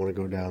 I don't want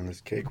to go down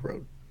this cake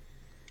road.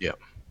 Yeah.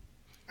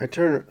 It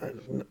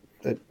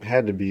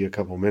had to be a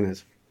couple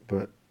minutes,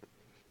 but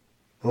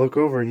I look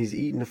over and he's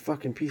eating a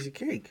fucking piece of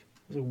cake.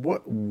 I was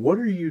like, what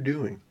are you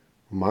doing?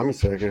 Mommy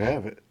said I could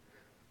have it.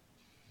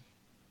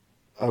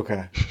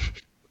 Okay.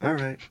 All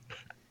right.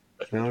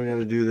 Now we got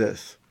to do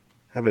this.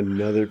 Have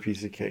another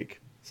piece of cake.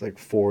 It's like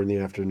 4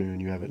 p.m.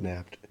 You haven't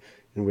napped,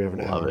 and we have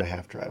an hour and a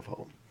half drive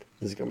home.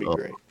 This is gonna be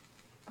great.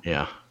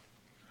 Yeah.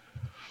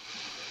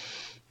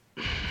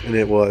 And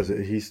it was.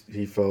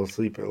 He fell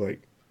asleep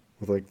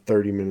with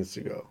 30 minutes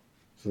to go.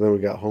 So then we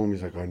got home.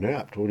 He's like, I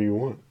napped. What do you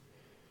want?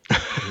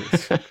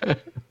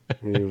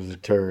 And he was a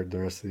turd the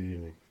rest of the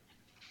evening.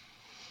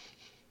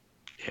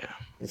 Yeah.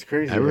 It's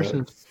crazy. Ever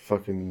since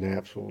fucking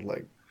naps will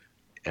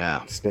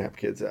snap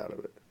kids out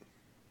of it.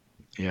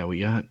 Yeah, we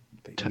got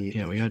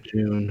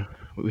June.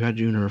 We got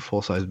June in her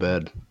full size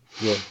bed.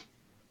 Yeah.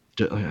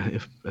 I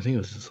think it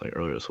was just like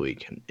earlier this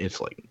week, and it's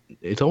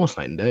almost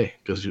night and day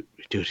because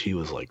dude, he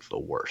was like the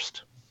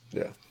worst.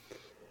 Yeah.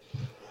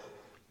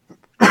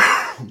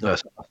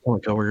 One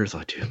of my coworkers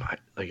like, dude,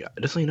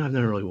 just so you know, I've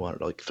never really wanted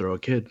to like throw a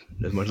kid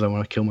as much as I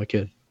want to kill my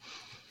kid.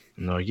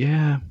 And they're like,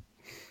 yeah,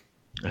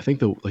 I think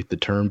the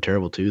term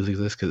terrible twos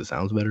exists because it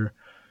sounds better,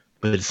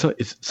 but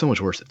it's so much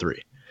worse at 3.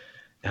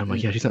 And I'm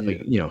like, yeah, she's not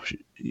like,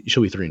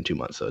 she'll be 3 in 2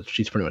 months, so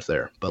she's pretty much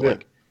there. But Yeah.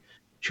 like,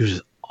 she was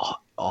just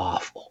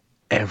awful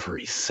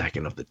every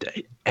second of the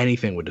day.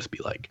 Anything would just be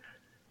like,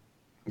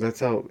 That's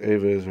how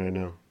Ava is right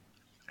now.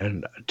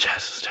 and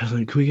Jess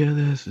like, can we get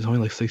this? It's only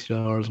like $60.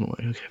 And I'm like,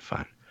 okay,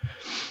 fine.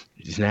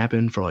 She's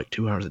napping for like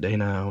 2 hours a day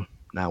now,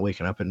 not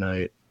waking up at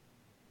night.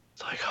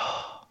 It's like,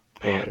 oh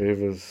man.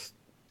 Ava's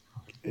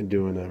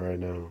doing that right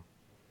now.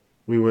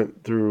 We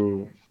went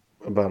through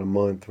about a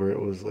month where it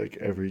was like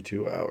every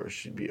 2 hours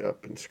she'd be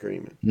up and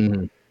screaming.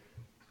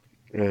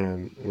 Mm-hmm.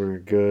 And we're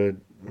good.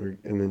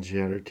 And then she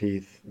had her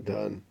teeth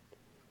done.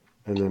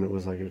 And then it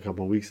was like a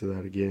couple of weeks of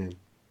that again.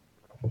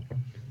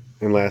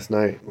 And last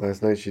night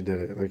she did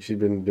it. Like she'd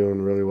been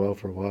doing really well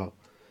for a while.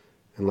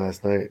 And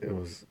last night it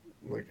was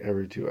like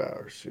every 2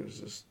 hours she was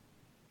just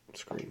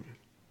screaming.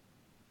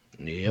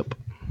 Yep.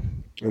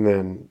 And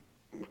then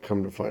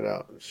come to find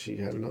out she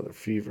had another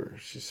fever.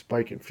 She's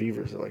spiking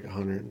fevers at like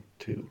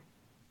 102,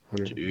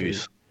 103.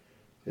 Jeez.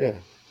 Yeah.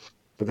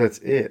 But that's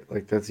it.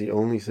 Like that's the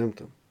only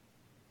symptom.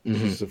 It's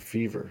Mm-hmm. just a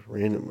fever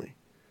randomly.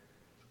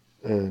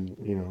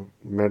 And,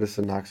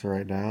 medicine knocks her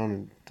right down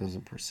and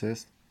doesn't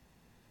persist.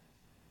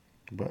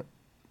 But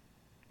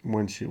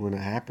when it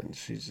happens,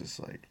 she's just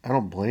like, I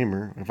don't blame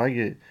her. If I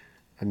get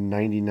a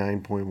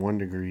 99.1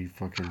 degree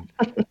fucking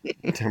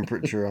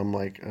temperature, I'm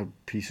like a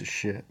piece of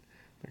shit.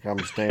 Like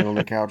I'm staying on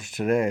the couch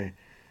today,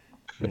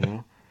 you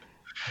know?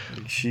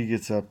 Like she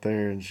gets up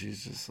there and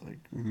she's just like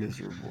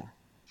miserable.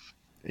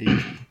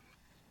 Achy.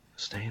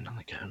 Staying on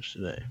the couch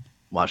today.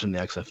 Watching the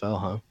XFL,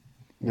 huh?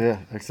 Yeah,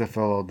 XFL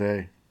all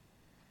day.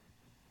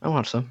 I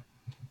watched some.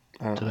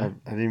 I Today.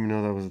 didn't even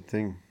know that was a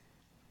thing.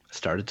 It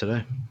started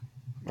today.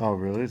 Oh,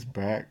 really? It's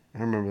back. I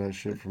remember that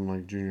shit from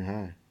like junior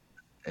high.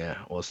 Yeah,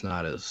 well, it's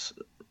not as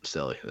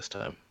silly this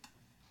time.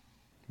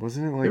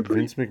 Wasn't it They're like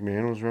pretty. Vince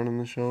McMahon was running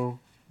the show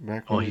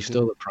back Oh, when he's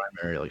still the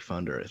primary like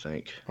funder, I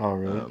think. Oh,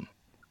 really?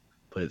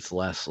 But it's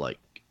less like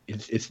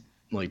it's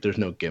like there's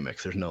no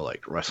gimmicks. There's no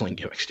like wrestling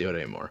gimmicks to it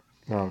anymore.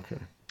 Oh, okay.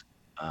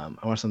 I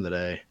watched them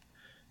today.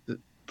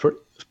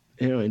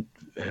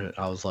 And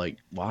I was like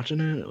watching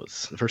it. It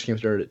was the first game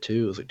started at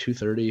 2. It was like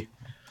 2:30.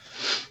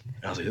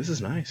 I was like, this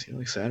is nice.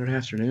 Like Saturday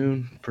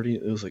afternoon.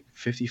 It was like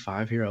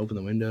 55 here. I opened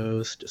the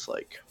windows, just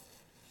like.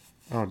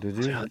 Oh, did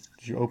you? Yeah,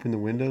 Did you open the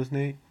windows,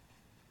 Nate?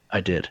 I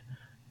did.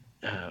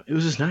 It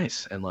was just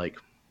nice, and like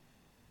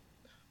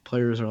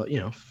players are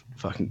like,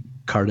 fucking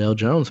Cardell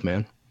Jones,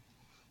 man.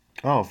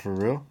 Oh, for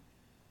real?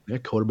 Yeah,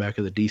 quarterback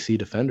of the DC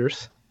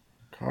Defenders.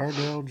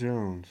 Cardell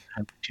Jones.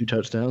 Had 2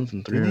 touchdowns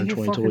and Did he get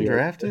 320 fucking total yards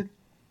drafted?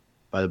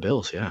 by the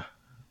Bills. Yeah,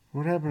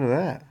 What happened to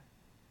that?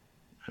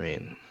 I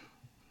mean,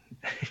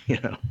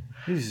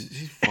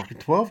 He's fucking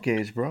 12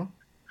 gauge, bro.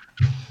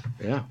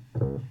 yeah,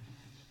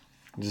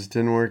 Just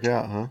didn't work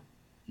out, huh?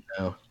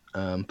 no,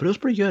 but it was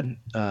pretty good.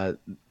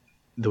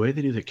 The way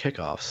they do the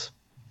kickoffs,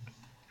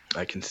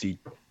 I can see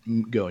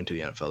going to the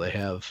NFL. They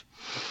have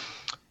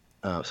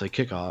so they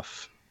kick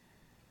off.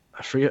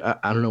 I forget.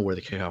 I don't know where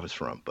the kickoff is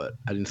from, but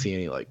I didn't see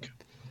any like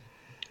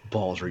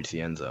balls reach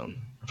the end zone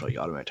for like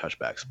automatic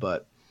touchbacks.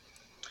 But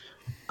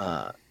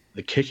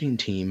the kicking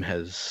team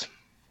has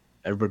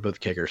everybody but the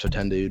kicker, so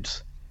 10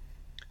 dudes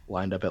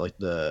lined up at like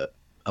the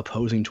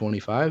opposing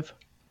 25.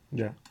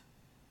 Yeah.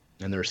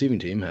 And the receiving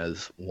team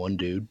has 1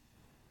 dude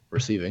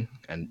receiving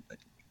and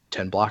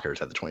 10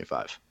 blockers at the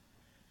 25.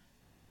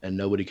 And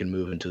nobody can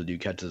move until the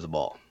dude catches the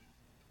ball.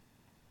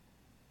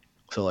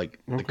 So like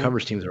the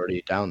coverage team's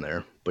already down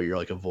there, but you're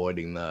like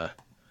avoiding the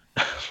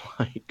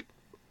like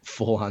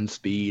full on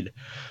speed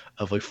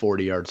of like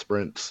 40-yard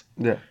sprints.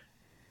 Yeah.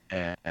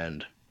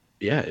 And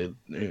yeah,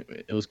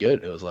 it was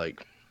good. It was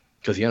like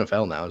because the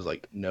NFL now is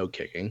like no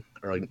kicking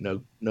or like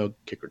no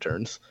kick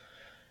returns,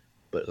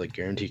 but like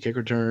guaranteed kick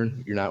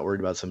return. You're not worried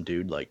about some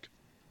dude like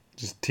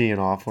just teeing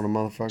off on a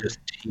motherfucker. Just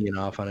teeing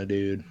off on a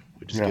dude,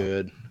 which is Yeah.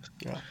 good.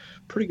 Yeah.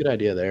 Pretty good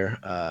idea there.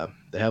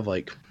 They have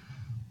like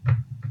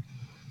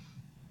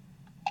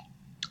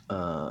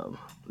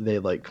they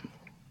like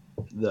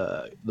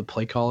the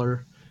play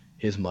caller.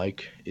 His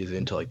mic is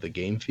into like the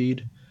game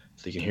feed,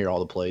 so you can hear all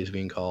the plays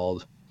being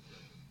called.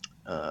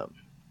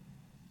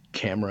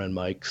 Camera and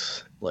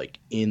mics like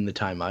in the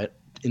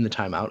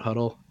timeout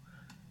huddle.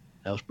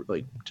 That was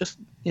like just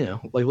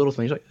like little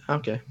things like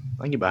okay,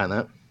 I can get behind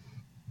that.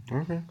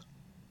 Okay.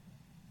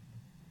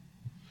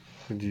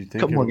 Do you think A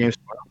couple more games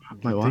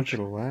do you think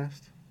it'll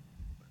last?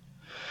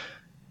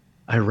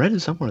 I read it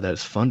somewhere that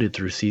it's funded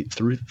through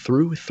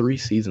 3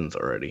 seasons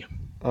already.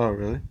 Oh,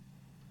 really?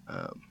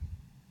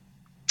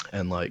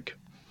 And like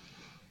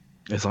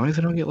as long as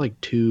they don't get like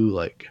too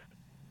like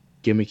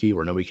gimmicky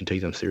where nobody can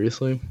take them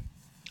seriously,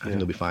 I think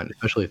they'll be fine,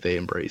 especially if they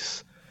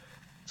embrace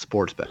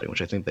sports betting,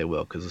 which I think they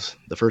will, because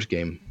the first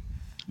game,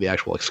 the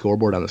actual like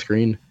scoreboard on the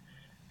screen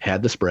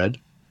had the spread,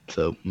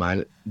 so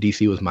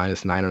DC was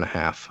minus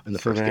 9.5 in the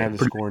first game. So they had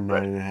to score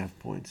 9.5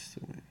 points to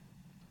win.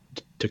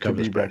 to To cover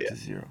the be spread. back Yeah.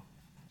 to 0.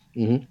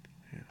 Mm-hmm.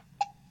 Yeah.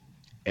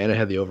 And it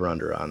had the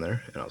over/under on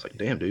there, and I was like,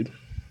 "Damn, dude,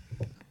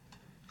 that's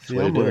the See,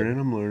 way to I'm do it." learning.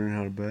 I'm learning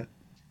how to bet.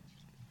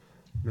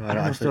 No, I don't I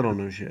know if they, still don't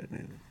know shit,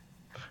 man.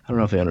 I don't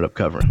know if they ended up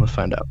covering. Let's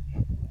find out.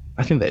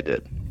 I think they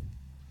did.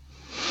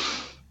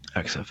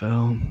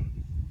 XFL.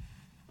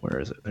 Where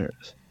is it? There it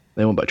is.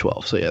 They won by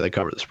 12, so yeah, they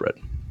covered the spread.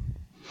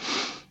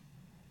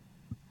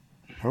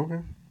 Okay.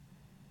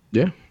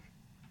 Yeah.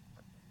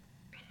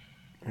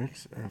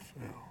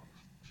 XFL.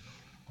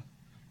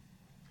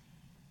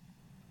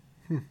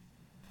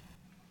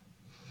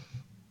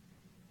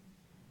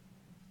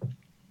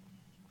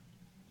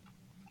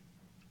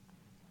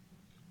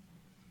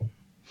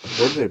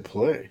 Where do they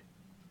play?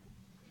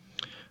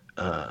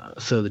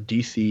 So the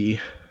DC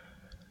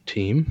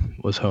team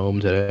was home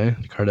today.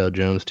 The Cardell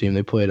Jones team.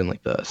 They played in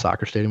like the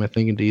soccer stadium, I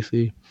think, in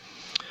DC.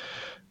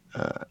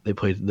 They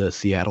played the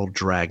Seattle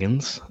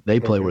Dragons. They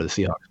play Okay. where the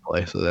Seahawks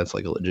play, so that's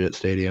like a legit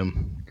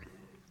stadium.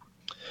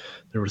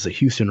 There was the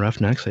Houston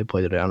Roughnecks. They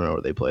played it. I don't know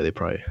where they play. They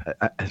probably.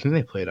 I think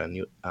they played on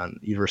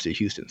University of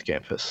Houston's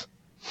campus.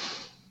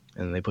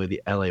 And they played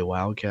the LA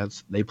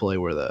Wildcats. They play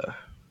where the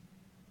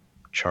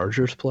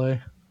Chargers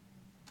play.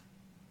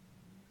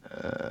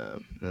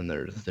 Then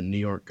there's the New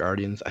York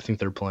Guardians. I think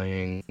they're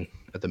playing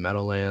at the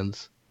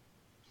Meadowlands.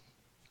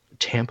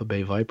 Tampa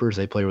Bay Vipers.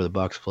 They play where the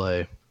Bucks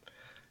play.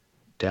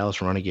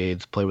 Dallas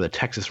Renegades play where the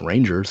Texas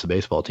Rangers, the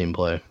baseball team,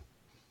 play.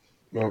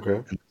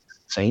 Okay. And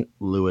St.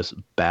 Louis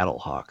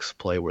Battlehawks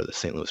play where the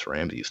St. Louis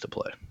Rams used to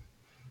play.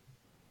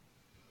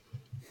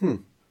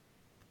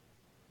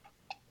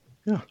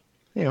 Yeah.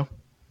 You know.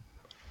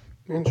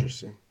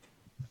 Interesting.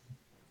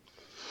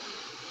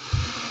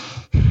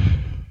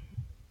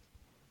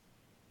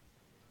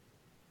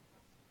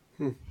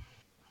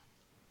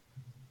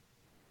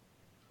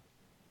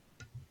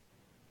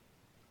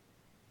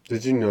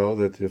 Did you know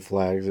that the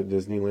flags at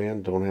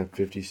Disneyland don't have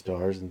 50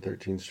 stars and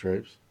 13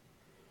 stripes?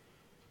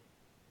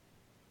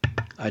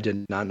 I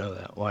did not know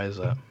that. Why is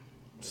that?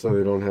 So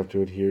they don't have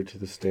to adhere to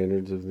the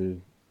standards of the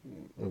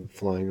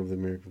flying of the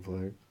American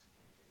flag.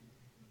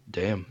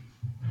 Damn.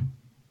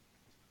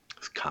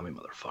 Those commie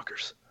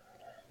motherfuckers.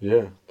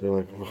 Yeah, they're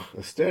like, well,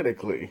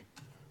 aesthetically,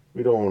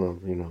 we don't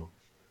want to,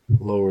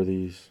 lower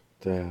these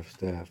to half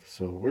staff.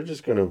 So we're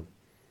just going to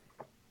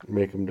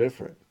make them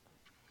different.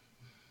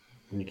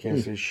 And you can't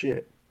say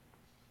shit.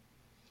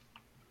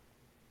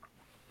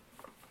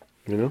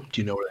 You know?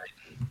 Do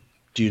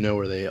you know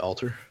where they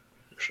alter?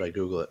 Or should I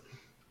Google it?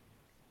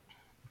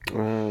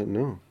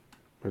 No,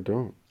 I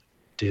don't.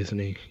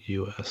 Disney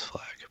U.S.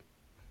 flag.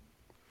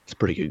 It's a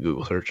pretty good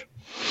Google search.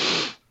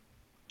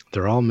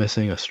 They're all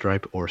missing a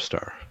stripe or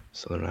star,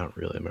 so they're not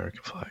really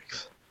American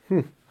flags.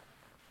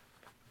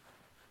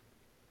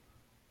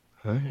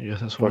 I guess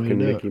that's one way to Fucking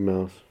do Mickey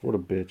Mouse. What a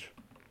bitch. it,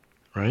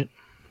 right?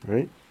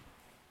 Right?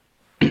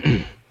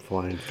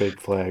 Flying fake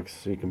flags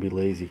so you can be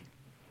lazy.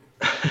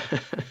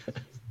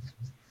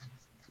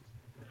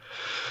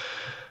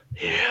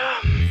 Yeah.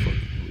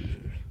 Fucking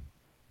losers.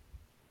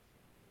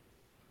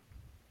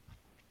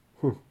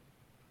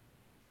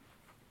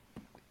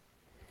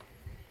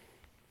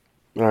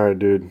 Alright,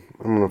 dude.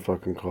 I'm gonna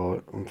fucking call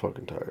it. I'm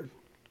fucking tired.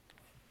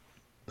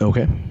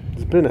 Okay.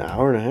 It's been an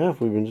hour and a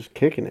half. We've been just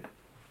kicking it.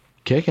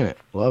 Kicking it.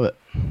 Love it.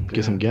 Get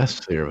Yeah. some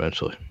guests here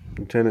eventually.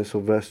 Lieutenant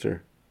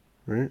Sylvester,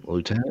 right?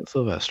 Lieutenant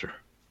Sylvester.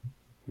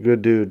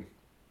 Good dude.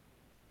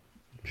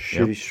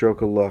 Shitty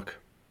stroke of luck.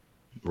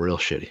 Real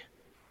shitty.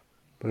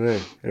 But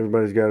hey,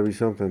 everybody's got to be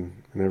something,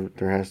 and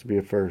there has to be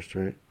a first,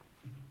 right?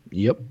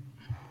 Yep.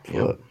 Fuck.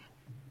 Yep.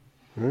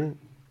 All right.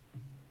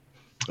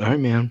 All right,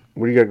 man.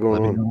 What do you got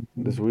going Let me on know.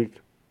 this week?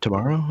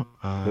 Tomorrow?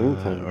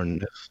 Anytime.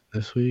 Or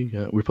this week?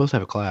 We're supposed to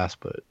have a class,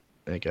 but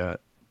it got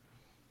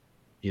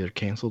either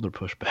canceled or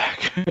pushed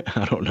back.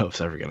 I don't know if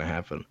it's ever going to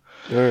happen.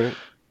 All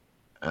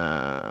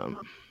right.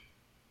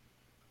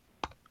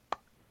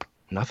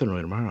 Nothing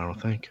really tomorrow, I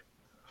don't think.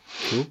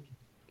 Cool.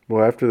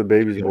 Well, after the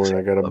baby's Gotta born, say,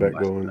 I got a love bet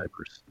my going.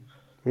 diapers.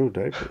 Ooh,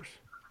 diapers.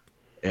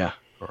 Yeah.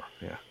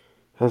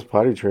 How's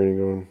potty training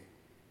going?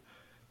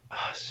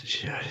 It's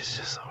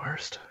just the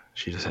worst.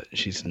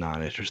 She's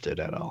not interested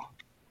at all.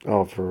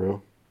 Oh, for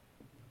real?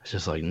 It's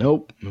just like,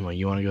 nope. I'm like,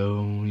 you want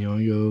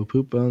to go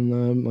poop on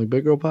the like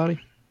big girl potty?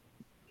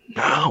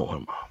 No.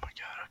 I'm, oh my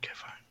god. Okay,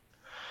 fine.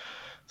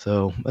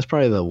 So that's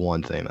probably the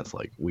one thing that's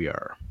like we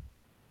are.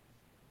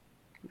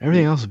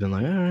 Everything else has been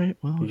like, all right.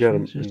 Well,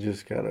 You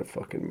just gotta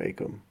fucking make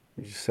them.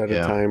 You just set a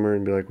Yeah. timer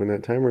and be like, when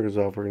that timer goes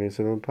off, we're gonna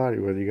sit on the potty,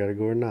 whether you gotta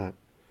go or not.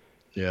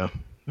 Yeah.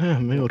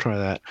 Maybe we'll try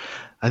that.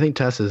 I think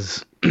Tess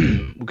is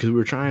because we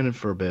were trying it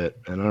for a bit,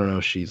 and I don't know.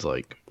 If she's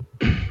like,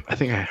 I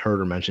think I heard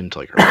her mention to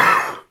like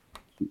her.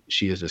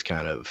 She is just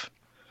kind of.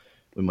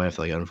 We might have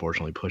to like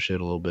unfortunately push it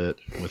a little bit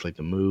with like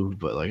the move,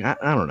 but like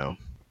I don't know.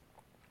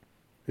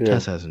 Yeah.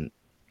 Tess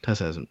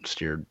hasn't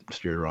steered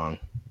wrong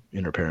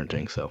in her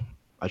parenting, so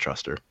I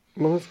trust her.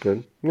 Well, that's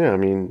good. Yeah, I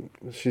mean,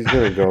 she's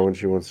gonna go when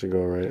she wants to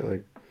go, right?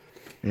 Like,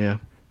 Yeah.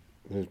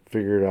 just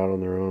figure it out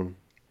on their own.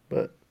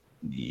 But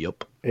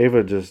Yep.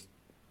 Ava just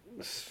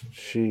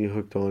she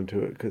hooked onto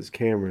it because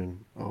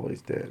Cameron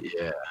always did.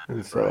 Yeah.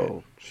 And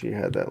so she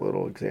had that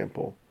little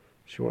example.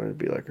 She wanted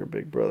to be like her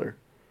big brother.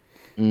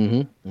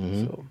 Mm-hmm.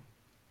 Mm-hmm. So,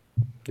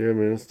 yeah,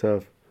 man, it's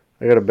tough.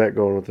 I got a bet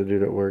going with the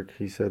dude at work.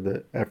 He said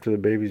that after the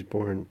baby's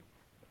born,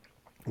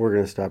 we're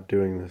going to stop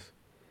doing this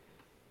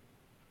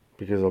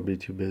because I'll be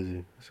too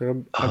busy.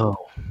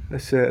 I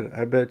said,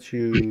 I bet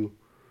you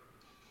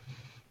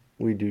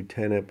we do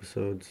 10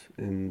 episodes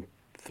in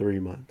 3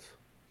 months.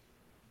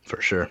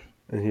 For sure.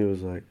 And he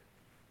was like,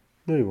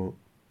 no, you won't.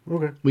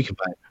 Okay.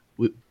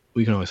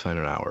 We can always find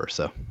an hour or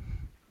so.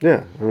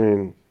 Yeah, I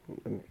mean,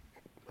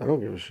 I don't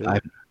give a shit.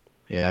 I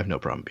have no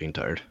problem being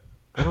tired.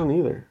 I don't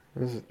either.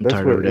 I'm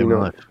tired every day of my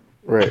life.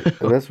 Right,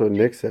 and that's what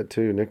Nick said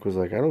too. Nick was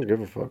like, I don't give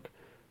a fuck.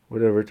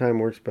 Whatever time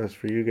works best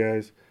for you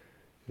guys.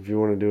 If you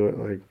want to do it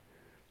like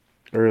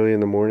early in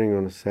the morning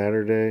on a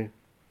Saturday,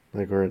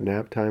 like or at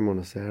nap time on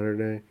a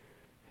Saturday,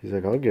 he's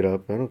like, I'll get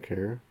up. I don't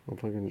care.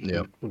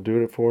 We'll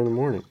do it at 4 in the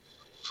morning.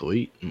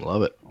 Sweet,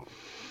 love it.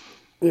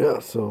 Yeah,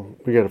 so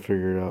we got to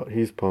figure it out.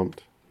 He's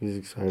pumped. He's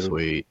excited.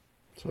 Sweet,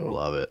 so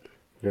love it.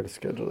 We got to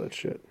schedule that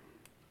shit.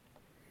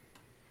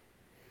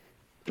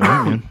 All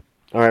right, man.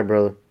 All right,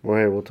 brother. Well,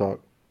 hey, we'll talk.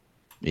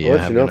 Yeah, I'll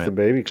let you know if the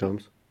baby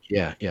comes.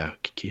 Yeah.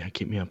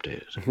 Keep me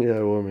updated. Yeah,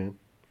 I will, man.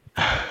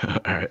 All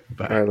right,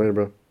 bye. All right, later,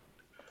 bro.